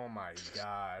gas. Oh my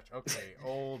gosh. Okay,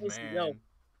 old man.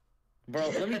 Bro,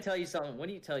 let me tell you something. When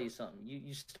you tell you something,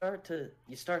 you start to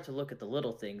look at the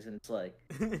little things, and it's like,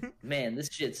 man, this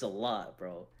shit's a lot,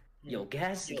 bro. Yo,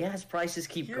 gas prices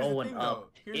keep going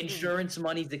up. Insurance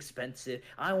money's expensive.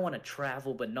 I want to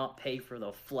travel but not pay for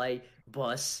the flight,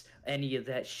 bus, any of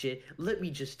that shit. Let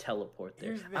me just teleport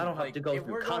there. I don't have to go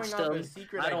through customs.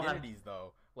 Secret identities,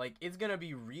 though. Like, it's gonna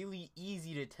be really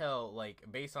easy to tell, like,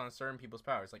 based on certain people's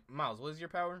powers. Like, Miles, what is your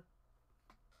power?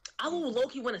 I will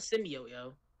low-key win a symbiote,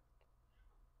 yo.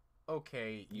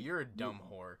 Okay, you're a dumb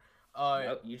whore.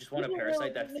 You just want a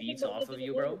parasite that feeds off of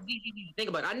you, bro? Think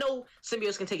about it. I know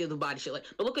symbiotes can take over the body shit, like,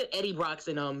 but look at Eddie Brock's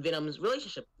and Venom's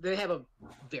relationship. They have a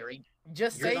very...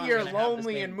 Just say you're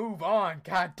lonely and move on,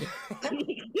 god damn.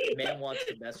 Man wants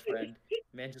the best friend.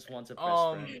 Man just wants a best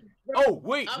friend. Oh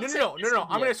wait, no.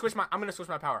 I'm gonna switch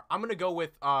my power. I'm gonna go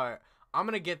with I'm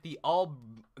gonna get the all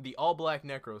black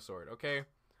necro sword, okay?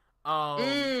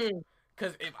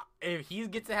 Because if he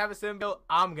gets to have a symbiote,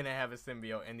 I'm gonna have a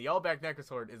symbiote, and the all black necro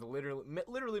sword is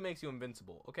literally makes you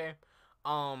invincible, okay?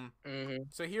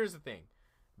 So here's the thing.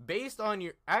 Based on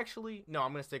your... Actually, no,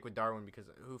 I'm going to stick with Darwin because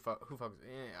who fucks...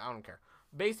 I don't care.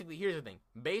 Basically, here's the thing.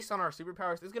 Based on our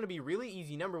superpowers, it's going to be really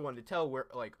easy, number one, to tell where,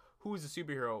 like, who's a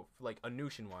superhero, like,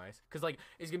 Anushin-wise. Because, like,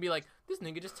 it's going to be like, this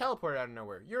nigga just teleported out of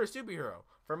nowhere. You're a superhero.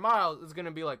 For Miles, it's going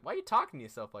to be like, why are you talking to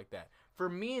yourself like that? For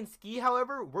me and Ski,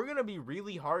 however, we're going to be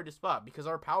really hard to spot because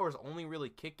our powers only really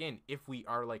kick in if we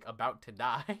are, like, about to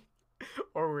die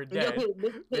or we're dead.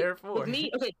 Therefore... With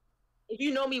me, okay. If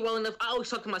you know me well enough, I always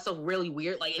talk to myself really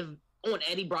weird. Like, if on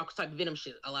Eddie Brock's type Venom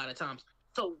shit a lot of times.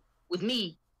 So, with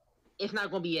me, it's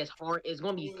not going to be as hard. It's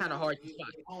going to be kind of hard to spot.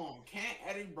 Can't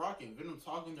Eddie Brock and Venom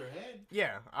talk in their head?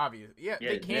 Yeah, obviously. Yeah,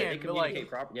 they can. They but, like,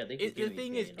 the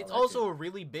thing is, it's also a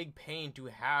really big pain to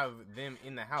have them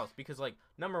in the house. Because, like,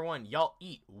 number one, y'all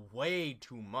eat way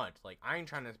too much. Like, I ain't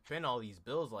trying to spend all these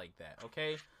bills like that,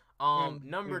 okay?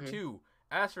 Number two,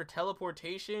 As for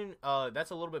teleportation,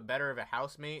 that's a little bit better of a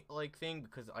housemate like thing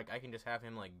because like I can just have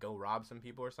him like go rob some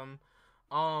people or something.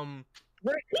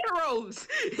 We're heroes.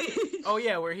 Oh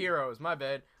yeah, we're heroes. My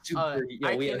bad. I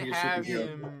we can are have superheroes.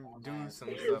 him do some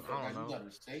stuff. I don't You know.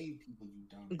 gotta save people, you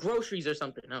dumb. Groceries or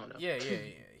something. I don't know. Yeah.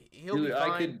 He'll Dude, be I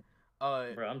fine. could. Uh,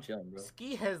 Bro, I'm chilling, bro.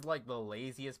 Ski has like the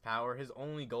laziest power. His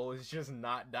only goal is just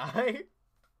not die.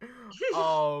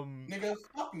 Nigga,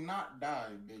 fuck not die,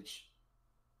 bitch.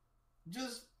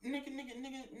 Just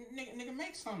nigga,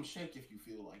 make some shake if you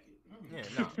feel like it. Yeah,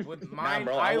 no. With Nah, mine,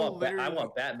 bro, I I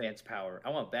want Batman's power. I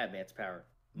want Batman's power.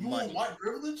 You want white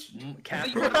privilege?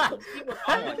 Capitalism.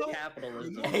 I want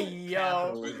capitalism. Hey,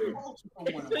 yo.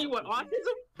 So you want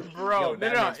autism? Bro, Yo,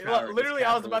 Batman's power is literally,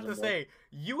 I was about to capitalism, say,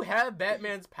 you have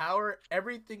Batman's power,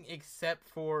 everything except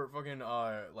for fucking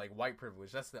like white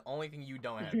privilege. That's the only thing you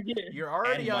don't have. You're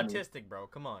already And money. autistic, bro.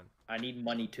 Come on. I need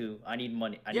money too. I need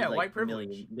money. I Yeah, need like white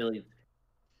privilege. millions.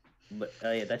 But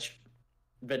yeah,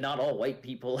 but not all white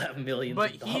people have millions.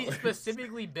 But of he dollars.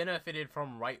 specifically benefited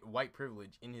from white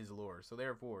privilege in his lore, so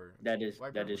therefore That is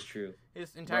white that privilege. is true.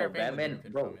 His entire Bro, family Batman,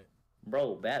 benefited bro. from it.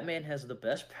 Bro, Batman has the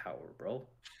best power, bro.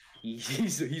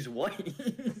 He's white.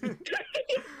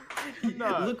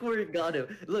 Nah. Look where it got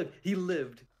him. Look, he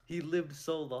lived. He lived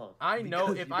so long. I know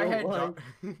Because if you I had why?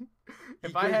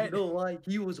 if I had You know why?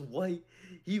 He was white.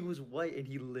 He was white and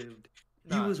he lived.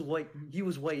 Nah. He was white. He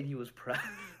was white and he was proud.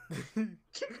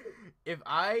 If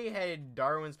I had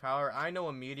Darwin's power, I know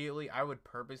immediately I would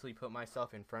purposely put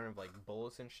myself in front of like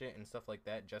bullets and shit and stuff like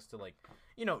that just to like,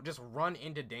 just run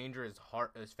into danger as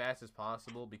fast as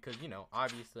possible because,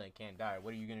 obviously I can't die.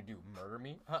 What are you going to do? Murder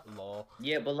me? Lol.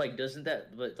 Yeah, but like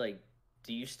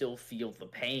do you still feel the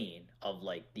pain of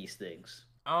like these things?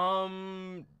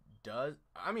 Honestly,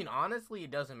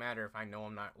 it doesn't matter if I know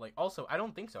I'm not like, also, I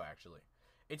don't think so actually.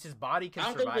 It's his body can I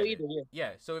don't survive think so either. it.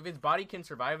 Yeah, so if his body can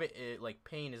survive it, like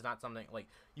pain is not something like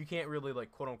you can't really like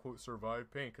quote unquote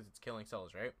survive pain because it's killing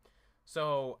cells, right?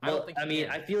 So I don't think. I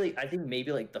think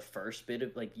maybe like the first bit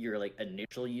of like your like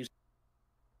initial use,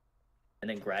 and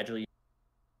then gradually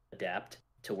adapt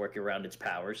to work around its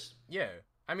powers. Yeah,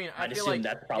 I mean, I I'd feel assume like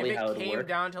that's probably if how it it'd came work.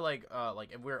 down to like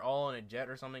if we're all in a jet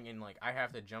or something and like I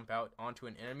have to jump out onto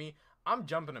an enemy, I'm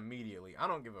jumping immediately. I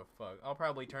don't give a fuck. I'll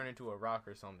probably turn into a rock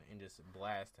or something and just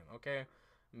blast him. Okay.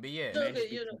 But yeah, So,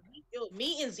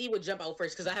 me and Z would jump out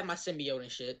first because I have my symbiote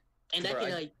and shit, and that Bro,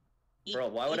 can like. Bro,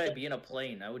 why would I be in a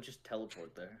plane? I would just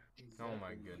teleport there. Oh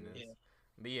my goodness. Yeah.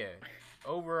 But yeah,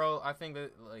 overall, I think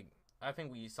that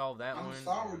we solved that one. I'm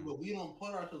sorry, but we don't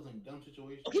put ourselves in dumb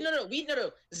situations. Okay, no.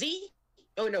 Z.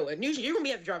 Oh no, you're gonna be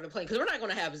have to drive the plane because we're not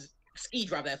gonna have Ski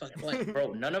drive that fucking plane.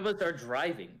 Bro, none of us are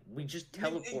driving. We just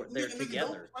teleport there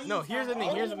together. No, here's the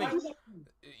thing.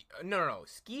 No.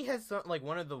 Ski has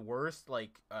one of the worst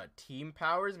team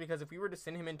powers because if we were to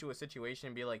send him into a situation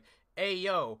and be like, "Hey,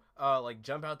 yo,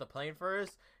 jump out the plane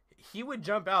first," he would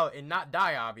jump out and not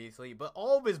die, obviously, but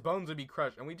all of his bones would be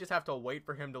crushed, and we just have to wait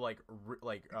for him to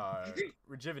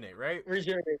rejuvenate, right?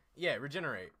 Regenerate. Yeah,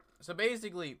 regenerate. So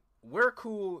basically, we're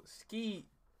cool. Ski.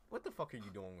 What the fuck are you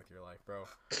doing with your life, bro?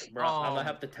 Bro, I'm gonna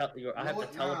have to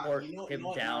teleport him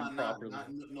down properly.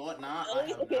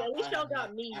 Okay, at least y'all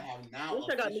got me. At least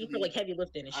y'all got me for heavy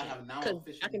lifting and shit. I have now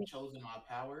officially chosen my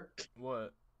power.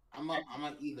 What? I'm like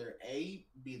either A,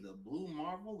 be the Blue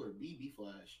Marvel, or B, be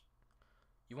Flash.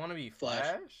 You want to be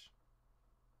Flash?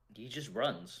 He just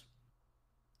runs.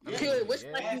 Okay, which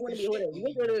Flash do you want to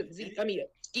be?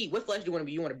 Ski, what Flash do you want to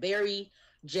be? You want to Barry,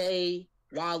 Jay,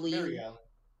 Wally? Barry Allen.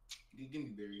 Give me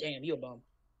Barry. Damn, you a bum.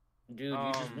 Dude,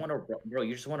 you just want to, bro.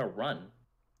 You just want to run.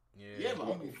 Yeah, but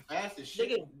I'm fast as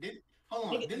shit.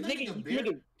 Hold on, didn't that nigga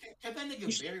Barry? Can't that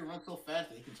nigga Barry run so fast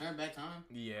that he can turn back time?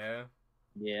 Yeah.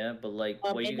 Yeah, but like,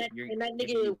 and that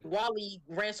nigga Wally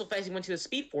ran so fast he went to the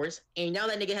Speed Force, and now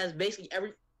that nigga has basically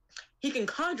he can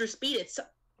conjure speed itself.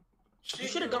 You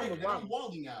should have gone with Wally. I'm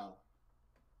Wally now.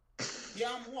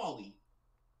 Yeah, I'm Wally.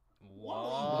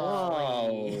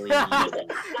 Wally.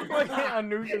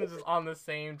 Anushin is on the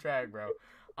same track, bro.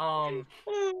 But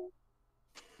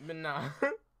nah.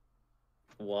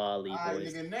 Wally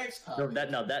boys. Nigga, next time.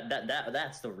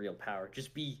 That's the real power.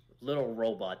 Just be little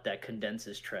robot that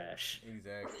condenses trash.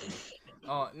 Exactly.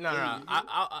 Oh no!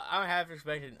 I have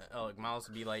expected Miles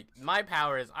to be like, my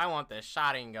power is I want the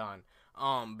shotting gun.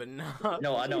 But no.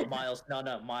 No, I know Miles.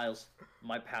 No, Miles.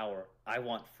 My power. I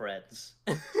want friends.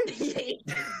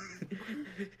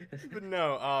 But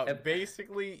no.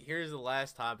 Basically, here's the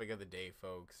last topic of the day,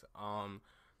 folks. Oh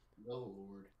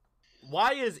Lord.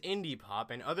 Why is indie pop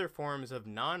and other forms of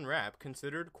non-rap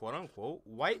considered quote-unquote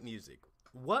white music?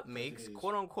 What makes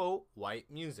quote-unquote white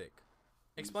music?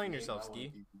 Explain yourself,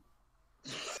 Ski.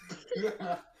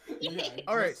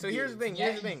 All right, so here's the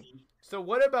thing. So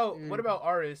what about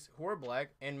artists who are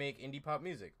black and make indie pop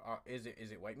music? Is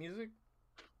it white music?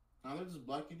 Now they're just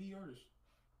black indie artists.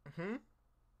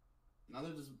 Now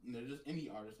they're just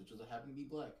indie artists that just happen to be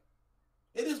black.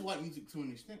 It is white music to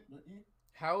an extent, but yeah.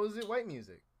 How is it white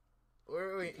music?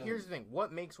 Wait, here's the thing.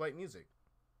 What makes white music?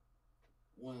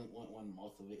 When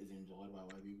most of it is enjoyed by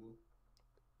white people.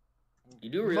 You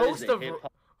do realize that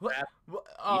hip-hop,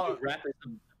 rap is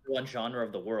the one genre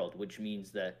of the world, which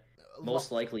means that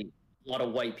most likely a lot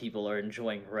of white people are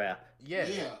enjoying rap. Yeah,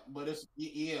 but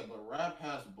rap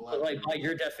has black. But like by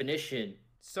your definition,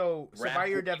 by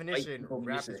your definition,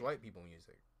 rap is white people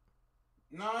music.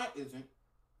 No, it isn't.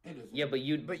 It isn't. Yeah, but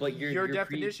your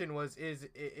definition is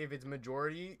if it's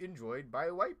majority enjoyed by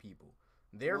white people.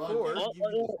 Therefore,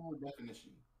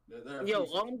 definition. Yo,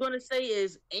 all I'm gonna say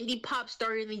is indie pop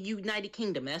started in the United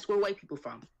Kingdom. That's where white people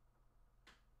from.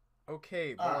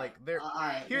 Okay, but like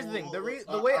here's the thing.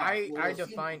 The way I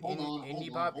define indie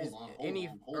pop is any.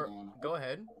 Go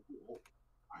ahead.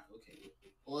 Okay.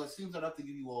 Well, it seems I'd have to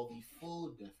give you all the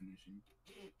full definition.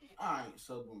 All right.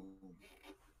 So, boom.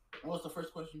 What's the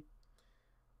first question?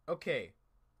 Okay,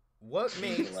 what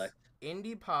makes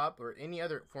indie pop or any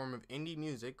other form of indie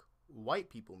music white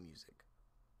people music?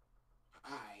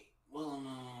 Alright, well,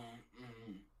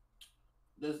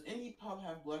 does indie pop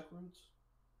have black roots?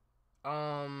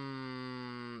 I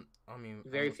mean,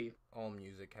 very few. All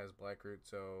music has black roots,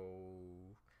 so.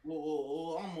 Well,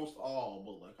 almost all,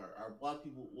 but like, are black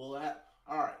people? Well,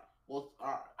 alright. Well,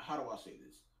 how do I say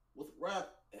this? With rap,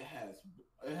 it has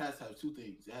to have two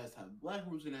things. It has to have black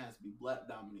roots and it has to be black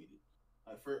dominated.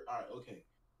 Alright, okay.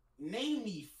 Name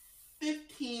me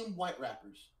 15 white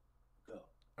rappers. Go.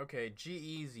 Okay,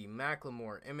 G-Eazy,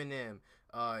 Macklemore, Eminem,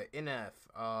 NF,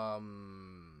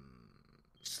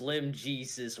 Slim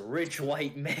Jesus, Rich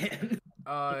White Man.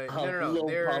 No.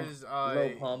 There's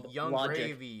Young Logic.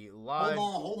 Gravy, Logic.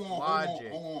 Hold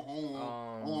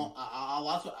on. I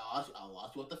lost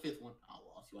you at the fifth one.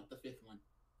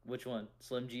 Which one?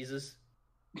 Slim Jesus?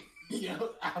 Yeah,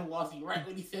 I lost you right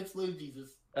when he said Slim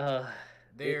Jesus.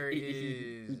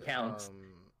 He counts.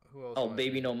 Who else? Oh,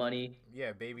 Baby No Money.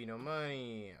 Yeah, Baby No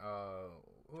Money.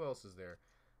 Who else is there?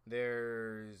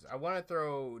 I want to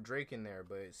throw Drake in there,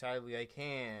 but sadly I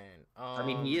can't. I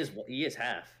mean, he is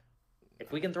half.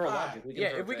 If we can throw Logic, we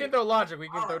can throw if we Drake. can throw Logic, we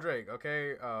can throw Drake.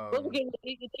 Okay.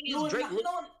 Drake.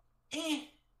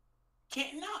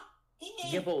 Can't not.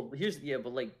 Yeah,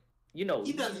 but like he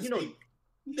doesn't.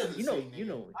 He doesn't. You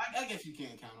know. I guess you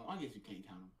can't count him.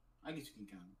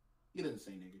 He doesn't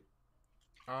say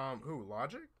nigga. Who?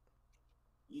 Logic?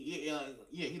 Yeah,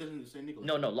 he doesn't say nigga.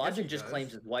 No, Logic just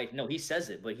claims his white. No, he says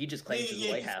it, but he just claims his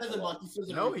white half a lot.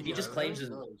 He just claims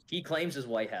his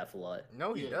white half a lot.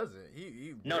 No, he doesn't.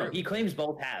 He claims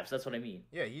both halves. That's what I mean.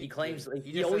 Yeah, he claims.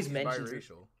 He always mentions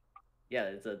biracial.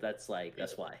 Yeah, that's why.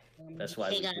 That's why.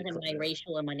 Hey guys, I'm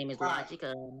biracial and my name is Logic.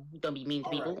 Don't be mean to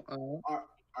people. Alright.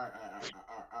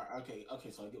 Okay.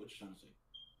 So I get what you're trying to say.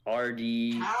 RD,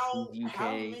 UK,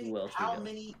 who else? How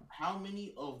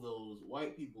many of those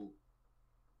white people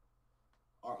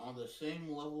are on the same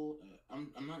level?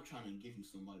 I'm not trying to give you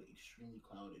somebody extremely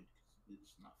clouded because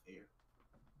it's not fair.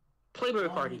 Playboy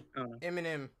Cardi.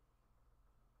 Eminem.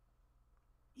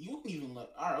 You can even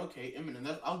let. All right, okay,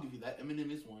 Eminem. I'll give you that.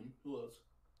 Eminem is one. Who else?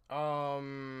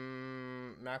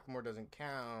 Macklemore doesn't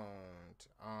count.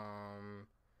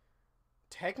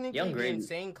 Technically, Young Gravy.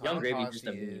 Insane Clown Posse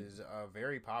is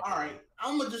very popular. All right,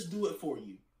 I'm gonna just do it for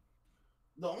you.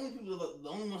 The only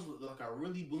ones that are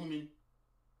really booming,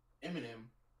 Eminem,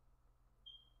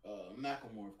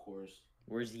 Macklemore, of course.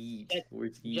 Where's he?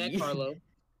 Jack Harlow.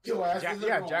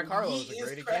 Jack Harlow is a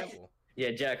great example.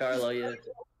 Yeah, Jack Harlow. Yeah.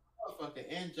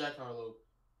 And Jack Harlow.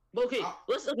 Okay,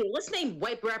 let's name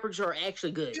white rappers who are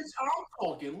actually good. I'm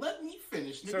talking. Let me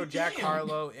finish. So Jack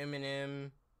Harlow,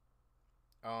 Eminem.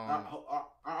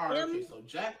 Okay, so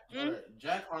Jack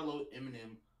Harlow,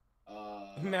 Eminem.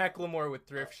 Macklemore with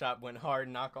Thrift Shop went hard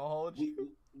in alcohology.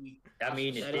 I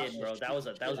mean, it did, bro. That was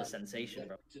a sensation,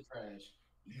 bro. Trash.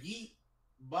 Yeet,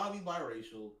 Bobby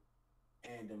biracial,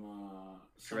 and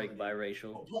Drake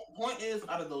biracial. Point is,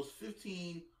 out of those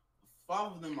 15,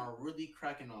 5 of them are really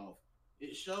cracking off.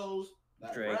 It shows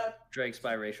that Drake's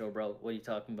biracial, bro. What are you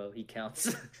talking about? He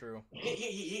counts. True.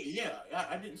 Yeah.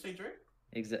 I didn't say Drake.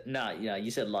 Yeah, you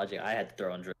said Logic. I had to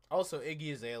throw on Drake. Also,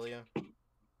 Iggy Azalea.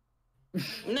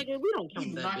 Nigga, we don't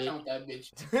count that bitch. Count that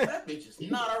bitch. That bitch is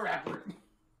not a rapper.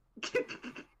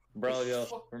 Bro,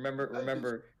 yo,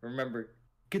 remember.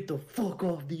 Get the fuck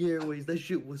off the airways. That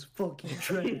shit was fucking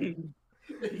trash.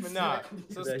 Nah.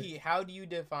 So, Ski, how do you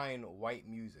define white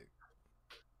music?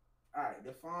 All right,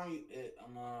 define it.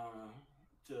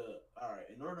 To all right.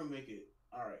 In order to make it,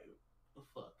 all right. The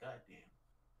fuck, goddamn.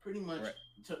 Pretty much We're,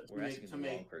 to, to we're make asking to the wrong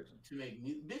make person. to make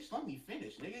mu- bitch. Let me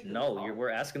finish, nigga. 'Cause No, we're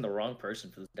asking the wrong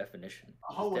person for this definition. This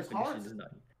it's hard. definition is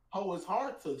not. It's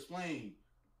hard to explain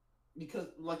because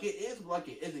like it is, like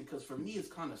it isn't. Because for me, it's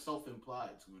kind of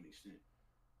self-implied to an extent.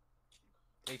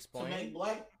 To make Explain.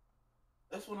 black,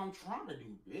 that's what I'm trying to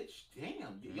do, bitch.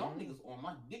 Damn, y'all niggas on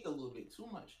my dick a little bit too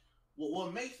much.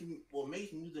 What makes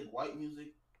music white music?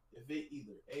 If it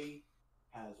either A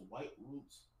has white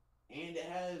roots and it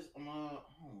has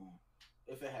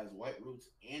if it has white roots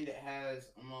and it has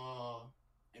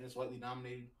and it's whitely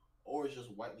dominated, or it's just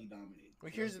whitely dominated.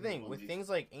 Well, here's the thing: with things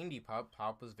like indie pop,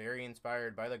 pop was very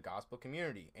inspired by the gospel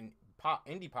community, and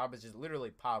indie pop is just literally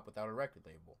pop without a record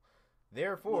label.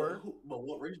 Therefore, but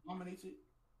what race dominates it?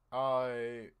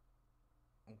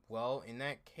 Well, in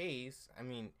that case, I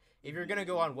mean, if you're gonna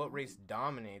go on what race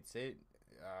dominates it,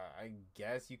 I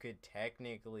guess you could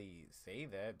technically say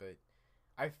that, but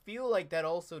I feel like that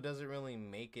also doesn't really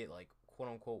make it like quote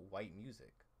unquote white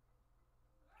music.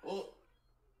 Well,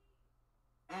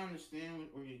 I understand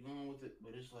where you're going with it,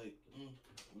 but it's like,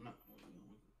 I'm not.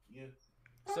 Yeah.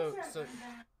 So,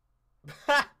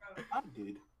 I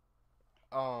did.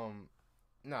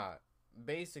 nah.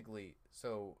 Basically,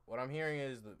 so what I'm hearing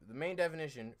is the main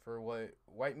definition for what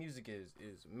white music is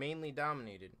mainly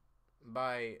dominated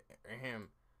by him,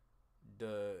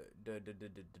 the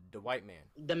white man,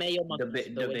 The Mayo monkeys,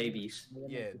 The babies.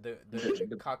 yeah,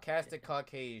 the Caucasic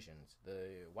Caucasians,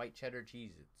 the white cheddar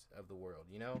Cheez-Its of the world,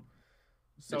 you know.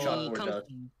 So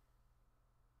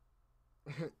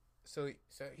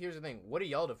so here's the thing: what do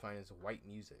y'all define as white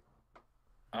music?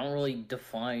 I don't really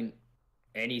define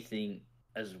anything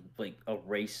as like a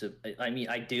race of. I mean,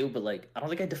 I do, but like I don't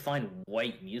think I define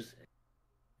white music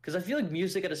because I feel like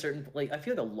music at a certain I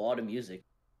feel like a lot of music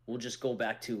will just go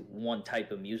back to one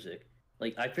type of music.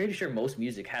 Like I'm pretty sure most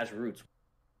music has roots.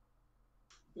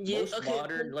 Yeah,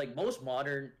 Most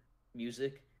modern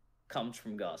music comes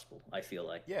from gospel. I feel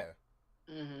like. Yeah.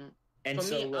 Mm-hmm. And For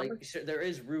so, me, sure, there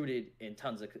is rooted in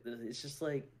tons of. It's just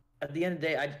like at the end of the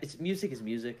day, it's music is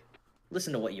music.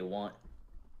 Listen to what you want.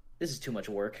 This is too much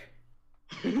work.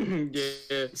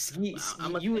 Yeah.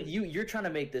 You're trying to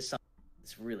make this something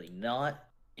it's really not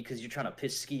because you're trying to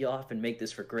piss Ski off and make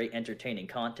this for great entertaining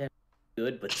content.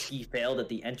 Good, but Ski failed at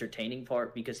the entertaining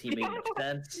part because he made no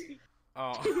sense.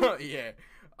 Oh yeah.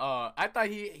 I thought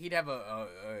he'd have a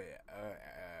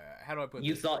how do I put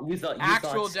You this? thought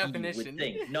Actual Ski definition. would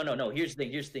think. No. Here's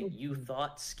the thing. You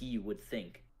thought Ski would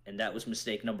think, and that was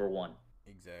mistake number one.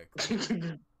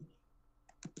 Exactly.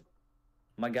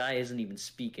 My guy isn't even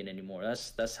speaking anymore.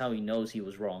 That's how he knows he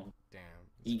was wrong. Damn.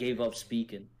 He gave up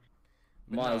speaking.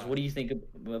 But Miles, nah. what do you think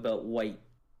about white,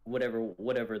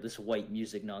 whatever this white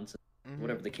music nonsense, Mhm.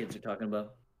 whatever the kids are talking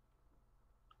about?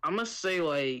 I must say,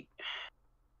 like,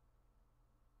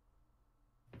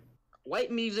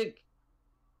 white music.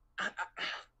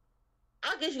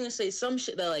 I guess you can say some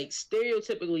shit that like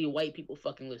stereotypically white people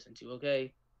fucking listen to.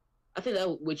 Okay, I think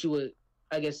that what you would,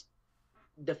 I guess,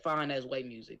 define as white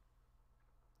music.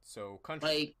 So country.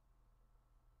 Like,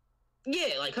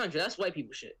 yeah, like country. That's white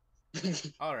people shit.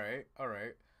 All right.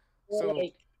 So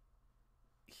Like,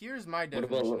 here's my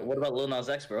definition. What about Lil Nas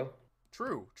X, bro?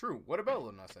 True. What about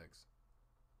Lil Nas X?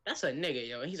 that's a nigga,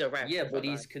 yo. He's a rapper. Yeah, but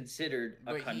he's considered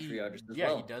a But country artist as yeah,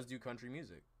 well. he does do country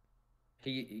music.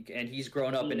 He's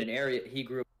grown up in an area. He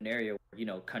grew up in an area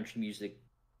where country music.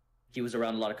 He was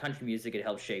around a lot of country music. It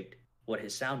helped shape what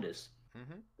his sound is.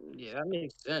 Mm-hmm. Yeah, that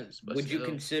makes sense. But Would you still.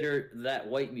 consider that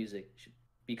white music?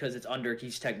 Because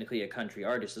he's technically a country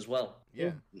artist as well.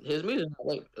 Yeah. His music,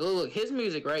 like, look, his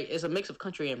music, right, is a mix of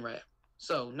country and rap.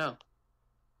 So no.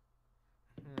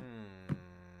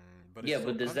 But Yeah, it's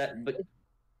but still does country. that? But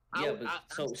yeah,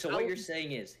 but so I what would- you're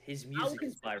saying is his music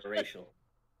is biracial.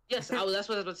 Yes, that's what I was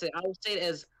about to say. I would say it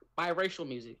as biracial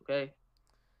music. Okay.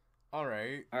 All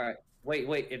right. All right.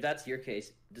 Wait. If that's your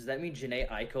case, does that mean Janae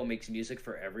Aiko makes music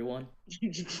for everyone?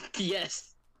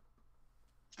 Yes.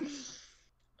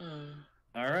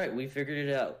 All right, we figured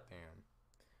it out. Damn.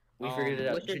 We figured it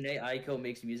out. what's your- Janae Aiko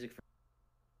makes music for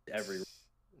everyone.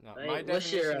 No, Hey, my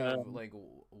what's your, definition of like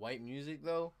white music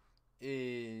though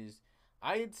is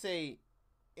I'd say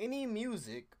any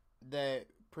music that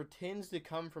pretends to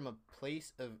come from a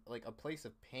place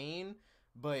of pain,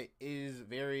 but is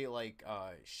very like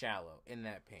shallow in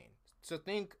that pain. So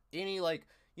think any like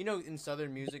in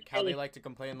Southern music how they like to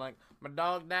complain like my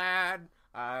dog died,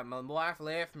 my wife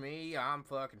left me, I'm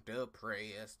fucking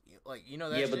depressed. Like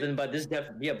that. Yeah, shit? but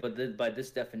then by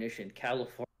this definition,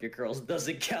 California Girls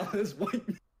doesn't count as white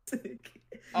music.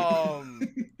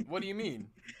 What do you mean?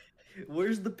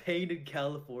 Where's the pain in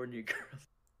California, girls?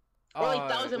 Or like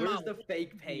Thousand Where's Miles. the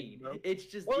fake pain? Bro. It's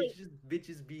just Or it's just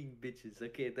bitches being bitches.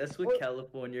 Okay, that's what Or-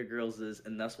 California girls is,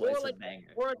 and that's why Or it's like a banger.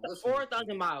 or Listen,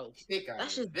 1,000 miles. Kick out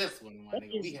That's of just this one, my that's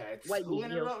nigga. We just had white 2 music,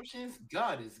 yo. interruptions.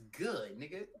 God is good,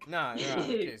 nigga. Nah.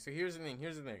 Okay, so here's the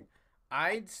thing.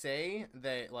 I'd say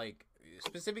that, like,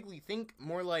 specifically think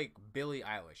more like Billie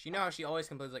Eilish. You know how she always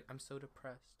complains, like, I'm so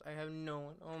depressed. I have no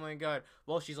one. Oh my god.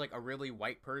 Well, she's like a really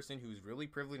white person who's really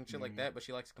privileged and shit like that, but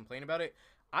she likes to complain about it.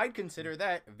 I'd consider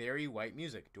that very white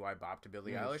music. Do I bop to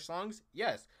Billie Eilish songs?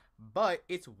 Yes. But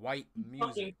it's white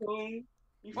music. Fucking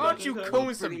Why don't you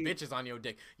coon some bitches on your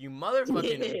dick? You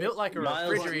motherfucking built like a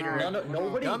Miles, refrigerator.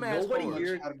 nobody Dumbass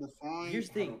here. Define, Here's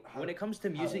the thing: when it comes to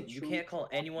music, you can't call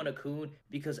anyone a coon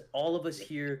because all of us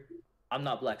here. I'm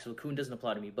not black, so coon doesn't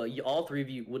apply to me. But all three of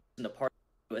you would listen to Part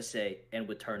USA and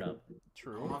would turn up.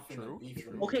 True.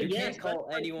 Okay, You yes, can't call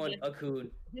that's anyone a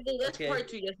coon. That's Okay. part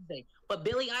 2 yesterday. But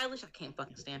Billie Eilish, I can't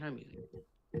fucking stand her music.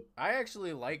 I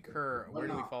actually like her. Where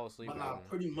do we fall asleep? But album.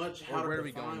 pretty much Or how where to do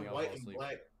we go when define we all white fall and asleep?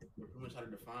 black. Pretty much how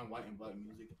to define white and black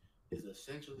music is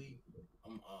essentially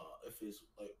if it's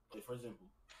like for example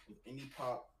with indie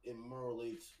pop, it more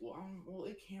relates. Well,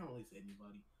 it can relate to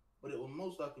anybody, but it will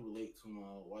most likely relate to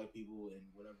white people and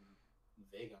whatever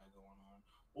they got going on.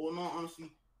 Well, no,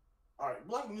 honestly, all right,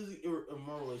 black music it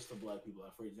more relates to black people.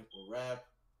 Like for example, rap,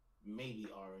 maybe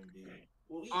R&B.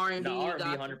 Well, R&B, No, R&B,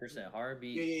 gospel. 100%. R&B,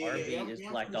 Yeah, R&B yeah, is yeah,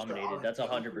 I'm black pretty sure dominated. That's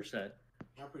R&B. 100%.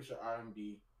 I'm pretty sure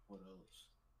R&B. What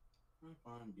else?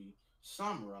 R&B.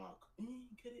 Some rock.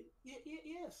 Get it?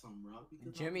 Yeah. Some rock.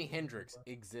 Because Jimi Hendrix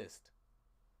exist.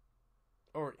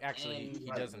 Or actually, And-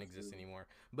 he doesn't exist anymore.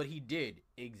 But he did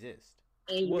exist.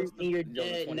 And Well, you're the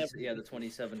dead. 20, Never. yeah, the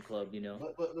 27 Club, you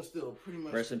know. But still, pretty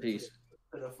much. Rest in peace.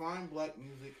 To define black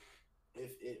music,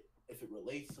 if it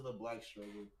relates to the black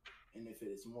struggle, and if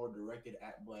it's more directed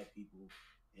at black people,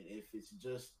 and if it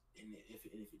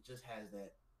just has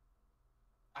that,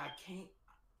 I can't.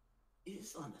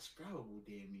 It's undescribable,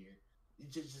 damn near.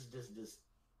 It's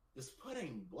just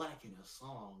putting black in a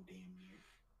song, damn near.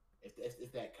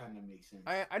 If that kind of makes sense.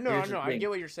 I know, Here's the I thing. get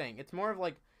what you're saying. It's more of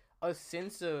like a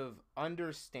sense of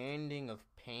understanding of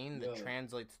pain that Yeah.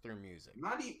 translates through music.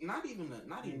 Not even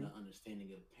an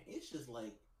understanding of pain. It's just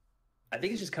like I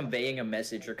think it's just conveying a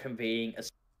message or conveying a.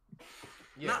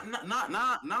 Yeah.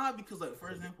 not because like for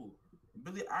example,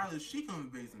 Billie Eilish she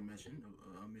conveys a message of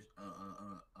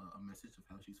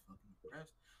how she's fucking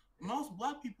depressed. Most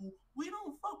black people we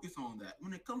don't focus on that.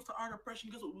 When it comes to our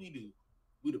depression, guess what we do?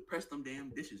 We depress them damn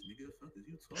dishes, nigga. Fuck is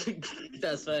you talking?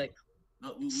 That's fact.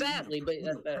 No, Sadly, but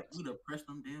that's facts. we depress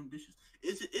them damn dishes.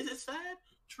 Is it sad?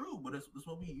 True, but that's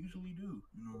what we usually do.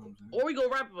 You know what I'm saying? Or we go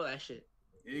rap about that shit.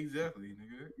 Exactly,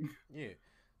 nigga. Yeah.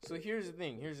 So here's the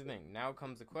thing. Now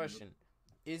comes the question: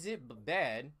 is it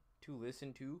bad to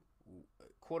listen to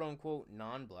quote unquote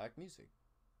non-black music?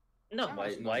 No. Why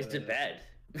is it bad?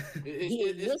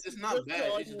 It's not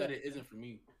bad. It's just that it isn't for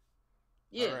me.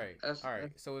 Yeah. All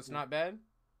right. So it's not bad.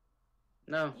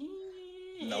 No.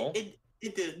 No.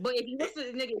 It did. But if you listen,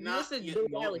 nigga, if you listen to Billie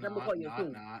Eilish, I'm gonna call you a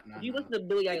coon. If you listen to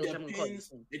Billie Eilish, I'm gonna call you a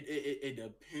coon. It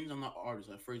depends on the artist.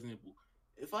 Like for example,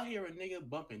 if I hear a nigga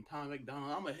bumping Tom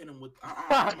McDonald, I'm gonna hit him with.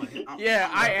 Yeah,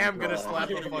 I am gonna slap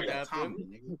the hit him fuck with out Tommy, of him.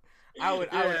 nigga. I would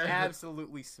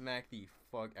absolutely smack the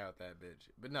fuck out that bitch.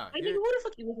 But nah, I think who the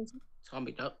fuck you listen to? Tom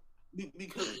McDonald.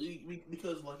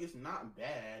 Because like it's not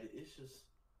bad. It's just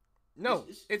no,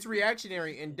 it's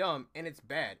reactionary and dumb, and it's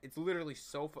bad. It's literally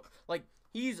so like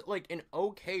he's like an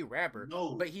okay rapper,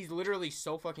 but he's literally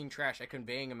so fucking trash at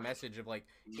conveying a message of like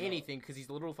anything because he's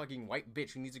a little fucking white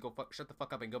bitch who needs to go shut the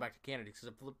fuck up and go back to Canada because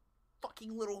of a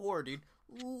fucking little whore, dude.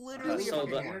 Literally.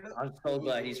 I'm so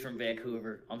glad he's from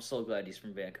Vancouver.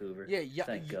 Yeah,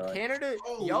 Thank God. Canada,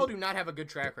 y'all do not have a good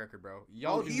track record, bro.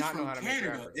 Y'all do not know how to make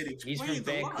track records. He's from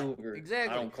Vancouver.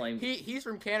 Exactly. I don't claim he's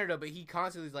from Canada, but he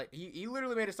constantly is like he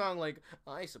literally made a song like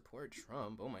I support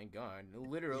Trump. Oh my god,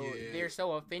 literally, they're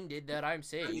so offended that I'm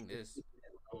saying this.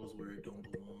 Those where it don't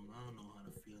belong. I don't know how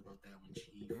to feel about that one,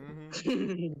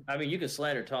 Chief. I mean, you can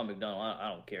slander Tom McDonald. I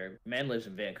don't care. Man lives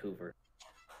in Vancouver.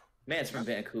 Man's from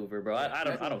Vancouver, bro. I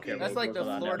don't care. That's like the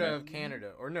Florida there. of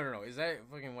Canada, or no. Is that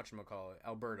fucking whatchamacallit?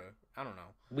 Alberta? I don't know.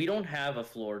 We don't have a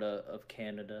Florida of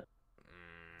Canada.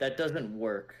 That doesn't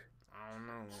work. I don't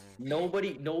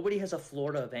know. Nobody has a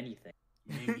Florida of anything.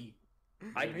 Maybe.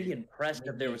 I'd be impressed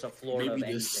if there was a Florida of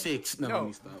Maybe anything. the six.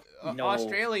 No, stop. No,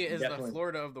 Australia is definitely. the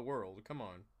Florida of the world. Come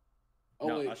on.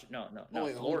 Oh, wait. No.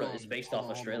 Wait, Florida is based off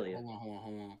Australia. Hold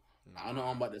on. I know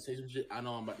I'm about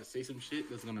to say some shit.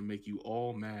 That's gonna make you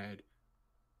all mad.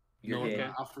 You're gay.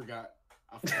 I forgot.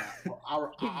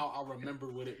 I'll remember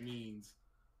what it means.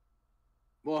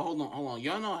 Well, hold on.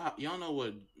 Y'all know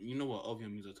what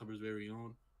OVM means? October's very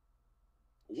own.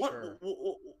 What Sure.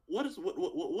 what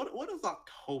does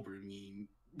October mean?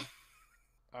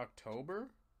 October?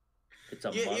 It's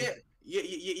a Yeah, month.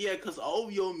 yeah. Because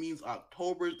OVO means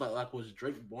October. Like was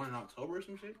Drake born in October or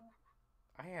some shit?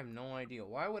 I have no idea.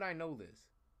 Why would I know this?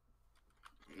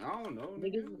 I don't know.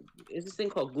 Nigga, Nigga. is this thing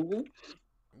called Google?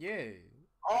 Yeah.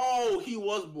 Oh, he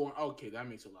was born. Okay, that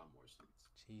makes a lot more sense.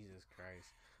 Jesus Christ.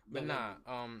 But nah,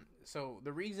 so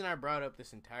the reason I brought up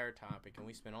this entire topic and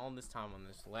we spent all this time on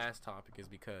this last topic is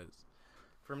because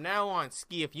from now on,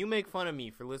 Ski, if you make fun of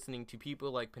me for listening to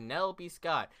people like Penelope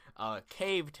Scott,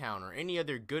 Cave Town, or any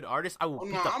other good artist, I will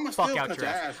beat the fuck out your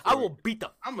ass. I will beat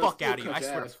the fuck out of you. I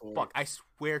swear to fuck. I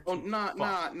swear to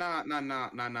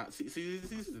Nah. See,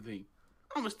 this is the thing.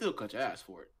 I'ma still cut your ass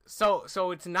for it. So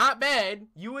it's not bad.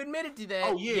 You admitted to that.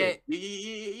 Oh yeah.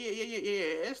 Yeah.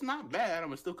 It's not bad.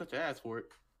 I'ma still cut your ass for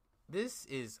it. This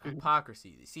is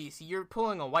hypocrisy. See, you're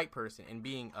pulling a white person and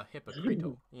being a hypocrite.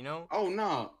 You know? Oh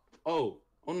no. Oh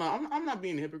no. I'm not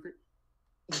being a hypocrite.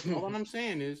 All I'm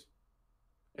saying is,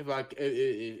 if on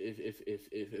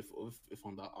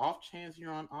the off chance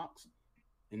you're on Ox,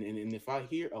 and if I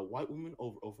hear a white woman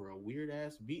over a weird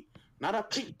ass beat, not a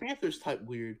Pink Panthers type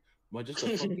weird, but just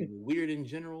a fucking weird in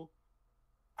general,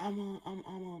 this is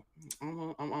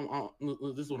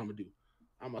what I'm gonna do.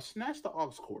 I'm gonna snatch the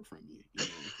aux cord from you. You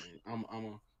know what I'm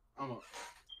saying?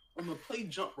 I'm gonna play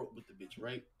jump rope with the bitch,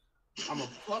 right? I'm gonna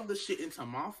plug the shit into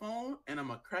my phone and I'm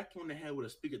gonna crack you in the head with a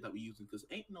speaker that we using, because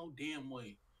ain't no damn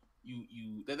way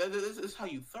this is how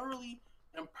you thoroughly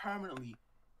and permanently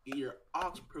get your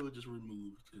aux privileges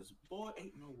removed. Because boy,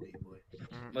 ain't no way, boy.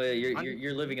 Well,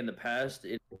 you're living in the past.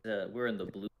 We're in the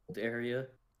Bluetooth area.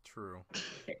 True.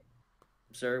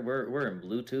 Sir, we're in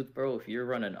Bluetooth, bro. If you're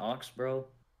running aux, bro,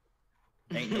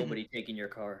 ain't nobody taking your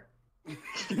car.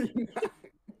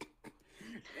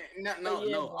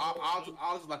 No.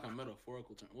 Aux is like a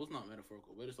metaphorical term. Well, it's not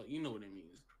metaphorical, but it's like, you know what it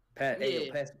means.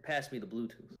 Pass me the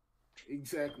Bluetooth.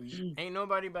 Exactly. Ain't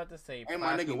nobody about to say. Hey,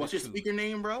 my nigga, what's your speaker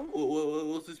name, bro?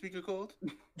 What's the speaker called?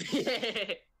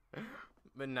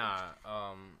 But nah.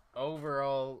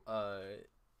 Overall,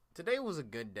 today was a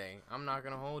good day. I'm not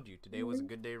gonna hold you. Today was a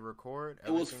good day to record.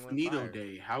 It was Finito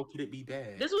Day. How could it be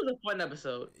bad? This was a fun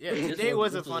episode. Yeah, today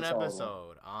was a fun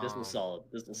episode. This was solid.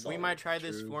 We might try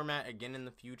this format again in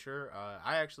the future.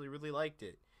 I actually really liked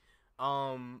it.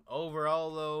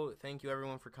 Overall though, thank you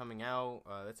everyone for coming out.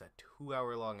 That's a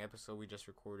 2-hour long episode we just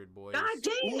recorded, boys. God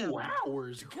damn! 2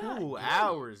 hours. 2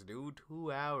 hours, dude.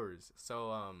 2 hours.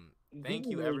 So thank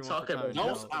you everyone for coming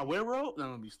out. No, where road? No,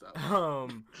 let me stop.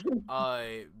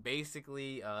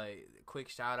 Basically, quick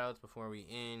shout outs before we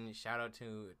end. Shout out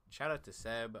to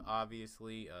Seb,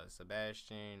 obviously,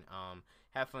 Sebastian.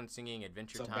 Have fun singing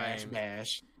Adventure Time.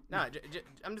 Bash. Nah,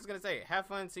 I'm just gonna say it. Have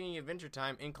fun singing Adventure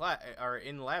Time in class or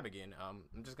in lab again.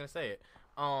 I'm just gonna say it.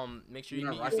 Make sure you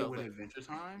mute yourself. With Adventure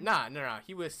Time? Nah.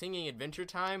 He was singing Adventure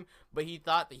Time, but he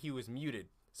thought that he was muted.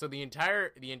 So the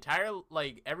entire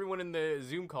like everyone in the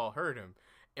Zoom call heard him,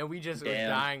 and we just was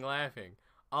dying laughing.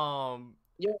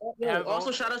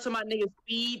 Also shout out to my nigga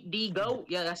Speed D Goat.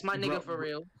 Yeah, that's my nigga for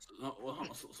real.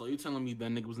 So you telling me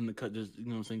that nigga was in the cut, just, you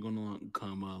know what I'm saying, going along,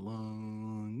 come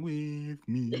along with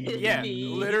me. Yeah,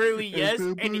 literally yes.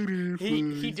 And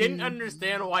he didn't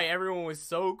understand why everyone was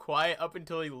so quiet up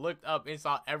until he looked up and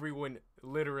saw everyone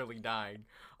literally dying.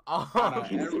 Out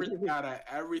of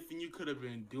everything you could have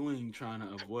been doing trying to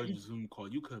avoid the Zoom call,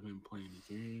 you could have been playing the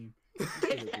game.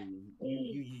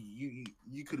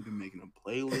 You could have been making a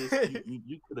playlist.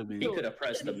 You could have been. You could have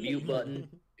pressed the mute button.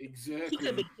 Exactly. You could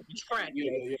have been crack.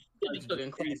 Yeah.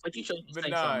 But you chose to but say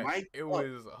nah, something. it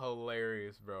was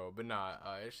hilarious, bro. But nah,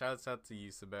 shouts out to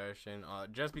you, Sebastian.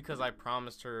 Just because I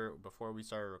promised her before we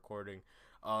started recording.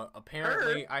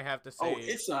 Apparently, I have to say. Oh,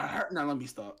 it's a her. Now let me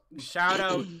stop. Shout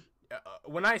out.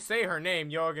 When I say her name,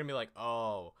 y'all are gonna be like,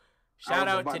 "Oh." Shout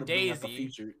out to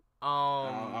Daisy.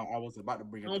 I was about to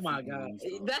bring up. Oh my god,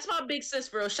 that's my big sis,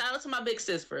 bro. Shout out to my big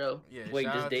sis, bro. Yeah. Wait,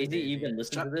 does Daisy even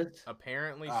listen to this?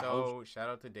 Apparently so. Shout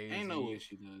out to Daisy. Ain't no way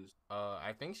she does.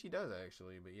 I think she does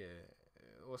actually, but yeah.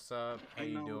 What's up? How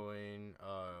you doing?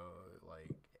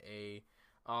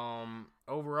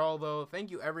 Overall though, thank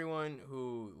you everyone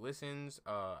who listens.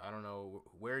 I don't know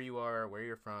where you are, where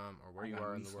you're from, or where you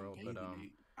are in the world, but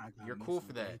you're cool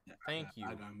for that. Thank you.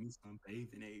 I got me some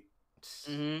bathing aid.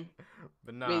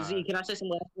 But nah. Wait, Z, can I say some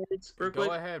last words real quick?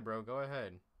 Go ahead, bro. Go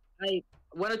ahead. Like,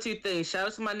 one or two things. Shout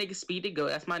out to my nigga Speed to Go.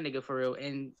 That's my nigga for real.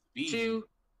 And two,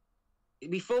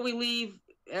 before we leave,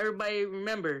 everybody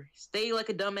remember, stay like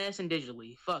a dumbass and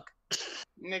digitally. Fuck.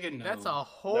 Nigga, no. That's a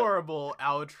horrible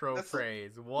outro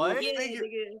phrase. What?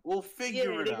 We'll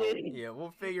figure it out. Yeah,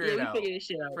 we'll figure it out. Figure this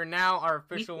shit out. For now, our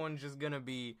official one's just gonna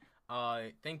be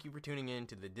thank you for tuning in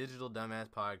to the Digital Dumbass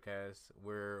Podcast,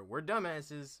 where we're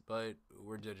dumbasses, but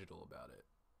we're digital about it.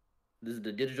 This is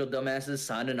the Digital Dumbasses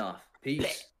signing off.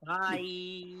 Peace.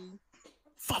 Bye.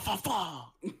 Fa fa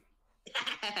fa.